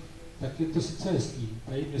přihlásí, tak je to sice hezký.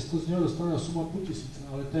 Tady město z něho dostane 8,5 tisíce,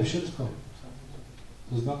 ale to je všecko.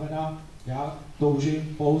 To znamená, já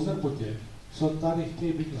toužím pouze po těch, co tady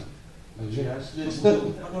chtějí bydlet. Takže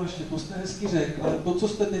to jste hezky řekl, ale to, co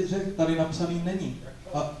jste teď řekl, tady napsaný není.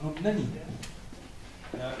 A no, není.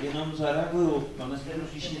 Já jenom zareaguju. Pane Stejno,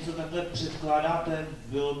 když něco takhle předkládáte,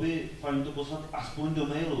 bylo by fajn to poslat aspoň do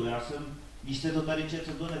mailu. Já jsem, když jste to tady četl,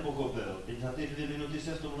 jsem to nepochopil. Teď za ty 2 minuty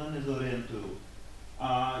se v tomhle nezorientuju.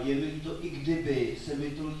 A je mi to, i kdyby se mi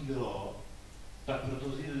to líbilo, tak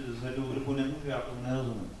proto si zvednout ruku nemůžu, já tomu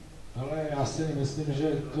nerozumím. Ale já si nemyslím,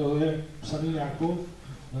 že to je psaný nějakou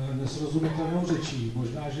nesrozumitelnou řečí.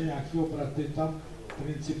 Možná, že nějaký obraty tam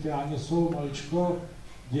principiálně jsou maličko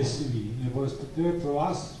děsivý, nebo respektive pro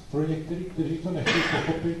vás, pro některý, kteří to nechtějí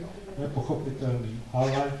pochopit, nepochopitelný.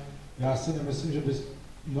 Ale já si nemyslím, že by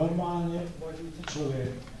normálně uvažující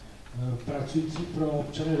člověk, pracující pro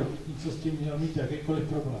občany Rokytnice, s tím měl mít jakýkoliv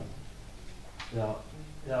problém.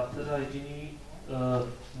 Já teda jediný,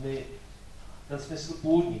 ten smysl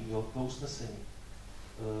původní, jo, to usnesení.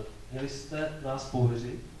 Měli jste nás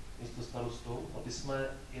pověřit, místo starostou, aby jsme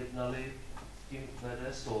jednali s tím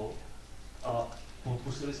BDSO a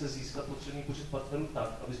pokusili se získat potřebný počet partnerů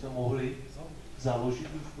tak, aby jsme mohli založit,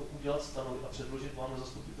 udělat stanovy a předložit vám na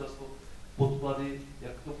zastupitelstvo podklady,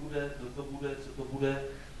 jak to bude, kdo to bude, co to bude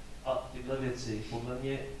a tyhle věci. Podle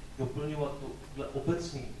mě doplňovat tohle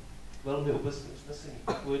obecný, velmi obecný usnesení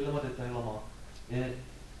takovýhlema detailama je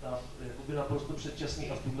jakoby naprosto předčasný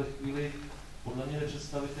a v tuhle chvíli podle mě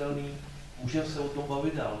nepředstavitelný. Můžeme se o tom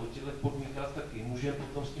bavit dál, o těchto podmínkách taky. Můžeme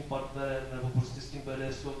potom s tím partnerem nebo prostě s tím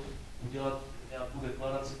BDSO udělat nějakou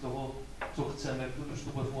deklaraci toho, co chceme, jak to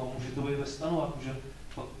družstvo bude fungovat. Může to být ve stanu a můžeme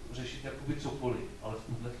řešit jakoby cokoliv, ale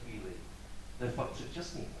v tuhle chvíli. To je fakt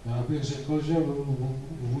předčasný. Já bych řekl, že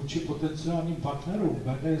vůči potenciálním partnerům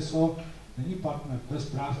BDSO není partner, to je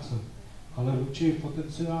správce, ale vůči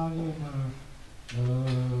potenciálním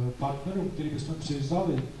partnerům, který bychom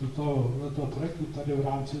přivzali do toho projektu tady v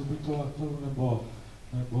rámci ubytovatelů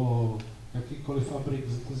nebo jakýkoliv fabrik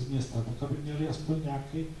z města, tak aby měli aspoň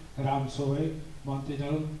nějaký rámcový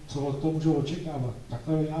mantinel, co od toho můžou očekávat.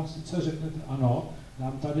 Takhle vy nám sice řeknete, ano,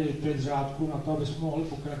 nám tady 5 řádků na to, aby jsme mohli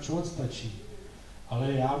pokračovat, stačí.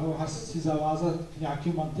 Ale já vás chci zavázat k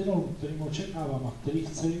nějakým mantinelům, kterým očekávám a který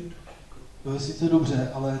chci. To je sice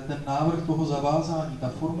dobře, ale ten návrh toho zavázání, ta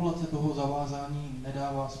formulace toho zavázání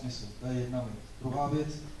nedává smysl. To je jedna věc. Druhá věc,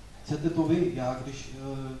 chcete to vy, já když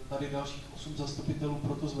tady dalších 8 zastupitelů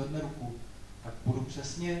proto zvedne ruku, tak budu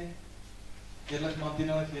přesně v těchto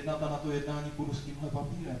mantinelech jednat a na to jednání budu s tímhle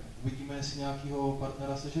papírem. Uvidíme, jestli nějakého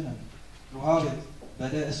partnera seženeme. Druhá věc,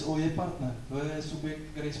 BDSO je partner, to je subjekt,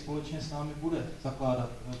 který společně s námi bude zakládat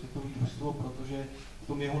bytový družstvo, protože v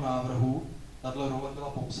tom jeho návrhu tato role byla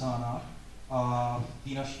popsána a v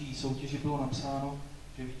té naší soutěži bylo napsáno,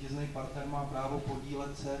 že vítězný partner má právo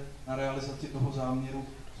podílet se na realizaci toho záměru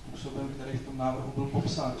způsobem, který v tom návrhu byl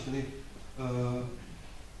popsán. Čili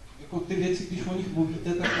jako ty věci, když o nich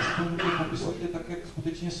mluvíte, tak aspoň to popisujte tak, jak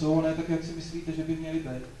skutečně jsou, ne tak, jak si myslíte, že by měly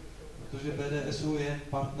být. Protože BDSO je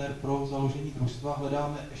partner pro založení družstva,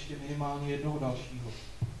 hledáme ještě minimálně jednoho dalšího.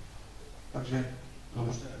 Takže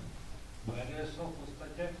dobře. BDSO v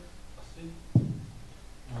podstatě asi...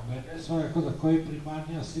 BDSO jako takový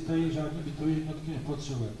primárně asi tady žádný bytový jednotky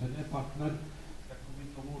nepotřebuje. Ten je partner takový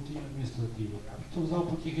tomu té administrativy. Abych to vzal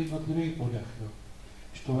po těch jednotlivých bodech, jo.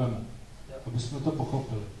 Když to vemu, aby jsme to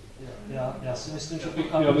pochopili. Já si myslím, že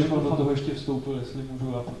já bych do toho ještě vstoupil, jestli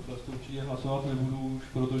můžu, já to určitě hlasovat nebudu už,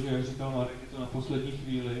 protože, jak říkal Marek, je to na poslední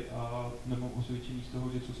chvíli a nemám osvědčení z toho,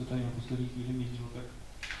 že co se tady na poslední chvíli mířilo, tak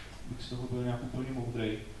bych z toho byl nějak úplně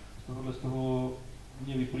moudrej. Z toho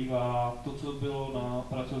mě vyplývá to, co bylo na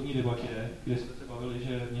pracovní debatě, kde jsme se bavili,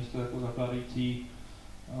 že město jako zakládající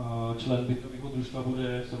člen bytového družstva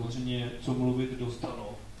bude samozřejmě co mluvit do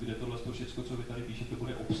stanov, kde tohle všechno, co vy tady píšete,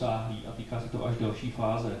 bude obsáhlý a týká se to až další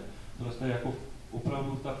fáze. Tohle je jako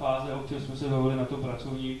opravdu ta fáze, o které jsme se bavili na tom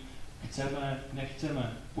pracovní, chceme,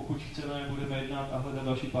 nechceme. Pokud chceme, budeme jednat a hledat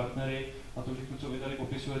další partnery a to všechno, co vy tady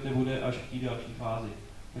popisujete, bude až v té další fázi.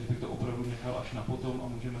 Takže bych to opravdu nechal až na potom a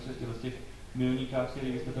můžeme se z těch milníkách,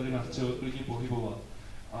 který jste tady nastřelili, klidně pohybovat.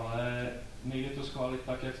 Ale nejde to schválit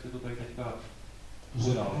tak, jak jste to tady teďka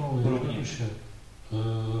podal.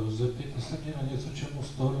 Zeptejte se mě na něco, čemu z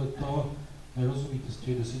toho nerozumíte, z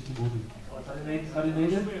těch 10 bodů. Ale tady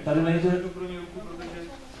nejde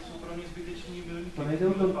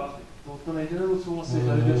to nejde o souhlasit,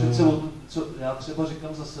 tady jde přece o to, co já třeba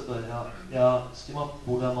říkám za sebe, já s těma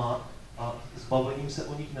bodama a s bavením se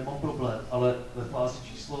o nich nemám problém, ale ve fázi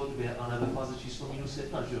číslo 2 a ne ve fázi číslo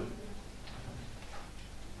 -1, že jo?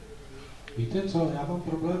 Víte co, já mám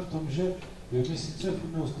problém v tom, že vy mi sice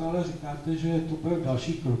neustále říkáte, že to bude v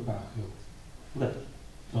dalších krokách, jo? Bude.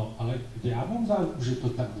 No, ale kde já mám záruku, že to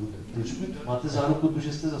tak bude? Proč mi to... Máte záruku,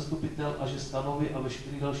 že jste zastupitel a že stanovy a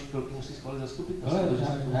veškeré další kroky musí schválit zastupitelstvo. Ale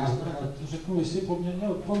já to řeknu, vy si poměrně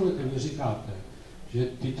odpovědete, vy říkáte, že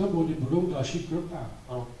tyto body budou v dalších krokách.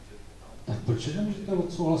 Ano. Tak proč je nemůžete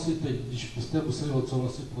odsouhlasit teď, když jste museli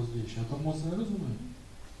odsouhlasit později? Já to moc nerozumím.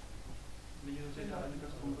 Vidíte, že ta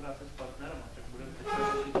spolupráce s partnerem, tak budeme teď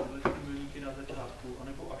řešit milníky na začátku,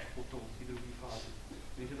 anebo až potom v té druhé fázi.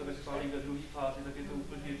 Když se to neschválí ve druhé fázi, tak je to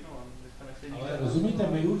úplně jedno. Ale rozumíte,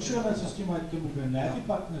 my určujeme, co s tím majetkem bude, ne ty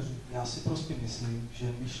partneři. Já si prostě myslím,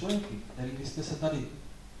 že myšlenky, které byste se tady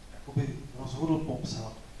jakoby rozhodl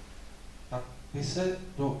popsat, tak by se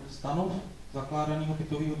do stanov zakládaného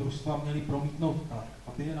bytového družstva měly promítnout tak,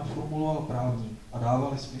 aby je naformuloval právník a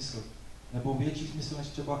dávali smysl. Nebo větší smysl, než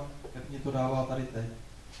třeba, jak mě to dává tady teď.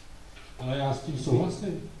 Ale já s tím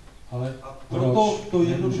souhlasím. Ale a proto to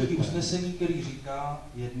jednoduché usnesení, který říká,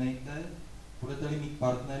 jednejte, budete-li mít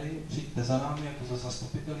partnery, přijďte za námi jako za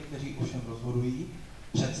zastupiteli, kteří ovšem rozhodují,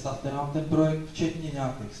 představte nám ten projekt, včetně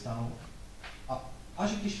nějakých stanov. A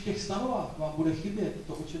až když v těch stanovách vám bude chybět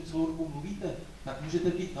to, o čem celou dobu mluvíte, tak můžete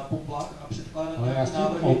být na poplach a předkládat nějaké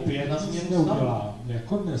návrhy opět na změnu stanu. neudělám,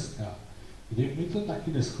 jako dneska, kdy mi to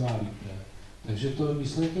taky neschválíte. Takže to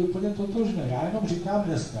myslíte úplně totožné. Já jenom říkám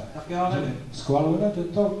dneska, tak já nevím. Schvalujeme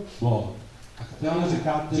tento bod. Já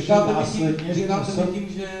říkáte mi tím,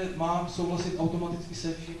 že mám souhlasit automaticky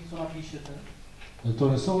se vším, co napíšete? No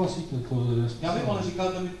to nesouhlasíte, to já vím, ale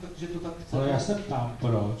říkáte mi, že to tak chcete. Ale já se ptám,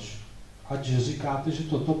 proč? Ať říkáte, že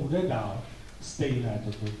toto bude dál. Stejné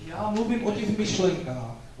toto. Já mluvím o těch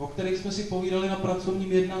myšlenkách, o kterých jsme si povídali na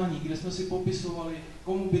pracovním jednání, kde jsme si popisovali,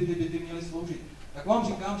 komu by ty byty měly sloužit. Tak vám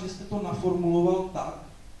říkám, že jste to naformuloval tak,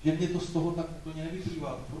 že mě to z toho tak úplně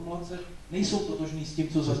nevyplývá. Formulace nejsou totožný s tím,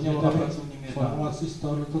 co zaznělo na pracovním jednání. Formulaci z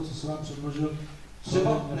toho, co jsem vám předložil.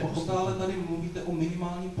 Třeba neustále tady mluvíte o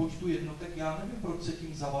minimálním počtu jednotek, já nevím, proč se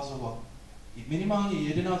tím zavazovat. Minimálně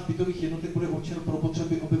 11 bytových jednotek bude určeno pro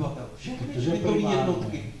potřeby obyvatel. Všechny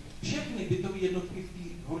bytové jednotky v té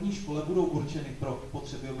horní škole budou určeny pro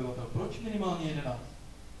potřeby obyvatel. Proč minimálně 11?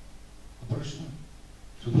 A proč ne?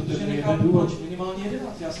 Protože nechápu, proč minimálně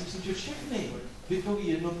 11. Já si myslím, že všechny bytové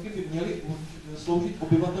jednotky by měly sloužit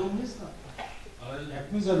obyvatelům města. Ale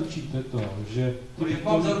jak mi zaručíte to, že... Jak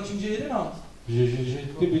vám zaručím, že 11? Že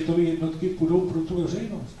ty bytové jednotky půjdou pro tu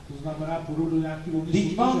veřejnost. To znamená, půjdou do nějaký volné soutěže.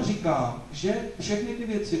 Teď vám říkám, že všechny ty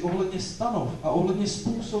věci ohledně stanov a ohledně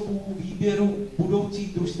způsobů výběru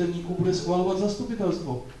budoucích družstevníků bude schvalovat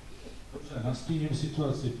zastupitelstvo. Dobře, nastíním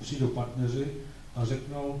situaci. Přijdou partneři a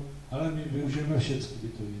řeknou, ale my využijeme všechny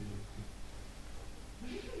bytové jednotky.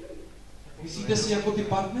 Myslíte si jako ty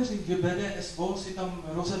partneři, že BDSO si tam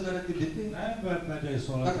rozebere ty byty? Ne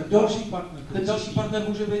BDSO, ale tak ten další partner. Ten další partner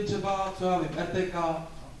může být třeba, co já vím, RTK.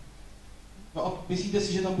 No a myslíte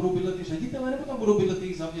si, že tam budou bydlet ty ředitele, nebo tam budou bydlet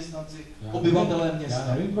ty zaměstnanci, obyvatelé města?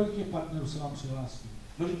 Já nevím, kolik těch partnerů se vám přihlásí.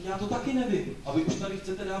 No já to taky nevím. A vy už tady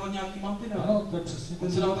chcete dávat nějaký mantinel. Ano, to je přesně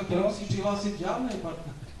ten. Se nám taky nemusí přihlásit žádný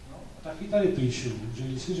partner. No, taky tady píšu, že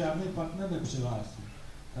když si žádný partner nepřihlásí,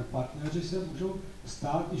 tak partneři se můžou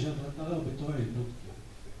stát i žadatelé o bytové jednotky.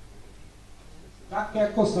 Tak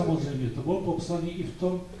jako samozřejmě, to bylo popsané i v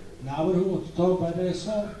tom návrhu od toho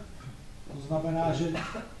BDSO. To znamená, že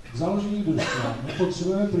k založení družstva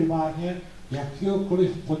nepotřebujeme primárně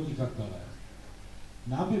jakýhokoliv podnikatele.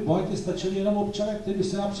 Nám by bohatě stačili jenom občané, kteří by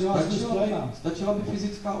se nám přihlásili z pléna. Stačila by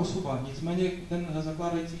fyzická osoba, nicméně ten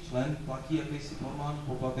zakládající člen platí jakýsi normální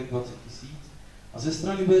poplatek 20 000. A ze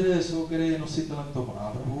strany BDSO, který je nositelem toho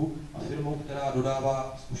návrhu a firmou, která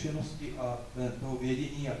dodává zkušenosti a toho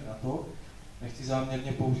vědění, jak na to, nechci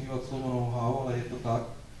záměrně používat slovo know-how, ale je to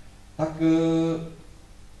tak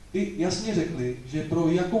ty jasně řekli, že pro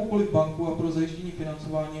jakoukoliv banku a pro zajištění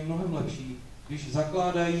financování je mnohem lepší, když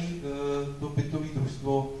zakládají to bytové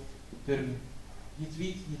družstvo firmy. Nic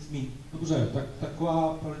víc, nic míň. Dobře, tak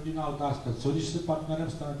taková rodinná otázka. Co když se partnerem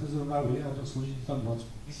stanete zrovna vy a složíte tam 20?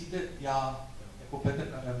 Myslíte já jako Petr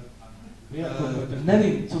Kadavý?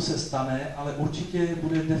 Nevím, co se stane, ale určitě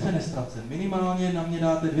bude defenestrace. Minimálně na mě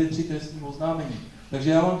dáte 2-3 trestní oznámení. Takže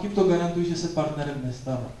já vám tímto garantuji, že se partnerem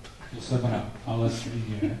nestane. To jsem rád, ale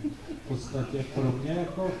stejně v podstatě pro mě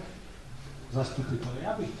jako zastupitel.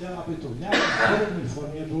 Já bych chtěl, aby to v nějaké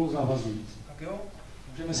formě bylo zavazující. Tak jo,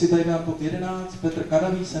 můžeme si tady dát pod 11, Petr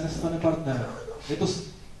Kadavý se nestane partnerem. Je to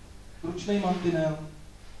stručný mantinel,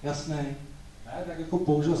 jasný. Ne, tak jako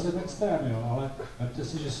použil jsem extrém, jo, ale vemte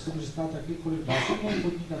si, že se to může stát jakýkoliv další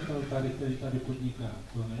podnikatel tady, který tady podniká.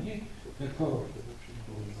 To není jako...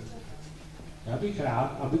 Já bych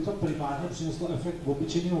rád, aby to primárně přineslo efekt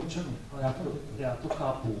obyčejným občanům. Já to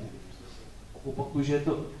chápu. Opakuju, že je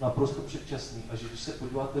to naprosto předčasný a že když se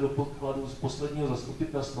podíváte do podkladu z posledního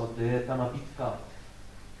zastupitelstva, kde je ta nabídka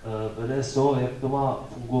VDSO, jak to má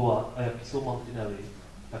fungovat a jaký jsou mantinely,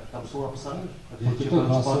 tak tam jsou napsané.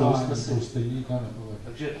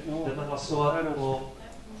 Takže jdeme hlasovat o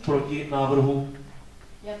proti návrhu.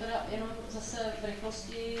 Já teda jenom zase v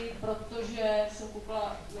rychlosti, protože jsem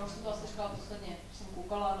koukala, já jsem to asi říkala posledně, jsem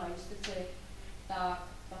koukala na justici, tak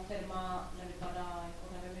ta firma nevypadá,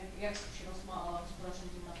 jako nevím, jak zkušenost má, ale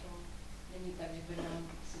hospodaření na tom není tak, že by nám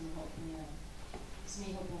si mohla úplně z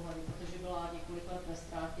mýho pohledu, protože byla několik let ve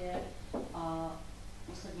ztrátě a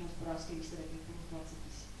poslední hospodářský výsledek je plus 20 000.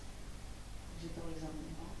 Takže tolik za mě.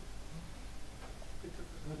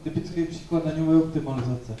 Typický příklad daňové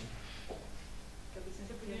optimalizace.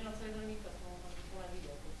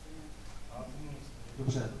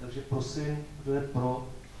 Dobře, takže prosím, kdo je pro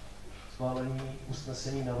schválení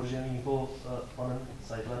usnesení navrženého panem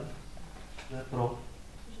Seidlem? Kdo je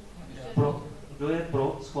pro? Kdo je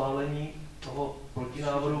pro schválení toho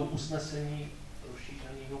protinávrhu usnesení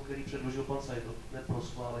rozšířeného, který předložil pan Seidl? Kdo je pro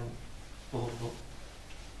schválení tohoto?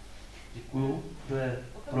 Děkuju. Kdo je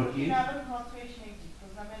proti? Návrh hlasuješ nejdřív, to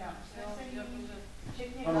znamená usnesení,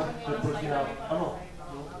 včetně návrhy. Ano.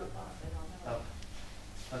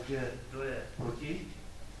 Takže kdo je proti?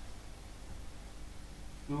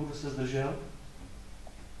 Kdo se zdržel?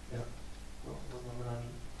 No, zaznamenaný.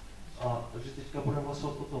 Takže teďka budeme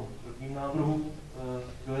hlasovat o tom prvním návrhu.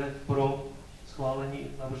 Kdo je pro schválení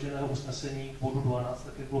navrženého usnesení k bodu 12,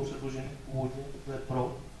 tak jak bylo předložené původně? Kdo je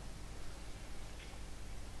pro?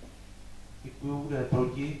 Děkuju. Kdo je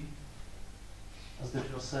proti? A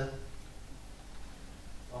zdržel se?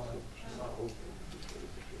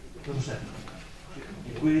 Dobře.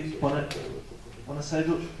 Děkuji, pane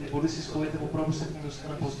Seidl, ty body si schovejte, opravdu se k ním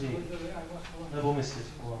dostane později. Nebo my si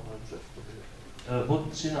schováme.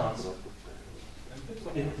 Bod 13.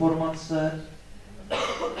 Informace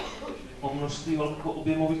o množství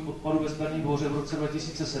velkoobjemových odpadů ve sběrném dvoře v roce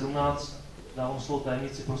 2017. Dávám slovo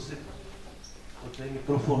tajemnici, prosím. Pojďte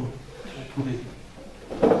mikrofon někudy.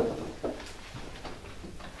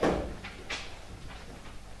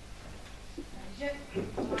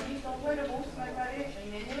 Touhle dobou jsme tady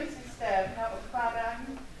měnili systém na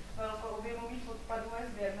odkládání velkoobjemových odpadů ve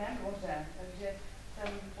sběrném dvoře, takže jsem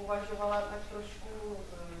považovala tak trošku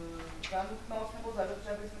za nutnost nebo za dobře,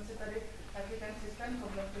 aby jsme si tady taky ten systém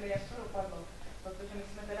zhodnotili, jak to dopadlo. Protože my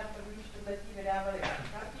jsme teda v první čtvrtletí vydávali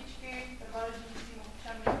kartičky trvale žijícím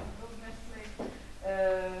občanům, roznesli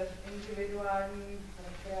individuální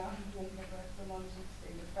referendum, nebo jak to mám říct,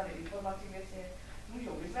 dostali informaci, kde si je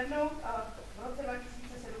můžou vyzvednout, a v roce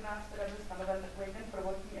 2017 teda byl stanoven takový ten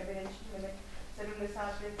prvotní evidenční limit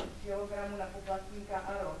 75 kg na poplatníka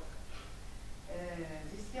a rok.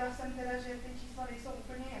 Zjistila jsem teda, že ty čísla nejsou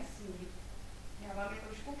úplně jasný. Já vám je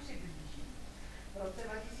trošku přiblížím. V roce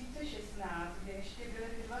 2016, kdy ještě byly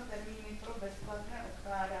ty dva termíny pro bezplatné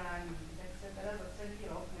odkládání, tak se teda za celý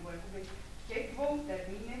rok, nebo jakoby v těch dvou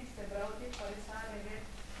termínech sebralo těch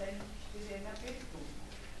 59,415.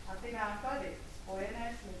 A ty náklady spojené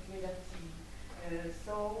s likvidací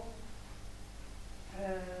jsou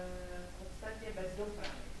v podstatě bez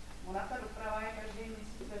dopravy. Ona ta doprava je každý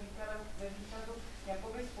měsíc ve výkladu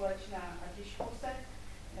jakoby společná a těžko se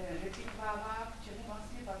vypítvává, k čemu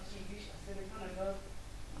vlastně patří, když asi by to nebylo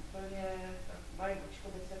úplně bajbočko,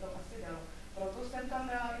 by se to asi dalo. Proto jsem tam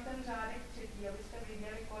dala i ten řádek třetí, abyste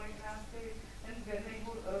věděli, kolik nás ten sběrný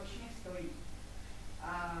dvůr ročně stojí.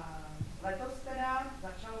 A letos teda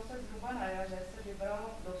začalo se zhruba na jaře, se vybralo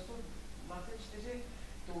dosud 24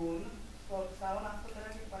 tun, stálo nás to teda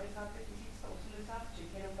 55 180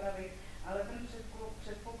 včetně dopravy, ale ten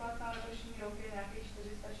předpoklad na letošní rok je nějakých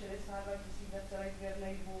 462 000 za celý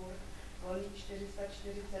sběrný dvůr, loni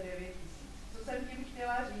 449 000. Co jsem tím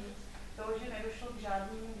chtěla říct, to, že nedošlo k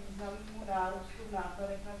žádnému významnému nárůstu v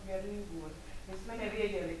nákladech na sběrný dvůr. My jsme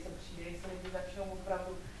nevěděli, co přijde, jestli lidi začnou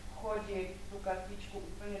opravdu chodit, tu kartičku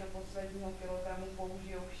úplně do posledního kilogramu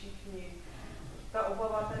použijou všichni. Ta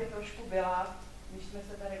obava tady trošku byla, když jsme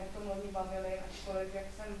se tady o tom loni bavili, ačkoliv, jak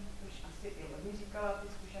jsem už asi i loni říkala, ty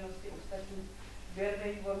zkušenosti ostatních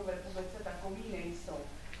sběrných dvorů v republice takový nejsou.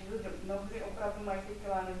 Mnohdy opravdu mají ty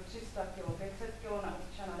kila 300 kg, 500 kg na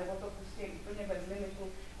občana, nebo to pustí úplně bez limitu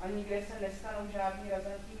a nikde se nestanou žádný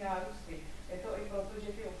razantní nárůsty. Je to i proto,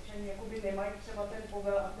 že ty občany jakoby nemají třeba ten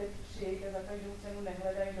povel a teď přijďte za každou cenu,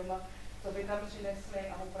 nehledají doma co by tam přinesli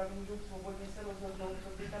a opravdu můžou svobodně se rozhodnout, co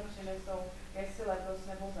by tam přinesou, jestli letos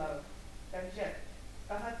nebo za rok. Takže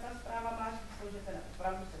tahle zpráva má říct, že teda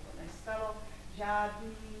opravdu se to nestalo,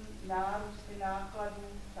 žádný nárůsty nákladů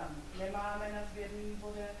tam nemáme na sběrný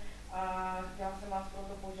výboře a chtěla jsem vás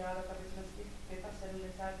proto požádat, aby jsme z těch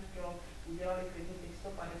 75 kg udělali klidně těch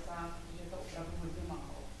 150, protože to opravdu hodně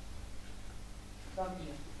málo.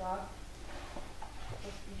 Takže tak, to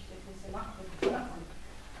spíš teď si máte.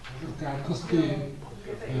 V krátkosti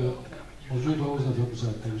můžu dlouze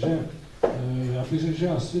dobře, takže já bych řekl, že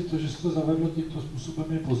asi to, že se to zavedlo tímto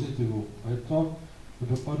způsobem je pozitivu a je to v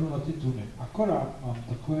dopadu na ty tuny. Akorát mám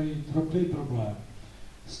takový drobný problém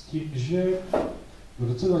s tím, že v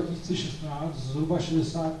roce 2016 zhruba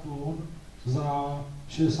 60 tun za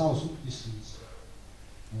 68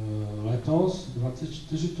 000. Letos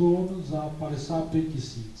 24 tun za 55 000.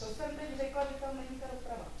 To jsem teď řekla, že tam není ta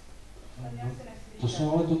doprava. To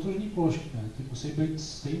jsou ale totožní položky, ne? Ty musí být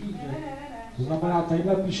stejný. Ne. To znamená,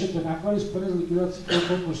 tadyhle píšete náklady spojené s likvidací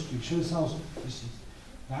tohoto množství 68 000.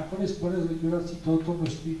 Náklady spojené s likvidací tohoto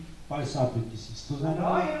množství 55 000. To znamená...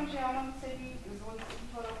 No, jenomže já mám celý z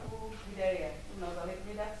loňského roku, kde je za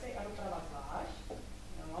likvidaci a doprava zvlášť.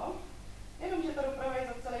 No. Jenomže ta doprava je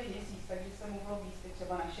za celý měsíc, takže se mohlo víc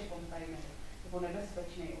třeba naše kontajnery nebo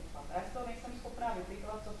nebezpečný odpad. A já z toho nejsem schopná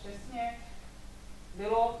vypikovat, co přesně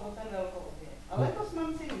bylo pro ten velkoobjem. Ale letos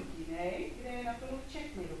mám ceník jiný, kde je na plnu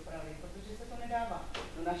všechny dopravy, protože se to nedává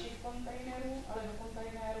do našich kontejnerů, ale do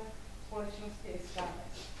kontejnerů společnosti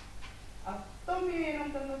SKS. A v tom je jenom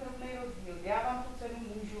tento drobný rozdíl. Já vám tu cenu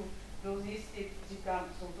můžu dozjistit, říkám,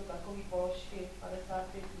 jsou to takové položky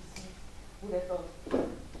 55 000, bude to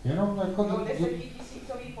jenom jako 10 000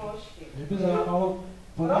 položky. Mě by zajímalo,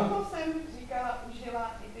 proto jsem říkala, užila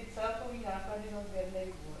i ty celkový náklady za sběrný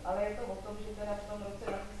dvůr, ale je to o tom, že teda v tom roce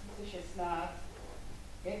 2016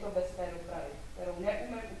 je to bez té dopravy, kterou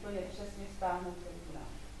neumím úplně přesně stáhnout k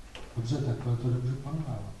nám. Dobře, takhle to nemůžu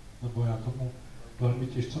panovat, nebo já tomu velmi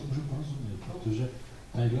těžce můžu porozumět, protože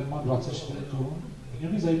tadyhle má 24 tun. Mě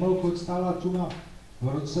by zajímalo, kolik stála tuna v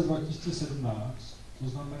roce 2017, to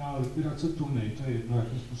znamená likvidace tuny, to je jedno,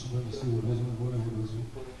 jakým způsobem, jestli odvezu nebo neodvezu,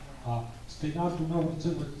 a stejná tuna v roce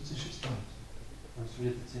 2016. Myslím,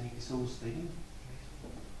 že ty ceníky jsou stejný?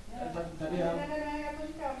 Tady já to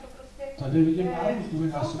říkám, to prostě... Tady vidím nárůst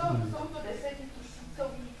dvojnásobný. Jsou to 10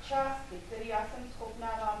 000 částky, které já jsem schopná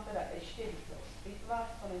vám teda ještě víc rozpitvat,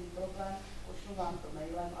 to není problém, pošlu vám to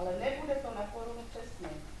mailem, ale nebude to na korunu přesně.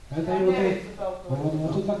 Ne, tady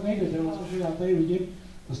ono to tak nejde, protože já tady vidím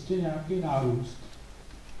prostě nějaký nárůst,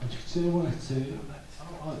 ať chci nebo nechci,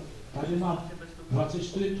 ale tady mám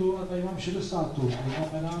 24 tun a tady mám 60 tun, to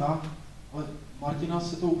znamená... Tak, ale Martina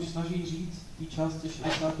se to už snaží říct, té části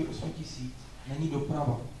 68 000 není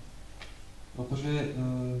doprava. Protože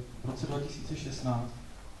v roce 2016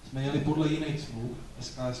 jsme jeli podle jiných smluv,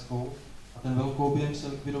 SKS-kou, a ten velkou objem se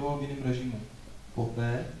likvidoval v jiném režimu.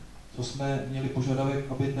 Poté, co jsme měli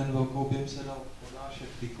požadavek, aby ten velkou objem se dal odnášet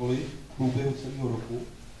kdykoliv v průběhu celého roku,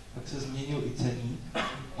 tak se změnil i ceník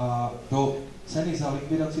a do ceny za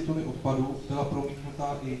likvidaci tuny odpadu byla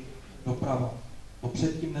promítnutá i doprava. To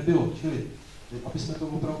předtím nebylo, čili aby jsme to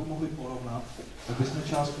opravdu mohli porovnat, tak bychom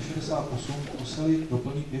částku 68 museli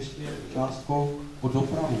doplnit ještě částkou o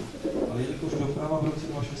dopravu. Ale jelikož doprava v roce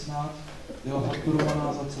 2016 byla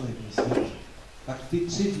fakturovaná za celý měsíc, tak ty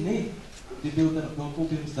 3 dny, kdy byl ten velkou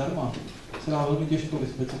objem zdarma, se dá velmi těžko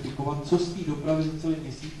vyspecifikovat, co z té dopravy za celý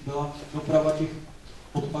měsíc byla doprava těch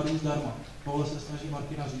odpadů zdarma. Tohle se snaží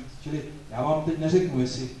Martina říct. Čili já vám teď neřeknu,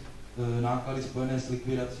 jestli náklady spojené s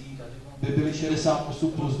likvidací by byly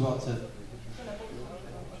 68 plus 20.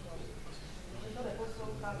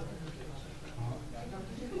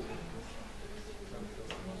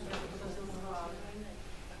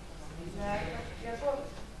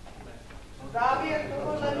 Závěr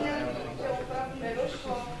tohohle měl, že opravdu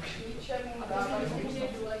nedošlo k ničemu.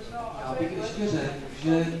 Já bych ještě řekl,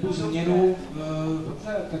 že tu změnu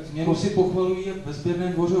si pochvalují jak ve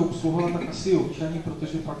sběrném dvoře obsluha, tak asi občani,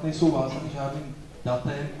 protože fakt nejsou vázáni žádným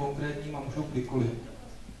datem konkrétním a můžou kdykoliv.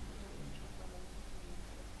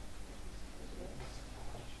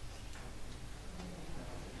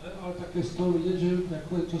 Ale tak je z toho vidět, že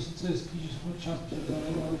jako je to sice hezký, že jsme čas předali,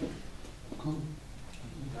 ale jako...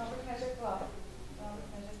 Já bych neřekla,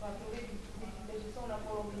 to vidíte, že jsou na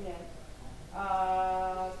polovině. A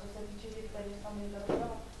co se týče těch peněz, tam je to.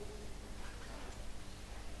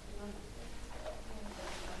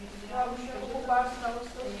 Já už jako po pár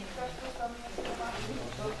znalostí říkáš to tam, jak to máš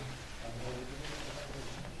to.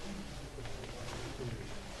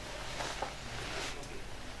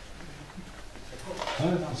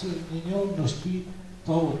 Ale nám se změnilo množství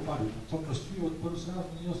toho odpadu. To množství odpadu se nám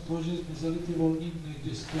změnilo z toho, že zmizely ty volné dny,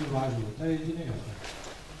 kdy se to vyváželo. To je jediný efekt.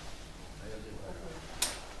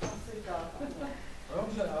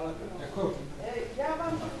 Dobře, ale jako... Já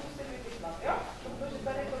vám to musím vypíslat, jo? Protože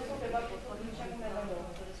tady to jsou debaty, to ničemu nevedou.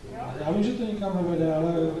 Já vím, že to nikam nevede,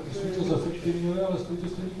 ale jsme to zefektivnili, ale stojí to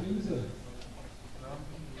stejný peníze.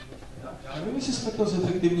 Já nevím, jestli jsme to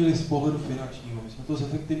zefektivnili z pohledu finančního. My jsme to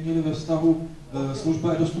zefektivnili ve vztahu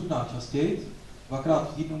služba je dostupná častěji, 2krát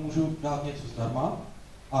v týdnu můžu dát něco zdarma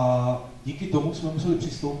a díky tomu jsme museli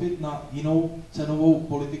přistoupit na jinou cenovou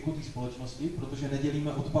politiku té společnosti, protože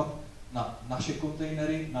nedělíme odpad na naše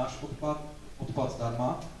kontejnery, náš odpad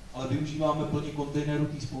zdarma, ale využíváme plně kontejnerů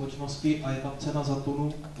té společnosti a je tam cena za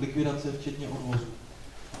tunu likvidace včetně odvozu.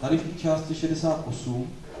 Tady v té částce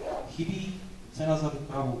 68 chybí cena za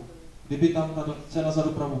dopravu. Kdyby tam ta cena za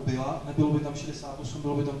dopravu byla, nebylo by tam 68,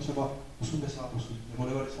 bylo by tam třeba 88, nebo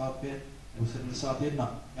 95, nebo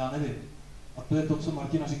 71, já nevím. A to je to, co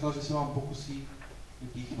Martina říkala, že se vám pokusí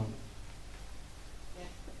vypíchnout.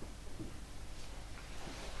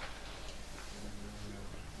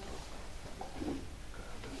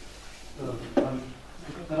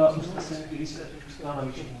 Teda usnesení, který se týká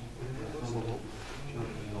navýšení.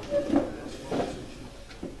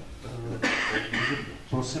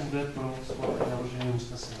 Prosím, bude pro schválení navrženého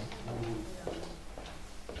usnesení.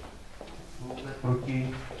 Bude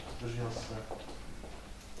proti, zdržel se.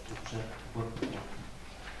 Dobře,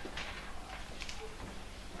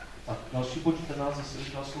 tak, další bod 14, zase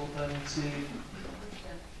říkal slovo tajemníci,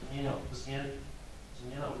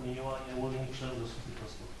 změna odměňování nevolných členů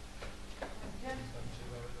zastupitelstva.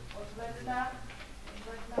 Od ledna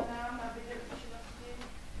nám nabyly účinnosti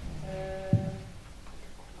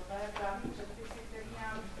nové právní předpisy, které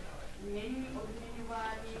nám mění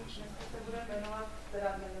odměňování, dneska se bude jmenovat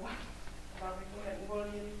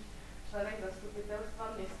neuvolněný členek zastupitelstva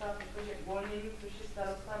města, protože uvolněný, což je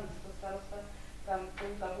starosta, místo starosta, tam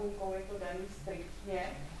tou tabulkou je to daný striktně,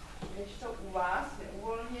 kdežto u vás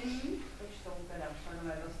neuvolněný, což jsou teda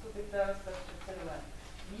členové zastupitelstva, předsedové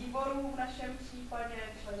výborů v našem případě,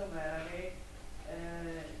 členové rady,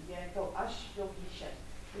 je to až do výše.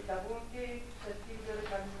 Ty tabulky předtím byly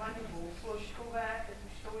takzvané dvousložkové, teď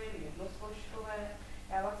už jsou jen jednosložkové.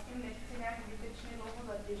 Já vás tím nechci nějak zbytečně dlouho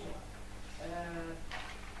zatěžovat.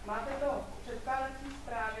 Máte to v předkládací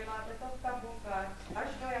zprávě, máte to v tabulkách, až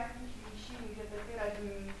do jakých výší můžete ty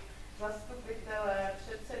radní, zastupitele,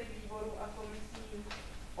 předsedy výboru a komisí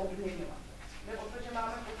odměňovat. Jde o to, že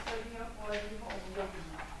máme posledního volebního období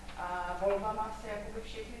a volbama se jakoby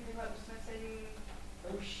všechny tyhle usnesení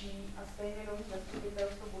ruší a stejně nový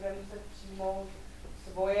zastupitelstvo bude muset přijmout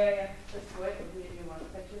svoje odměňovat.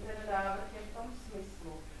 Takže ten návrh je v tom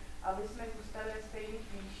smyslu, aby jsme zůstali ve stejných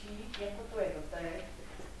výších, jako to je doteď,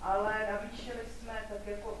 ale navýšili jsme tak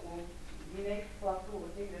jako u jiných platů o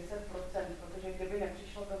těch 10%, protože kdyby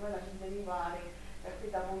nepřišlo tohle nařízení vlády, tak ty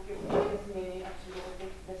tabulky určitě změní a přijdou o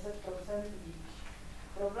těch 10% výš.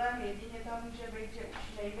 Problém jedině tam může být, že už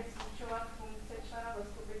nejde slučovat funkce člena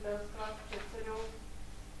zastupitelstva s předsedou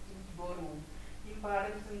výborů. Tím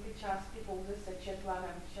pádem jsem ty částky pouze sečetla,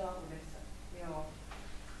 navýšila o 10. Jo.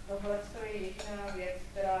 Tohle je jediná věc,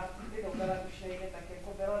 která by dobrá už nejde tak, jako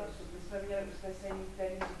byla dosud. My jsme měli usnesení,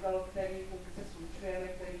 který říkalo, který funkce slučujeme,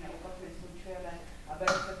 který naopak neslučujeme a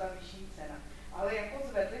bere se ta vyšší cena. Ale jako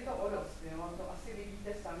zvedli to o dost, jo? To asi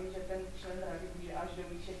vidíte sami, že ten člen rady bude až do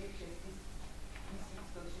výše těch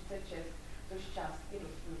 6136, což částky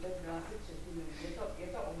doteď byla asi třetinu. Je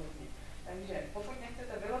to o hodně. Takže pokud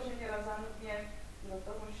nechcete vyloženě razantně do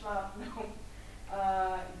toho šlápnout a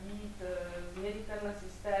jít změnit tenhle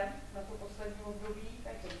systém na to poslední období,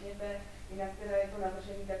 tak řekněte, jinak teda je to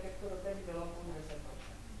navržený tak, jak to doteď bylo, pouze 10%.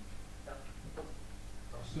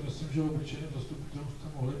 Já si myslím, že obyčejným zastupitelům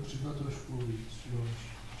jste mohli přidat trošku víc, jo, než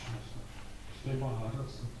jste má hádat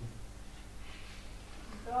za to.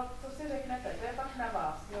 To, co si řeknete, to je pak na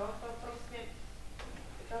vás, jo, to prostě,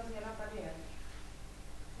 ta změna tady je.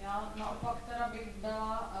 Já naopak teda bych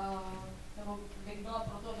byla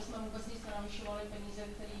proto, aby jsme vůbec nic nenavýšovali peníze,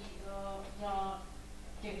 který dělá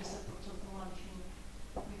těch 10% navýšení.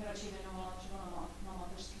 Bych radši věnovala třeba na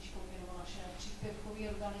mateřské školky nebo naše příspěvkové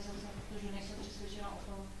organizace, protože nejsem přesvědčena o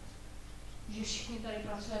tom, že všichni tady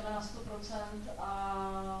pracujeme na 100%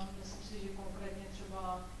 a myslím si, že konkrétně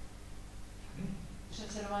třeba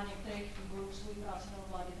předsedová některých výborů svůj práci na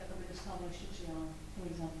vládě, tak aby dostávalo ještě přijala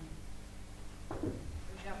tolik za mě.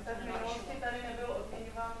 Tak v minulosti tady nebyl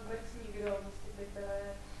odměňován vůbec nikdo, zastupitelé,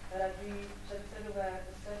 radní, předsedové,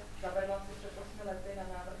 to se zavedla si před 8 lety na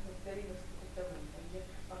návrh některých zastupitelů, takže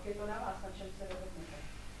pak je to na vás, na čem se dohodnete.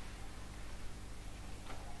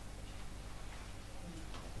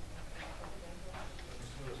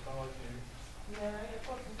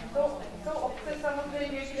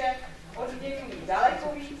 samozřejmě, kde odměňují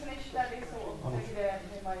daleko víc než tady, jsou obce, kde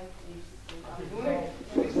nemají nic.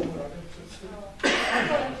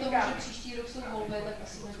 Protože příští rok jsou volby, tak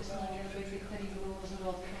asi nebyste měli být vy, který budou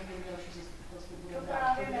rozhodovat, jak další zastupitelstvo bude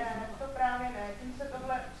brát. To právě ne, tím se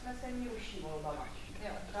tohle usnesení ruší volbama.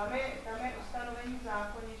 Tam je ustanovení v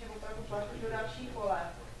zákoně, že opravdu platí do dalších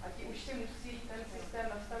voleb a ti už si musí ten systém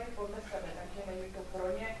nastavit podle sebe, takže není to pro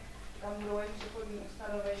ně, tam budou jen přechodní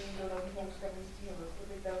ustanovení do nového ústavního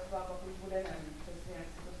zastupitelstva a pak už bude nevím přesně, jak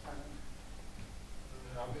se to stane.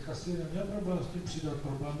 Já bych asi neměl problém s tím přidat,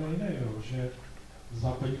 problém je jiný, jo, že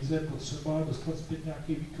za peníze je potřeba dostat zpět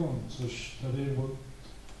nějaký výkon, což tady od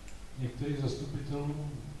některých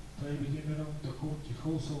zastupitelů tady vidím jenom takovou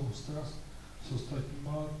tichou soustrast s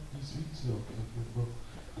ostatníma nic víc, jo. Tak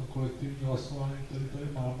to kolektivní hlasování, které tady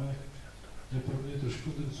máme, je pro mě trošku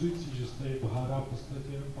drcující, že se tady hádá v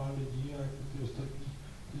podstatě jen pár lidí a jako ty ostatní,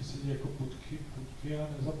 kteří sedí jako putky a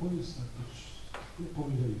nezapojí se, proč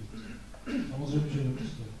povídají. Samozřejmě, že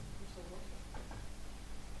nemusí.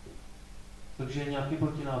 Takže nějaký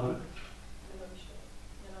protinávrh?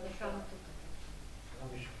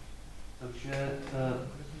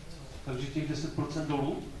 Takže těch 10%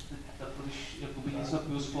 dolů, tak když jakoby něco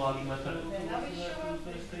takového schválíme, tak...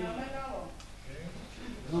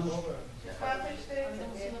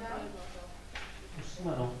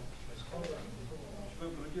 Musíme, no.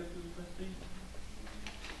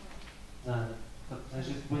 Ne,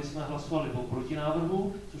 takže jsme hlasovali po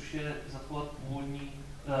protinávrhu, což je zachovat původní,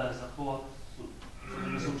 zachovat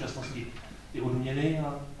v současnosti ty odměny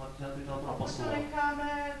a Martina teď na to napasovala. Pokud to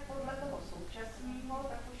necháme podle toho současného,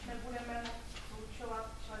 tak už nebudeme slučovat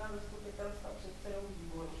člena zastupitelstva předsedou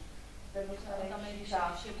výboru. Tam je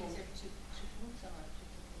tři funkce, ne?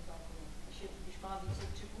 Když má více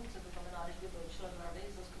 3 funkce, to znamená, když by byl člen rady,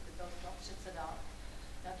 zastupitelstva, předseda.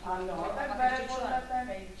 Ano, tak bere podle té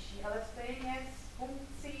nejvyšší, ale stejně s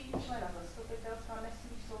funkcí člena zastupitelstva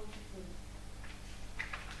nesmí sloučit nic.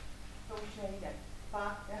 To už nejde.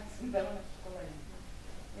 Fakt, já jsem byla na školení.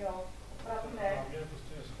 Jo, opravdu ne.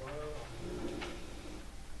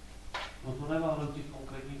 No to nemá, ale těch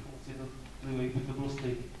konkrétních funkcí, by to bylo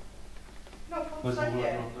stejné. No v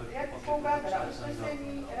podstatě, jak koukáte na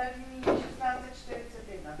usnesení radní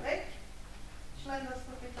 1641 teď, člen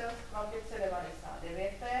zastupitelstva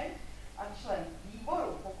 599 teď a člen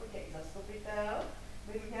výboru, pokud je i zastupitel,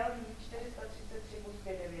 by měl mít 433 plus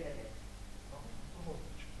 599.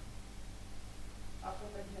 A to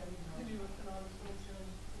teď nevím.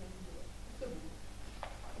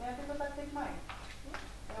 No jak to tak teď mají?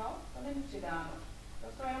 Jo, to není přidáno. To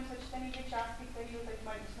jsou jenom sečtený ty částky, které teď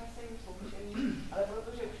mají usnesení sloučení, ale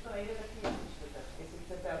protože už to nejde, tak ji nesečtete, jestli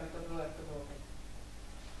chcete, aby to bylo, jak to bylo teď.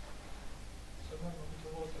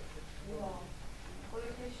 No.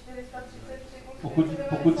 Kolik je 433 plus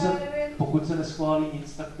 599? Pokud se neschválí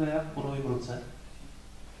nic, tak to je jak po novém roce.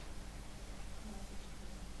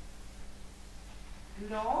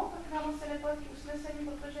 No, tak nám se neplatí usnesení,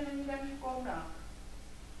 protože není daný v korunách.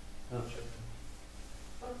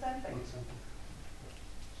 Procentech.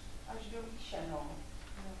 Až do výše, no.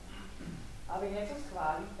 A vy něco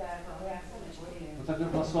schválíte, no já se nebojím. No tak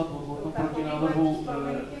hlasovat o tom protinávrhu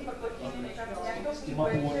s těma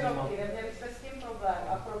původníma. Neměli jste s tím problém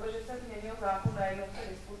a protože se změnil zákon, najednou se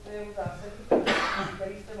diskutuje o zásadní,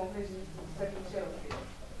 který jste mohli říct poslední 3 roky.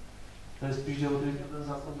 To je spíš, že ten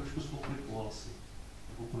zákon trošku zkomplikoval asi,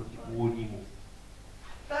 jako proti původnímu.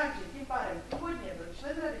 Takže tím pádem původně byl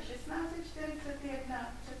člen rady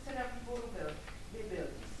 1641, předseda výboru by byl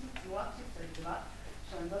 1032,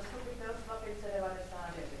 člen zastupitelstva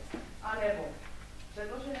 599. A nebo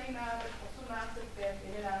předložený návrh 1805,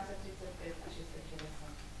 1135 a 660.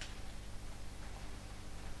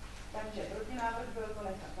 Takže protinávrh byl to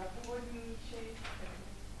nechat na původní výši.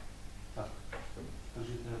 Tak,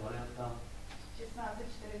 takže to je varianta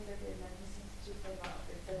 1641, 1032 a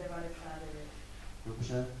 599.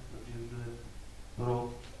 Dobře, takže kdo je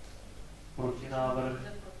pro protinávrh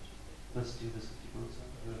bez těch 10%?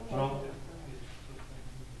 Pro?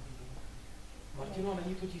 Martino,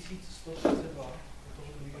 není to 1132 toho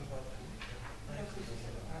druhého řádku?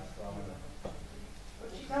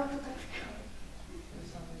 Počítám to teďka.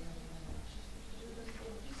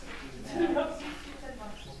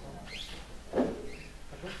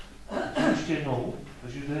 Ještě jednou,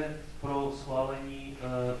 takže jde pro schválení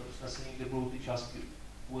usnesení, kde budou ty částky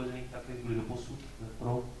uvedeny tak, jak byly doposud.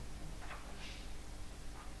 Pro?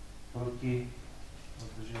 Proti?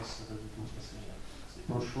 Protože se tady to usnesení asi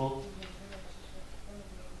prošlo.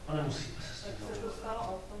 A nemusíme se s tím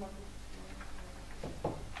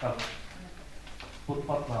tak, pod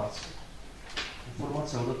 15.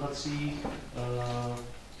 informace o dotacích.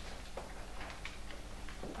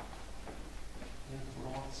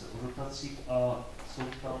 Informace o dotacích a jsou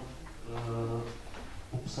tam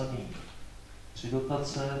popsané 3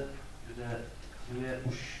 dotace, kde 2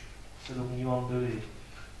 už se domnívám byly,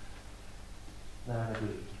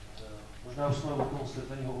 nebyly. Možná už jsme o tom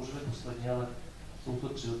osvětlení hovořili posledně, ale jsou to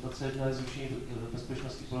 3 dotace. Jedna je zvýšení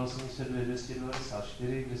bezpečnosti podle silnice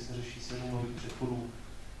 294, kde se řeší 7 nových přechodů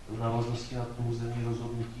v návaznosti na územní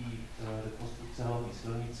rozhodnutí rekonstrukce hlavní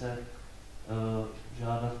silnice.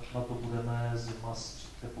 Žádat na to budeme z MAS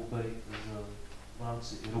Republiky v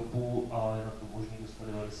rámci IROPu a je na to možný dostat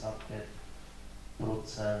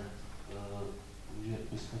 95%. Takže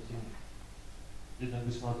bychom tím, jednak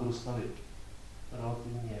bychom na to dostali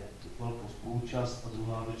relativně velkou spolučást a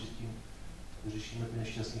druhá věc, že tím řešíme ty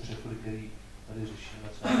nešťastné přechody, které tady řešíme,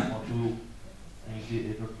 co já pamatuju, někdy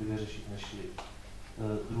jednotlivě řešit nešli.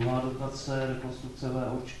 Druhá dotace, rekonstrukce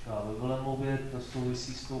VOčka ve Vilémově, to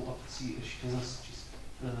souvisí s tou akcí ještě zase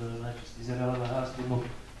čistý zjadele VHS, to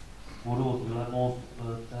vodovod Vilémov,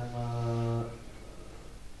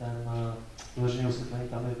 ten veřejné osvětlení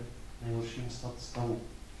tam je v nejhorším snad stavu.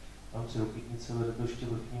 Tam si Rokytnice vede to ještě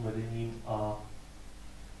vrchním vedením a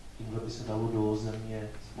tímhle by se dalo do země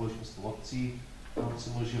společně s tou akcí. Tam si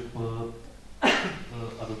může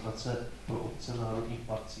a dotace pro obce v národních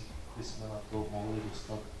parcích, kdy jsme na to mohli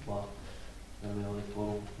dostat 2 miliony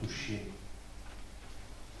korun, tuším,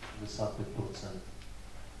 65%.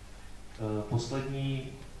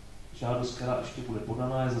 Poslední žádost, která ještě bude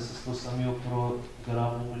podaná, je zase z toho samého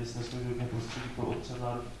programu Ministerstva životního prostředí pro obce v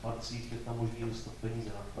národních parcích, je tam možný dostat peníze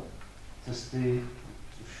na cesty,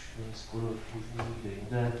 což není skoro možný nikde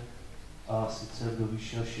jinde, a sice do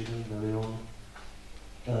výše až 1 milion.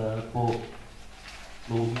 Po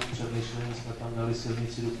dlouhým přemýšlení jsme tam dali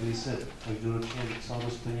silnici, do které se každoročně docela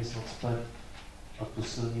dost peněz nacpe, a tu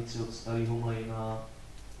silnici od Starého Mlejna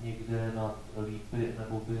někde na Lípy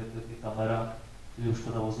nebo by kamera, kde už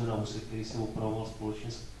to navozuje na úsek, který se opravoval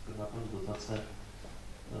společně s Krnákem z dotace.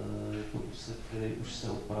 Je to úsek, který už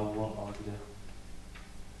se opravoval, ale kde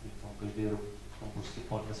tam každý rok tam prostě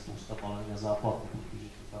padne spousta palení na záplatů, protože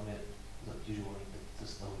to tam je zatěžovaný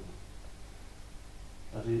cesta hodně.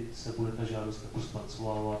 Tady se bude ta žádost jako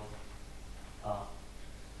zpracovávat a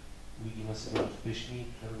uvidíme, jestli bude úspěšný.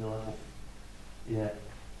 Ten Vilémov je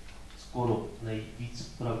skoro nejvíc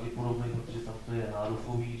pravděpodobný, protože tam to je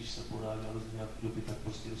nárofový, když se podá žádost do nějaké doby, tak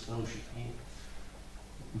prostě dostanou všichni.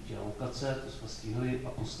 Pokud je alokace, to jsme stihli, a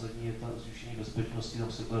poslední je ta zvýšení bezpečnosti,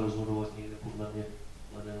 tam se bude rozhodovat někde podle mě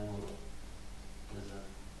ledenu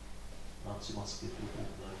na 3 masky,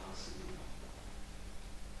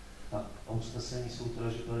 tak a usnesení jsou teda,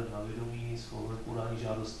 že bereme na vědomí, schválujeme podání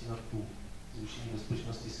žádosti na tu zvýšení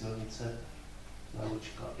bezpečnosti silnice,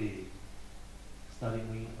 VOčka i Starý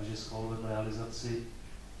Mlýn, a že schválujeme realizaci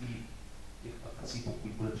těch akcí,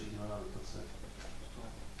 pokud bude přidělená dotace.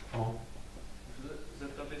 Ano.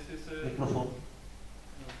 Zeptat, jestli se... Mikrofon.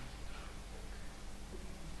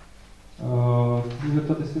 Chci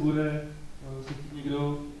zeptat, jestli bude se chtít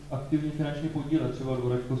někdo aktivně finančně podílet, třeba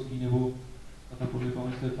Dvoračkovský nebo a ta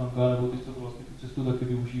podvěkovaný Stefanka, nebo ty, co to vlastně tu cestu taky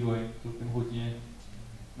využívají, celkem hodně,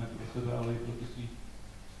 ne pro sebe, ale i pro ty svý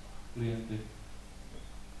klienty.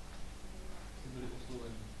 Byli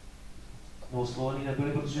oslovení. No, oslovení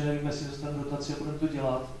nebyli, protože nevíme, jestli dostaneme dotaci a budeme to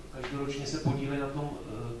dělat. Každoročně se podílí na tom,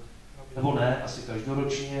 nebo ne, asi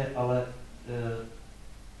každoročně, ale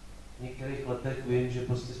v některých letech vím, že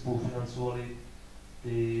prostě spolufinancovali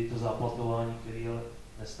to záplatování, které ale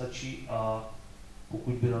nestačí, a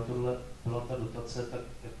pokud by na tohle byla ta dotace, tak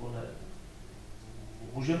jako ne.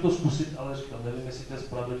 Můžeme to zkusit, ale říkám, nevím, jestli to je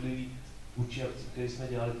spravedlivý vůči akci, které jsme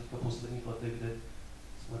dělali v posledních letech, kde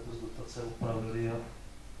jsme to z dotace upravili a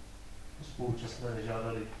spolučasné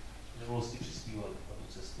nežádali, v minulosti přispívali na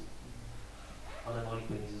tu cestu. A nemali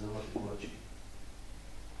peníze zrovna ty kulačky.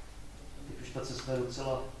 Teď už ta cesta je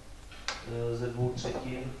docela ze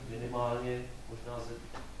 2/3 minimálně, možná ze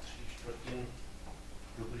 3/4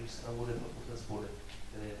 dobrým stavu vody po ten spodek,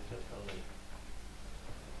 který je přepravný.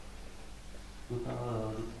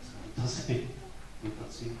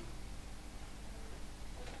 Dotací.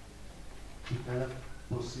 Víte,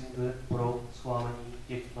 prosím, kdo je pro schválení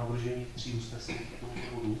těch navržených 3 usnesení k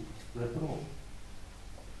tomuto bodu? Kdo je pro?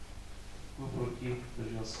 Kdo proti?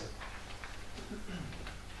 Držel se.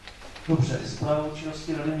 Dobře, zpráva o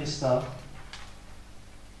činnosti Rady města.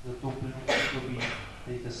 Za to uplynulý období,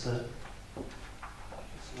 dejte se.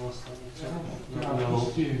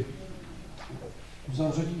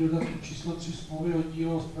 Uzavření dodatku číslo 3 smlouvy o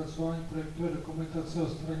dílo o zpracování projektové dokumentace o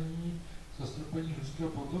odstranění zastrpení Ruského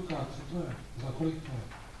potoka. Co to je? Za kolik to je?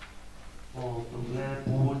 No, to je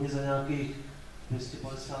původně za nějakých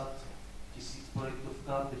 250 000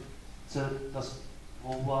 projektovka, teď se ta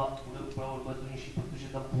smlouva bude upravovat betonnější, protože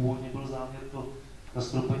tam původně byl záměr to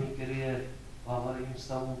zastropení, který je v havarijním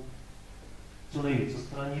stavu, co nejvíc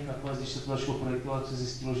odstranit. Nakonec, když se to začalo projektovat, se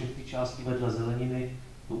zjistilo, že v té části vedle zeleniny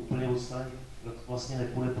to úplně odstranit vlastně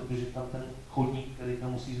nepůjde, protože tam ten chodník, který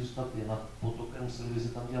tam musí zůstat, je nad potokem, museli by se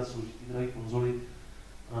tam dělat složitý drahý konzoly,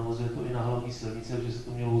 a navazuje to i na hlavní silnice, takže se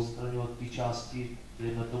to mělo odstraňovat v té části,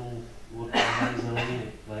 dejme tomu od zeleniny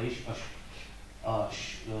vejš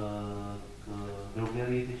až k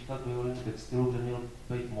drogerii, teďka k Violinnému textilu, kde měl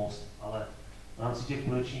být most, ale v rámci těch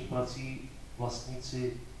projekčních prací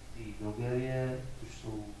vlastníci té drogerie, což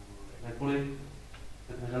jsou několik,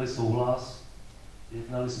 tak nedali souhlas,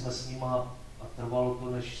 jednali jsme s nima a trvalo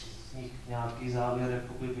to, než z nich nějaký závěr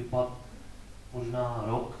jakoby vypadl možná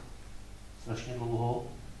rok, strašně dlouho,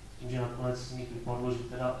 s tím, že nakonec z nich vypadlo, že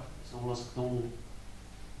teda souhlas k tomu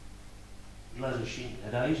dle řešení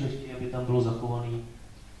nedají, že chtějí, aby tam bylo zachovaný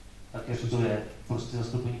tak, jak to je, prostě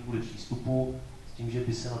zastoupení kvůli přístupu, s tím, že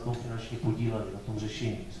by se na tom finančně podíleli, na tom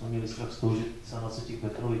řešení. My jsme měli strach z toho, že sanace těch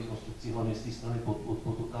betonových konstrukcí, hlavně z té strany od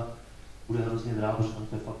potoka, bude hrozně drahá, protože tam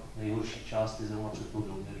to je fakt nejhorší část, je zrovna před tou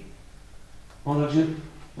drogerií. No takže,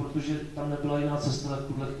 protože tam nebyla jiná cesta, tak v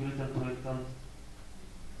tuhle chvíli ten projektant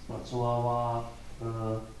zpracovává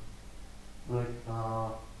projekt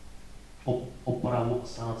na opravu a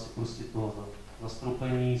sanaci prostě toho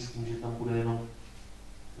zastroupení s tím, že tam bude jenom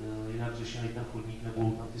jinak řešený ten chodník,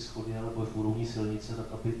 nebudou tam ty schody, nebo je fůrovní silnice, tak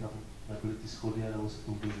aby tam nebyly ty schody a dalo se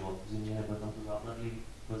to udržovat. V zimě nebude tam to zábradlí,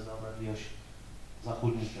 bude zábradlí až za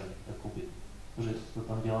chodníkem, jakoby. Protože to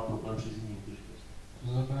tam dělá problém při zimní údržbě.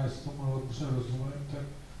 To znamená, jestli tomu dobře rozumím, tak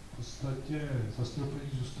v podstatě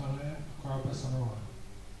zastoupení zůstane, akorát bude sanováno.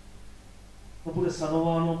 No bude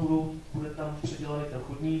sanováno, bude tam předělaný ten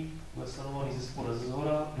chodník, bude sanovaný ze spoda ze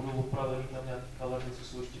zhora, budou opraveny tam nějaké kaverny, co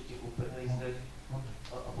jsou ještě v těch opevných zdech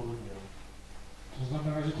a podobně. To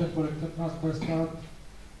znamená, že ten projekt nás bude stát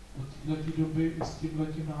od této doby s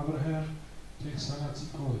tímhletím návrhem těch sanací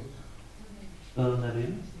kolik?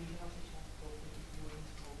 Nevím.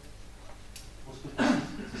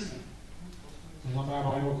 To znamená,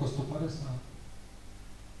 mají okolo 150.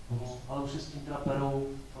 No, ale už se s tím teda perou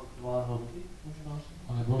fakt 2 roky možná.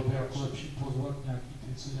 A nebylo by jako lepší pozvat nějaký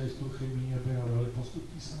ty, co dělají s tou chemií, aby navrhli postup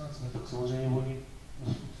té sanace? Tak samozřejmě oni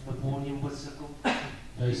jsme původně vůbec jako...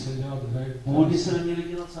 Dají se dělat původně se neměli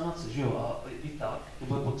dělat sanace, že jo? A i tak to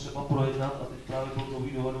bude potřeba projednat a teď právě bylo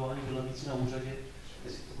nový dohadování Bělenici na úřadě,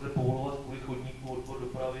 jestli to bude povolovat kvůli chodníku, odbor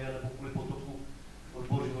dopravy nebo kvůli potoku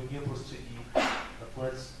odbor životního prostředí.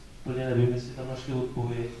 Nakonec úplně nevím, jestli tam našli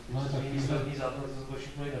odpověď. No, takovýhle zákon to bude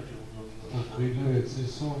všechno jinak, že jo? Takovýhle věci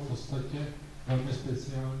jsou v podstatě velmi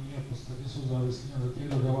speciální a v podstatě jsou závislí na těch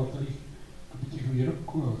dodavatelích těch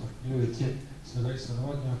výrobků. Jo. Takové věci se dají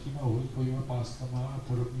sanovat nějakýma uhlíkovými páskama a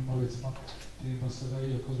podobnýma věcma, kterýma se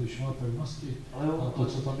dají jako zvyšovat pevnosti. A to,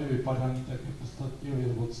 co tam je vypadaný, tak je v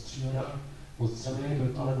podstatě odstřílené.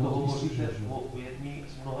 Ale to hovoříte o jedné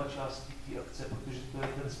z mnoha částí té akce, protože to je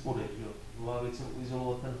ten spodek. Jo. Druhá věc je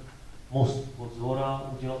izolovat ten most od zhora,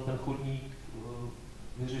 udělat ten chodník,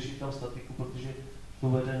 vyřešit tam statiku, protože to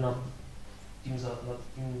vede nad tím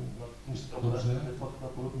stropem. Dobře,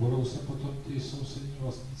 budou se potom ty sousední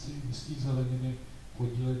vlastníci místní zeleniny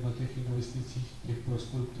podílet na těch investicích těch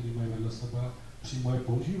prostorů, které mají vedle sebe, přímo je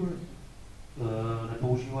používají?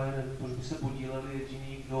 Nepoužívají, protože by se podíleli,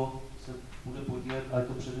 jediný, kdo se bude podílet a je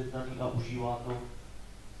to předjednaný a užívá to,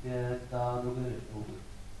 je ta drogerie.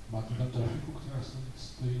 Máte tam trafiku, která se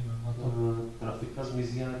stojí na to? Trafika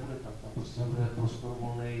zmizí a nebude tam. Tam prostě bude prostor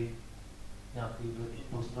volný, nějaký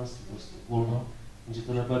prostranství prostě volno. Takže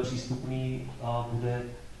to nebude přístupný a bude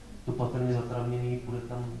to patrně zatravněný,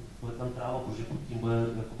 bude tam tráva, protože pod tím bude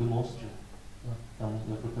jakoby most, že? Tam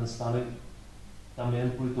jako ten stánek, tam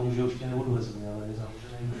jen kvůli tomu, že ho ještě neodvezli, ale je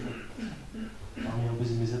zavřený, tam měl by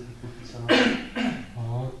zmizet ty podpísané.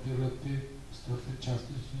 A tyhle ty strofy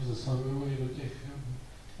částečně zasahují i do těch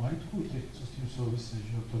majetků, těch, co s tím souvisí,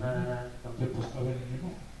 že jo? To je postavený nebo?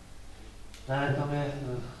 Ne, tam je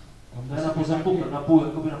na pozemku,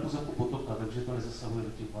 na pozemku potoka, takže to nezasahuje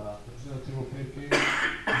do těch baráků. Takže ty opěrky,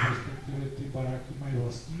 respektive ty baráky mají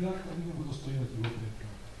vlastní základy, nebo to stojí na těch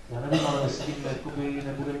opěrkách? Já nevím, ale s tím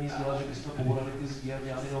nebudeme nic dělat, že bychom pobudali ty zdi a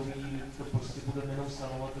dělali nový, to prostě budeme jenom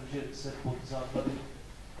sanovat, takže se pod základy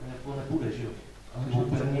jako nebude, že jo? Ty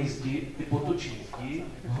opěrní zdi, ty potoční zdi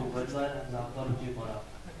jsou vedle základu těch baráků.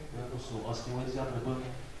 To jsou, ale s tím nic dělat nebudeme.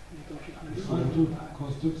 Ale tu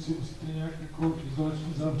konstrukci musíte nějak jako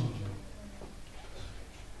izolační zavřít, že jo?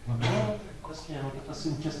 No, jasně, no tak asi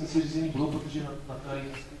účastníci řízení budou, protože na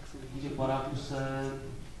kraji těch baráků se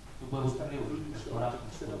to bude odkryvat.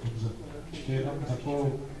 Ještě jenom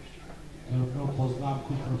takovou drobnou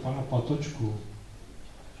poznámku pro pana Patočku.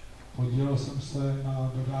 Podílel jsem se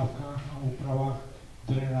na dodávkách a úpravách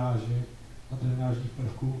drenáže a drenážních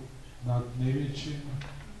prvků na největším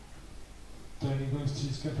tréninkovém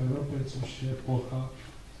střediskem v Evropě, což je plocha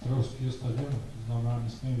Trhovského stadionu. To znamená, my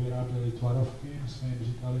jsme jim vyráběli tvarovky, my jsme jim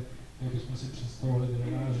říkali, jak bychom si představovali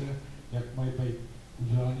drenáže, jak mají být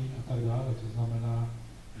udělaný a tak dále. To znamená,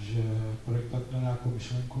 že projektant měl nějakou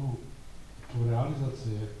myšlenku, tu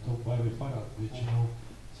realizaci, jak to bude vypadat. Většinou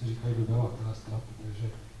se říkají dodavatel stavby, takže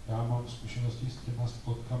já mám zkušenosti s těma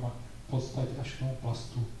spotkama v podstatě až k tomu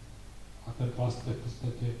plastu. A ten plast je v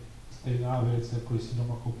podstatě stejná věc, jako když si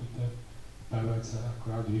doma koupíte PVC,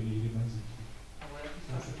 akorát v jiných dimenzích.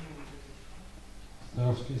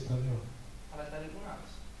 Trhovský stadion. Ale tady u nás,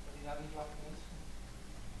 tady žádný tlak nejsou.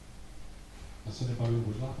 Já se nebavím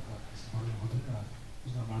o dlávkách, já se bavím o drenách. To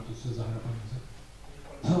znamená, to se zahrabaný ze.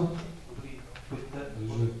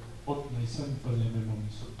 Takže nejsem úplně mimo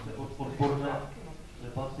místo. Od odborné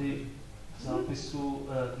debaty zápisu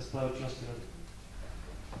ke zprávě o činnosti rady.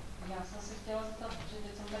 Já jsem se chtěla zeptat, protože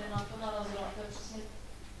teď jsem tady na to narazila, to je přesně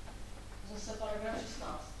zase paragraf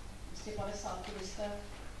 16, 250, kdy jste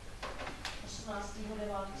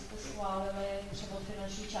 18.9. jste schválili převod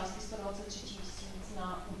finanční částky 123 000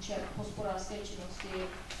 na účet hospodářské činnosti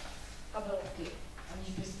kabelovky, aniž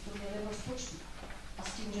byste to měli v rozpočtu. A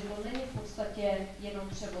s tím, že to není v podstatě jenom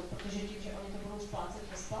převod, protože tím, že oni to budou splácet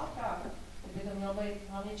ve splátkách, by to mělo být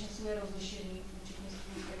hlavně časově rozlišený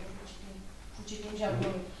v účetním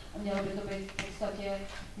žargonu. A mělo by to být v podstatě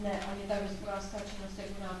ne ani tak hospodářská činnost,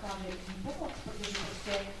 jako nějaká výpomoc, protože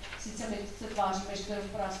prostě sice my se tváříme, že to je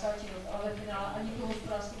hospodářská činnost, ale ve finále ani tu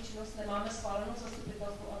hospodářskou činnost nemáme schválenou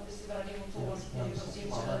zastupitelstvu, a vy si v radě odsouhlasíte, že prostě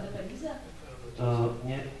jim předáte peníze.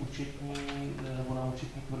 Mě účetní, nebo nám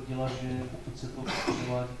účetní tvrdila, že pokud se to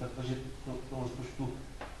převádí takhle, že to rozpočtu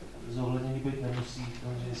zohlednění být nemusí,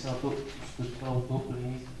 takže se na to říkala od toho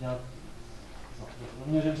plnění nějak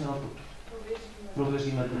zaměřím se na to.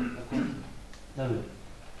 Prověříme to. Jako, nevím.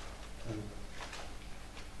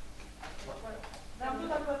 Nám to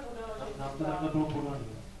takhle podalo. Nám to takhle bylo podané.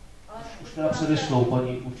 Už teda předešlou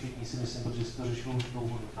paní účetní, si myslím, protože se to řešilo už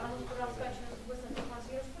dlouho. Ale hospodářská činnost vůbec nepochází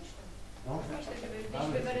rozpočtem. No? Myslíte, že když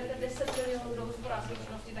vyberete 10 milionů do hospodářské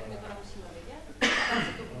činnosti, tak my to nemusíme vidět? Tam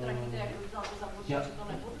si to utratíte, jak na to započít, že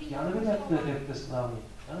to nepodlíhá? Já nevím, jak to je správně.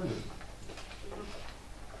 Já nevím.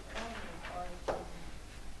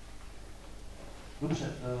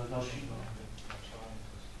 Dobře, další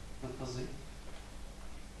dotazy.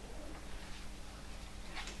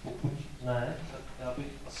 Pokud ne, tak já bych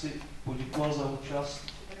asi poděkoval za účast.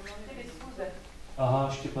 Aha,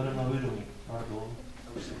 ještě padem na vědomí. Pardon,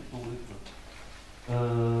 už jsem to ulikl.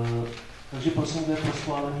 Takže prosím, kde je pro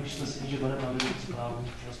schválení usnesení, že bereme na vědomí zprávu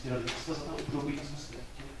činnosti rady. Jste za to období, co jste?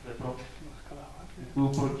 Kde pro? Děkuju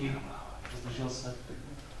proti. Zdržel se.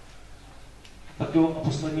 Tak jo, a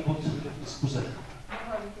poslední bod diskuze.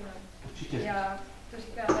 Určitě. Já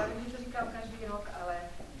vím, že to říkám každý rok, ale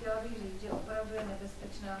chtěla bych říct, že opravdu je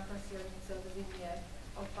nebezpečná ta silnice v zimě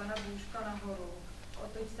od pana Bůžka nahoru,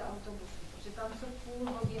 otočce autobusu, protože tam jsou půl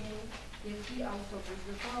hodiny jezdí autobus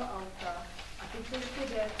do toho auta a teď to ještě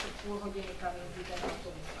jde půl hodiny, kam jezdí ten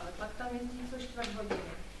autobus, ale pak tam jezdí co čtvrt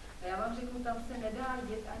hodiny. A já vám řeknu, tam se nedá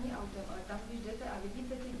jet ani autem, ale tam, když jdete a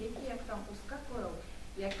vidíte ty děti, jak tam uskakujou,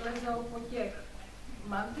 jak lezou po těch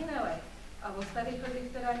mantinelech a o starých lidech,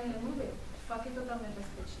 která ani nemluvím, fakt je to tam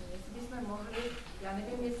nebezpečné. Jestli bychom mohli, já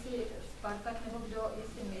nevím, jestli Spartak nebo kdo,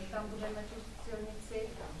 jestli my tam budeme tu silnici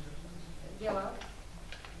dělat,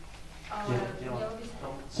 ale mělo by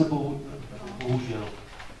se bohužel.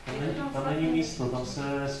 Tam není místo, tam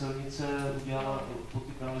se silnice udělala po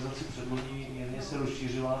ty kanalizaci předlodní, mírně se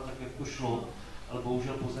rozšířila, tak jak to šlo, ale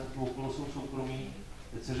bohužel pozemky okolo jsou soukromí.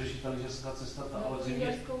 Teď se řeší ta lyžařská cesta, ale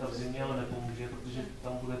v zimě ale nepomůže, protože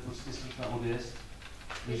tam bude prostě sníh na odjezd.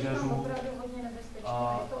 Je to tam opravdu hodně nebezpečné,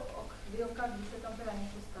 je to chvilka, kdy se tam teda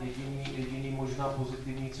něco stane. Jediný možná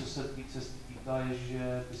pozitivní, co se cesty týká, je,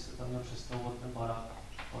 že by se tam měl přestavovat ten barák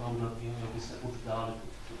pana Udatního, měl by se oddálil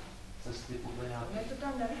cesty podle nějakých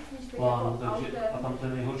plánů, takže a tam to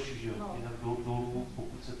je nejhorší, že jo, no. Jinak dolů,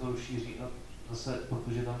 pokud se to rozšíří a zase,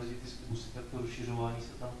 protože tam jezdí ty busy, tak to rozšiřování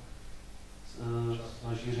se tam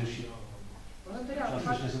snaží řešit.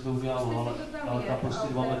 Částečně se to udělalo, ale tam prostě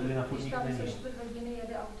 2 metry na chodník není. Když tam 4 hodiny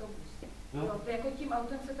jede autobus. No, jako tím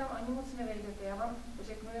autem se tam ani moc nevejdete. Já vám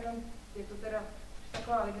řeknu jenom, je to teda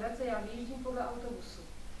taková legrace, já vyjíždím podle autobusu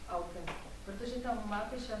autem. Protože tam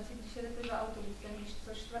máte šanci, když jedete za autobusem, když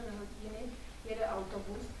co čtvrt hodiny jede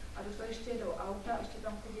autobus a A do toho ještě jedou auta, ještě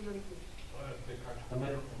tam chodí lidi. Tam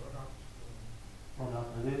je, prodat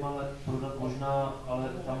nevím, ale prodat možná, ale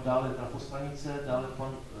tam dále trafostanice, dále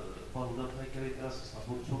pan Udatný, který teda se snad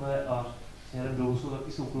odsune a směrem dolů jsou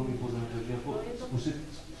taky soukromý pozemky, takže jako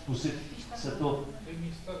zkusit se to...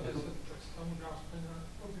 Jako,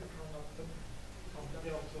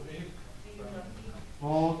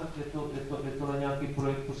 no, tak je to na nějaký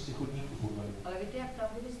projekt prostě chodníku, podle mě. Ale víte, jak tam,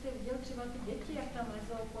 kdybyste viděl třeba ty děti, jak tam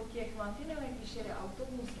lezou po těch mantinelech, když jede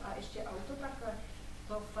autobus a ještě auto takhle,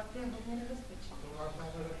 to fakt je hodně nebezpečné.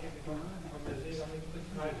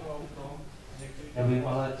 Já vím,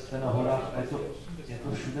 ale jste na horách, je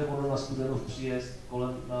to všude ono na Studenov příjezd,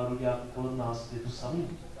 kolem nároďáků, kolem nás, je to samý.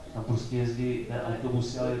 Tam prostě jezdí ne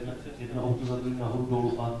autobusy, ale jedno auto za druhým nahoru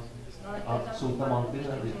dolů a jsou tam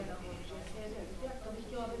mantinely.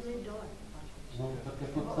 No, tak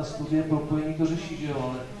jako ta studie propojení to řeší, že jo,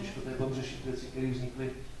 ale těžko tady budeme řešit věci, které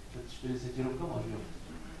vznikly před 40 rokama, že jo.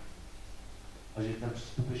 A že ten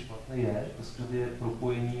přístup je špatný je, ta studie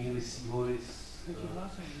propojení Lysí hory s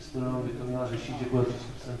Studenou by to měla řešit, že bude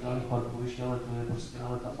přístup centrálních parkovišť, ale to je prostě na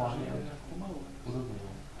leta plány a podobně.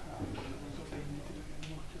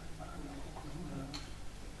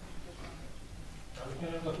 Já bych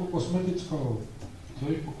měl takovou kosmetickou. Chtěl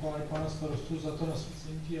bych pochválit pana starostu za to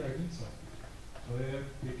nasvícení té radnice. To je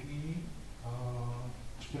pěkný a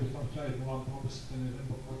ještě bych tam chtěl jednu lampu, aby se ten jeden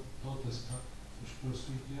pochod toho Teska trošku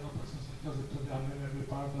rozsvítil. A pak jsem se chtěl zeptat, já nevím, jak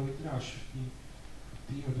vypadá ta vitráž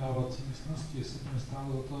v té oddávací místnosti, jestli by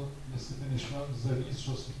nestálo za to, jestli by nešla zevnitř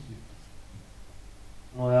rozsvítit.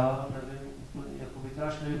 No já nevím, úplně, jako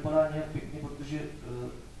vitráž nevypadá nějak pěkně, protože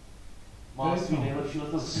má svý nejlepší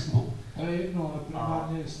leta za sebou. To je jedno, ale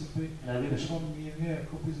primárně, jestli by nešla mírně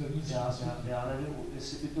jakoby zevnitř. Já nevím,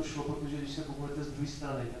 jestli by to šlo, protože když se kouknete z druhé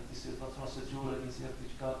strany, tak ty světla, co nasvědčují radnici, jak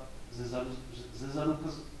teďka ze zadu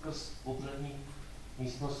krz obřadní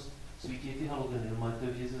místnost svítí ty halogeny, máte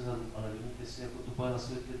vidět ze zadu a nevím, jestli jako to bude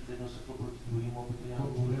nasvětlit jedno světlo proti druhému, aby to nějak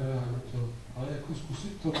bude. Ale jako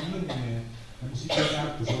zkusit to mírně, nemusíte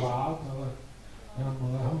nějak řvát, ale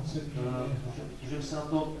jenom lehonce mírně. Můžeme se na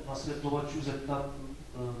to nasvětlovačů zeptat,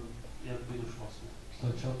 jak by to šlo asi.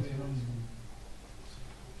 Stačilo by jenom...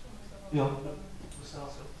 Jo, prosím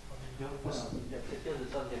vás. Jo, prosím. Já se chtěl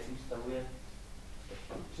zeptat, v jakým stavu je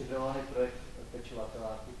připravovaný projekt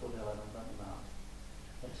pečovateláku pod Helenou tam u nás.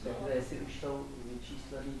 Respektive, jestli už jsou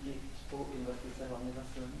vyčíslený ty spoluinvestice hlavně na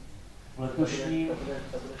silnici.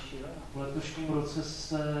 V letošním roce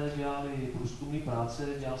se dělaly průzkumné práce,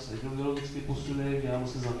 dělal se hydrogeologický posudek, dělalo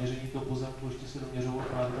se zaměření toho pozemku, ještě se doměřovala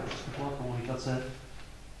právě ta přístupová komunikace.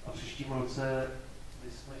 A v příštím roce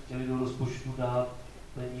jsme chtěli do rozpočtu dát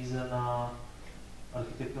peníze na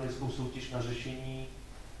architektonickou soutěž na řešení,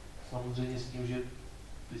 samozřejmě s tím, že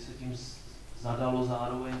by se tím zadalo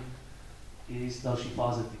zároveň i z další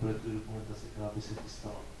fáze té projektové dokumentace, která by se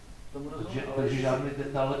chystala. Takže žádný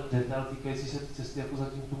detail týkající se cesty jako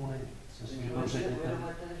zatím tomu není. Myslím, že to předmětem.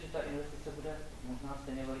 Že ta investice bude možná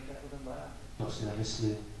stejně veliká jako ten barák? To si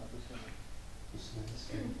nemyslím. To si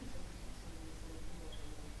nemyslím.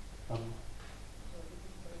 Tam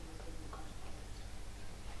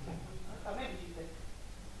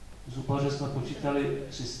Zupaře jsme počítali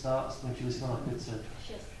 300 a skončili jsme na 500.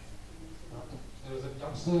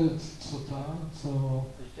 Zeptám se, co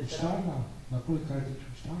učtárna, na kolika je teď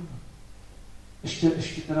učtárna?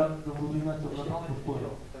 Ještě teda domluvíme tohle na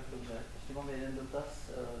podporu. Tak dobře, ještě mám jeden dotaz,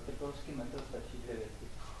 krkonošský metro stačí 2 věci.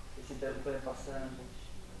 Jestli to je úplně pasé nebo...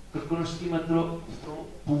 Krkonošský metro v tom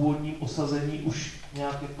původním osazení už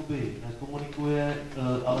nějak jakoby nekomunikuje,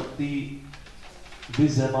 ale ty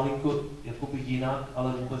vize malinko jakoby jinak,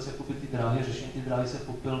 ale vůbec jakoby ty dráhy, řešení ty dráhy se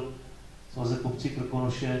kopil svazek obcí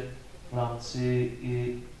Krkonoše v rámci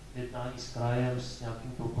i jednání s krajem, s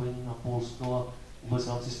nějakým propojením na Polsko a vůbec v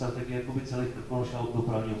rámci strategie jakoby celých Krkonoš a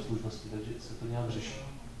dopravní obslužnosti, takže se to nějak řeší.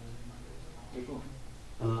 Děkuji.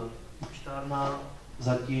 Účtárna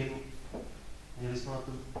zatím, měli jsme na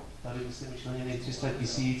to tady myslím myšleně 300 000,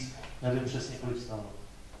 nevím přesně kolik stálo.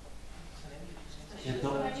 Je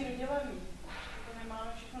to...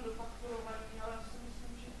 Nemáme všechno dofakturované, ale si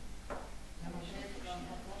myslím, že...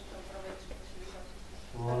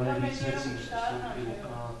 Tohle je víc věcí, jsou i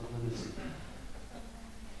okna a tohle věci.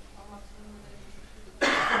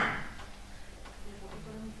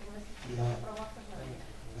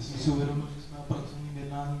 Já jsem si uvědomil, že jsme na pracovním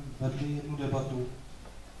jednání vedli jednu debatu,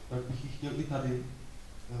 tak bych ji chtěl i tady.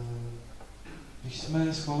 Když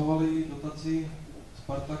jsme schvalovali dotaci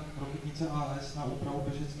Spartak Rokytnice AS na úpravu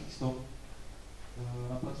běžeckých stop,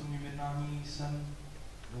 na pracovním jednání jsem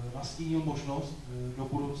nastínil možnost do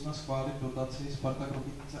budoucna schválit dotaci Spartak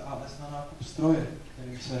Rokytnice AS na nákup stroje,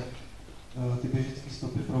 kterým se ty běžecké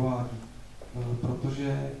stopy provádí.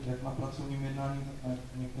 Protože jak na pracovním jednání, tak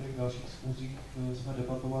na některých dalších schůzích jsme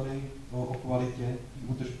debatovali o kvalitě té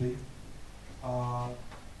údržby a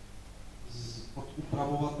od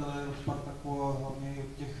upravovatele, od Spartaku a hlavně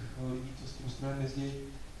od těch lidí, co s tím strojem jezdí,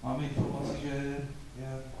 máme informaci, že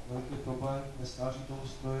je velký problém ve stáří toho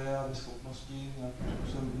stroje a ve schopnosti nějakým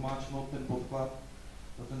způsobem umáčnout ten podklad.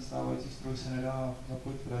 Pro ten stávající stroj se nedá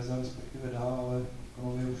zapojit fréza, respektive dá, ale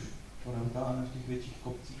konově už to neutáhne v těch větších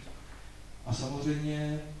kopcích. A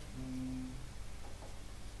samozřejmě,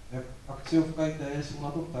 jak akciovka IT jsou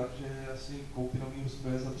na tom tak, že asi koupí novýho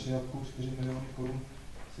stroje za 3,5–4 miliony korun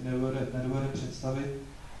si nedovede představit.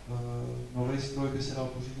 Nový stroj by se dal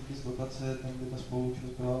pořídit i z dotace, tam by ta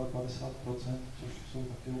spoluúčast byla 50%, což jsou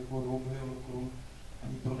taky okolo 2 milionů korun.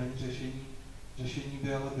 Ani to není řešení. Řešení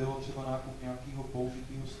by ale bylo třeba nákup nějakého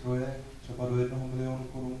použitého stroje, třeba do 1 milionu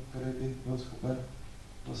korun, který by byl schopen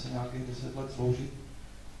zase nějakých 10 let sloužit.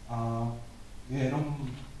 A je jenom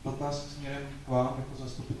dotaz směrem k vám jako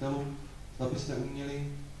zastupitelům, zda byste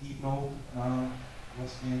uměli týdnout na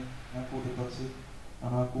vlastně nějakou dotaci na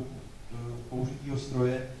nákup použitého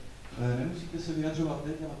stroje. Nemusíte se vyjadřovat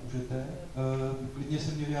teď, ale můžete. Klidně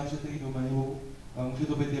se mě vyjádřete i do mailu. Může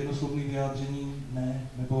to být jednoslovný vyjádření ne,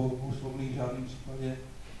 nebo dvouslovný v žádném případě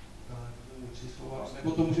 3 slova.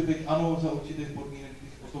 Nebo to může být ano za určitých podmínek,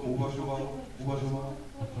 když o tom uvažoval.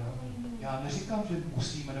 Já neříkám, že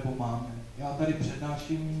musíme nebo máme. Já tady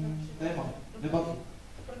přednáším téma, debatu.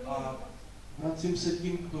 A vracím se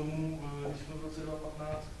tím k tomu, když jsme v roce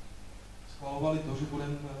 2015 schvalovali to, že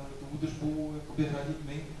budeme tu údržbu jakoby hradit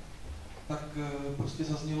my, tak prostě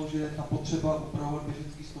zaznělo, že ta potřeba upravovat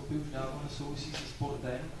běžecké stopy už dávno nesouvisí se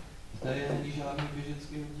sportem, tady není žádný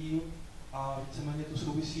běžecký oddíl a víceméně to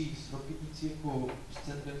souvisí s Rokytnicí jako s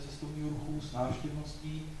centrem cestovního ruchu, s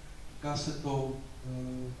návštěvností, týká se to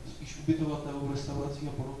spíš ubytovatelů, restaurací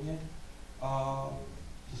a podobně a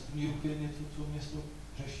cestovní ruch je něco, co město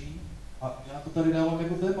řeší. A já to tady dávám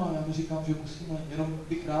jako téma, já neříkám, že musíme, jenom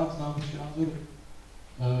bych rád znal vaše názory.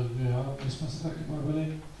 My jsme se taky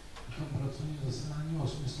bavili v tom pracovním zasedání o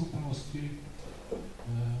smysluplnosti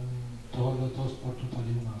tohoto sportu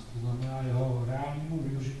tady u nás. To znamená jeho reálnému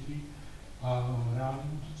využití a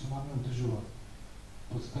reálnému to, co máme udržovat.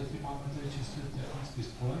 V podstatě máme tady čistě technický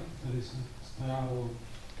spolek, který se stará o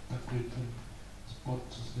takový ten sport,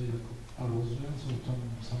 co se jako provozuje, jsou tam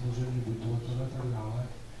samozřejmě budovatelé a tak dále.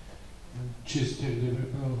 Čistě, kdyby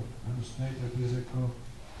byl hnusný, tak bych řekl,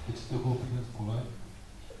 teď si to koupí ten spolek,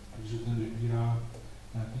 takže ten vybírá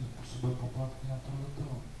nějakým způsobem poplatky na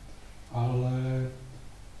tohleto. Ale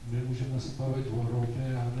my můžeme se bavit o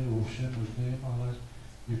ropě a ne o všem možným, ale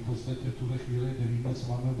my v podstatě v tuhle chvíli nevíme, co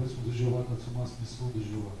máme vůbec udržovat a co má smysl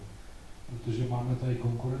udržovat. Protože máme tady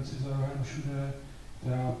konkurenci za rohem všude,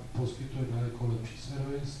 která poskytuje daleko lepší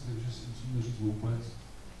servis, takže si musíme říct vůbec,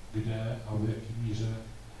 kde a v jaké míře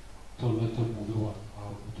tohleto budovat a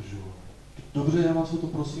udržovat. Dobře, já vás o to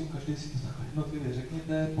prosím, každý si to takhle jednotlivě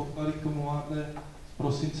řekněte, podklady k tomu máte z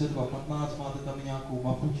prosince 2015, máte tam i nějakou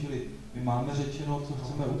mapu, čili my máme řečeno, co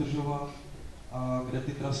chceme udržovat a kde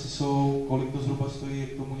ty trasy jsou, kolik to zhruba stojí, je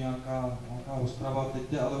k tomu nějaká rozprava, teď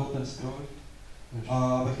jde ale o ten stroj.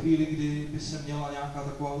 A ve chvíli, kdy by se měla nějaká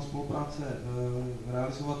taková spolupráce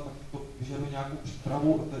realizovat, tak to vyžaduje nějakou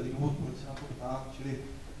přípravu a to je důvod, proč se na to ptám, čili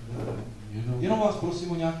jenom vás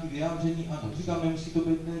prosím o nějaké vyjádření a říkám, nemusí to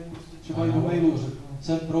být prostě třeba i do mailu,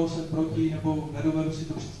 jsem pro, jsem proti, nebo nedovedu si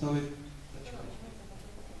to představit.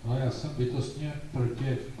 No, já jsem bytostně proti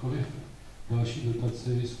jakýkoliv další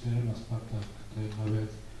dotaci směrem na Spartak, to je jedna věc.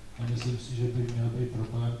 A myslím si, že by měl být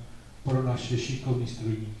problém pro naše šikovní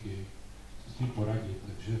strojníky s tím poradit.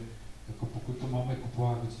 Takže jako pokud to máme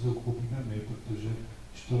kupovat, tak si to koupíme my, protože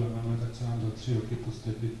když to vezmeme, tak se nám za 3 roky v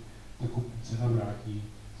podstatě ta cena vrátí.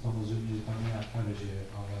 Samozřejmě, že tam je nějaká režie,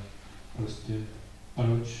 ale prostě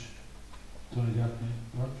proč to nedělat my?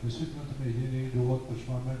 Proč? Vysvětlíme ten jediný důvod, proč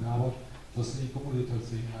máme dávat zase někomu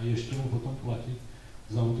dotaci a ještě mu potom platit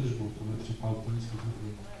za údržbu. To mi připadá úplně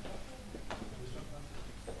schizofrení.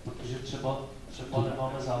 Protože třeba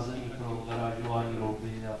nemáme zázemí pro garážování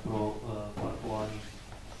rouby a pro parkování.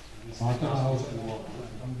 Máte nahoře,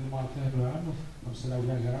 tam kde máte bránu, tam se dá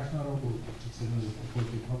udělat garáž na roubu, to přece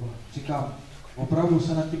není problém. Říkám, opravdu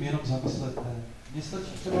se nad tím jenom zamyslete. Mně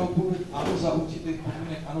stačí třeba odpověď ano za určitých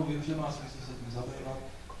podmínek, ano vím, že má smysl se tím zabývat.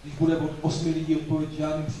 Když bude od 8 lidí odpověď v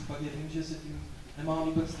žádném případě, vím, že se tím nemá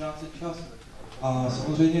vůbec ztrácet čas. A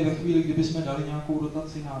samozřejmě ve chvíli, kdybychom dali nějakou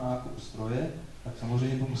dotaci na nákup stroje, tak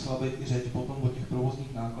samozřejmě by musela být i řeč potom o těch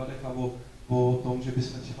provozních nákladech a o o tom, že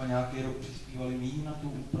bychom třeba nějaký rok přispívali méně na tu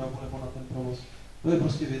úpravu nebo na ten provoz. To je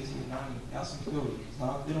prostě věcí jednání. Já jsem chtěl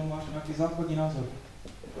znát jenom váš nějaký základní názor.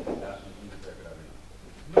 Já si myslím, že to je kravina.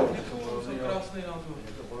 No, děkuju, jsem krásný názor.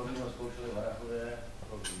 Je to podobně zkoušeli v Harachově,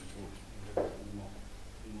 pro výuku,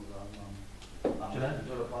 přímo záznam. A myslím,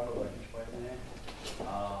 to dopadlo taky špatně.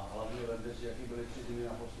 A hlavně vemte si, jaký byly 3 zimy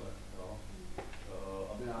naposled.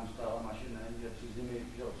 Aby nám stála mašina, že 3 zimy,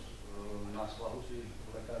 že na svahu si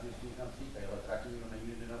lékaři s nich napříkají, ale trati nikdo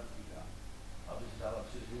nikdy napříká. Aby stála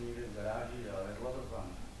 3 zimy někde v garáži, ale nebyla to tam.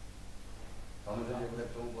 Samozřejmě bude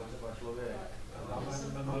k tomu potřeba člověk.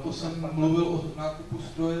 Proto jsem mluvil o nákupu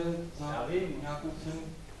stroje za nějakou cenu.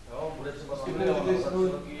 Jo, bude třeba za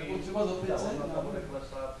nebo třeba za 500.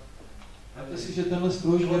 Víte si, že tenhle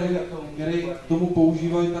stroj, který k tomu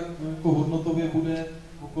používají, tak jako hodnotově bude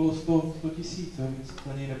okolo 100 tisíc, víc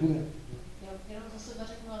za něj nebude. Já jenom za sebe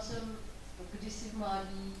řeknu, já jsem kdysi v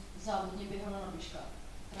mládí závodně běhala na běžkách.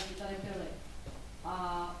 Trati tady byly. A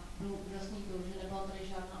bylo úžasný to, že nebyla tady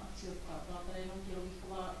žádná akciovka, byla tady jenom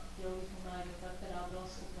tělovýchovná jednotka, která byla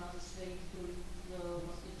schopná ze svých zdrojů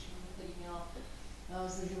vlastně příjmu, který měla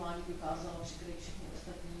zdržování, dokázala přikryt všechny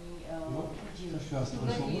ostatní díly. V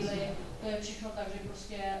tuhle chvíli to je všechno tak, že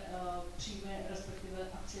prostě příjmy, respektive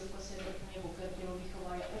akciovka se jde úplně bokem,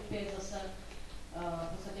 tělovýchova je opět zase v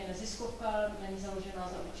podstatě neziskovka, není založená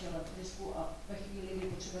za účelem zisku a ve chvíli, kdy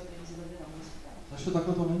potřebuje peníze, vede na místě. Zašto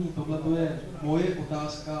takhle to není? Tohle to je moje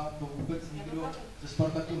otázka, to vůbec nikdo ze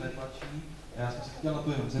Spartaku netlačí. Já jsem se chtěl na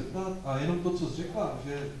to jenom zeptat a jenom to, co jsi řekla,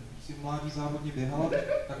 že si v mládí závodně běhala,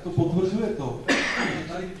 tak to potvrzuje to,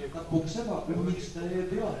 že tady ta potřeba uvnitř té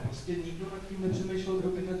byla. Prostě nikdo nad tím nepřemýšlel, kdo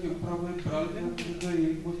by taky upravuje, brali to, že to je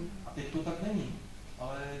jejich bod. A teď to tak není.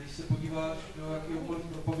 Ale když se podíváš do jakéhokoliv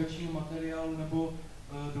propagačního materiálu nebo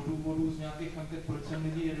do důvodů z nějakých anket, proč sem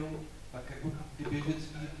lidi jedou, tak jako to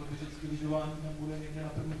běžecké lyžování tam bude někde na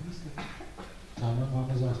prvních místech. Tamhle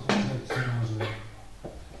máme zástupce akcionáře.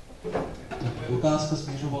 Tak otázka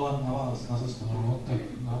směřovala na vás, na zastupitelstvo. No, tak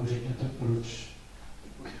nám řekněte, proč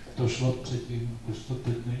to šlo předtím, už to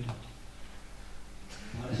teď není.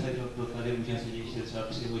 To tady můžeme sedět ještě třeba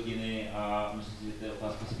 3 hodiny a myslím si, že to je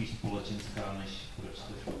otázka spíš společenská, než proč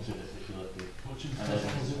to šlo před 10 lety. Společenská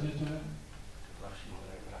samozřejmě to je?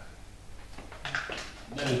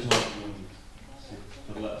 Nevím, co mám říct.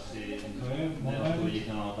 Tohle asi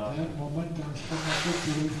neodpověditelná otázka. To je moment transformace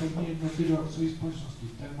tělovýchovní jednoty do akciové společnosti.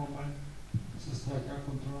 V ten moment se ztrácí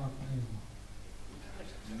kontrola nad penězma.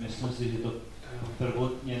 Myslím si, že to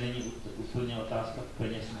prvotně není úplně otázka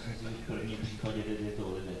peněz. Myslím si, že v prvním případě je to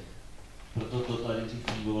o lidech. Proto to tady dřív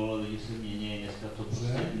fungovalo, lidi se mění, dneska to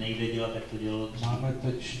prostě nejde dělat, jak to dělalo dřív. Máme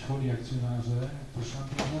teď šikovní akcionáře, proč nám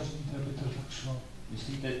to nezařídíte, aby to tak šlo?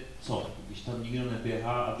 Myslíte co? Když tam nikdo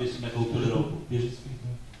neběhá, aby jsme koupili rolbu?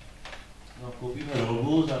 No, koupíme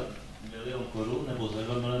rolbu za 1 000 000 korun nebo za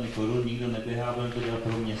 2 miliony korun, nikdo neběhá, budeme to dělat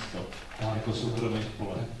pro město. Jako soukromé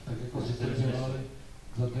škole. Tak jako si to dělali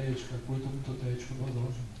za TJčka, kvůli tomuto TJčku bylo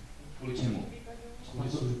založeno. Kvůli čemu? Kvůli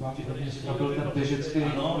službám pro město. To byl ten běžecký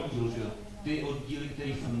oddíl, že? Ty oddíly,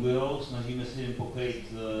 které fungují, snažíme se jim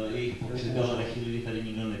pokryt jejich potřeby, ale ve chvíli, kdy tady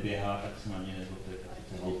nikdo neběhá, tak se na ně nezlobte,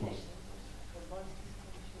 to je hloupost.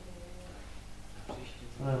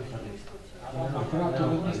 Akorát to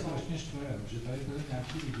mě strašně štve, že tady byli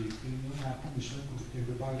nějaký lidi, kteří měli nějakou myšlenku v těch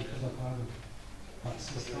dobách, kdy to zakládali. Pak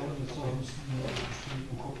se stalo něco hnusného, že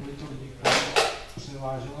pochopili to lidi, kteří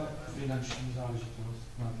převážela finanční záležitost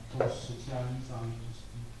na to sociální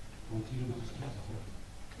záležitostí. Od té doby to ztratilo.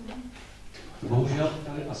 Bohužel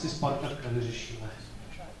tady asi Spartak nevyřešíme.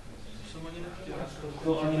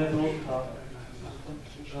 To ani nebylo tak.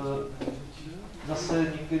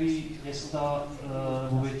 Zase některé města,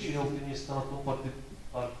 nebo většinou ty města na tom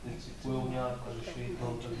participují nějak a řeší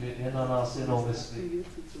to, takže je na nás jenom, jestli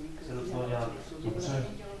se do toho nějak dobře.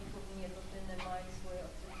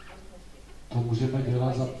 To můžeme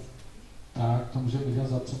dělat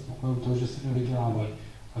za předpokladu toho, že si nevydělávají.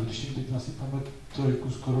 A když jim teď nasypeme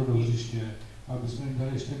trojku skoro do hřiště, aby jsme jim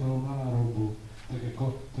dali ještě milona na roubu, tak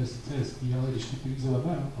jako to je sice hezký, ale když ty peníze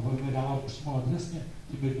veme a budeme dávat přímo adresně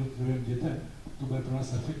tím jednotlivým dětem, to bude pro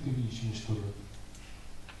nás efektivnější než tohle.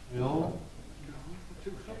 Jo.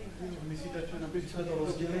 Myslíte, že jsme to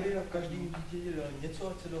rozdělili a každý dítě dělal něco,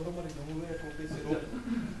 ať se dohromady domluví, jako opět si rok?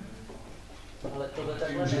 Ale tohle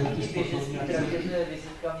takhle není běžecký tratě, to je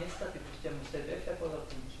vizitka města, ty prostě musíte běž jako za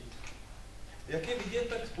tím přijít. Jak je vidět,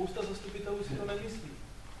 tak spousta zastupitelů si to nemyslí.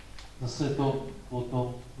 Zase je to o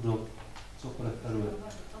tom, kdo co preferuje.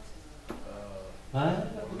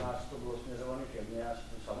 Ne? U nás to bylo směřované ke mně, až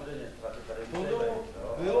to samozřejmě tady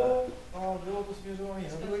bylo a bylo to směřované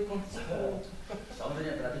na druhý konec.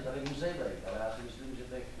 Samozřejmě tady musí být,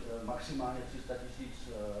 maximálně 300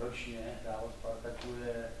 000 ročně dávat Spartaku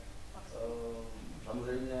je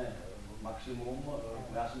samozřejmě maximum.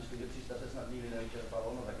 Já si myslím, že 300 se snad nikdy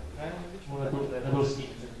nevyčerpalo, no tak nebyl s ním.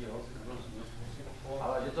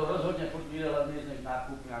 Ale že to rozhodně furt vyjde levněji než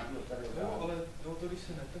nákup nějakého starého. Jo, ale jo, to když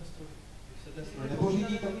se ten stroj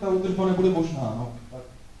nepořídí, tak ta údržba nebude možná, no.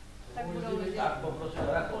 Tak budou lidi. Tak poprosím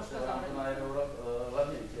Rakousko, to najednou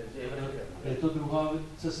levněji. Je to druhá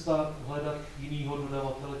cesta hledat jinýho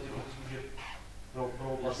dodavatele těch služeb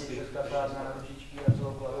pro oblasti. Česká ručičky a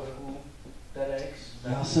celou kladovku, Terex.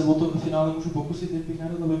 Já se o to v finále můžu pokusit, jen bych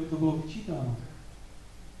nerad, aby to bylo vyčítáno.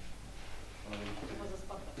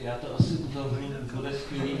 Já to asi uzavřu, bude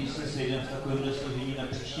skvělý, když se sejdeme v takovémhle složení na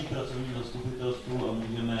příštím pracovním zastupitelstvu a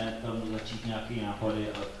můžeme tam začít nějaké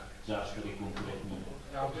nápady a dáš tady konkrétní.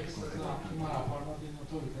 Já bych se nějakýma nápadama na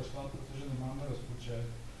to vykašlal, protože nemáme rozpočet.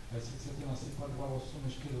 A jestli chcete nasypat 2,8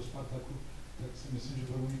 ještě do Spartaku, tak si myslím, že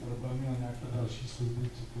budou mít problémy na nějaké další služby.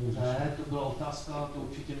 Ne, to byla otázka, to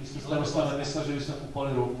určitě myslím, že starosta nemyslel, že bychom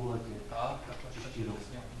kupali roubu letě. Příští rok.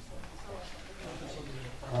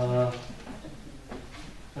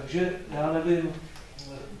 Takže já nevím,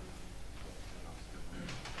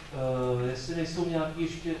 jestli nejsou nějaké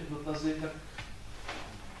ještě dotazy, tak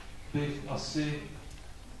bych asi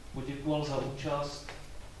poděkoval za účast,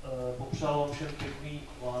 popřál vám všem pěkný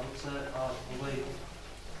Vánoce a nový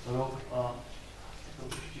rok a v tom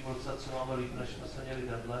příštím roce, co máme líp, než jsme se měli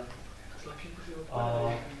tenhle. A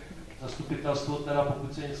zastupitelstvo teda,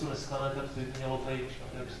 pokud se něco nestane, tak by mělo být,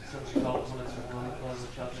 jak jsem říkal, konec na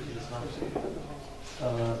začátku 16.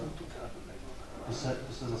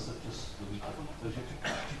 To se zase včas dovíte. Takže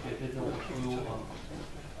určitě jednou děkuju a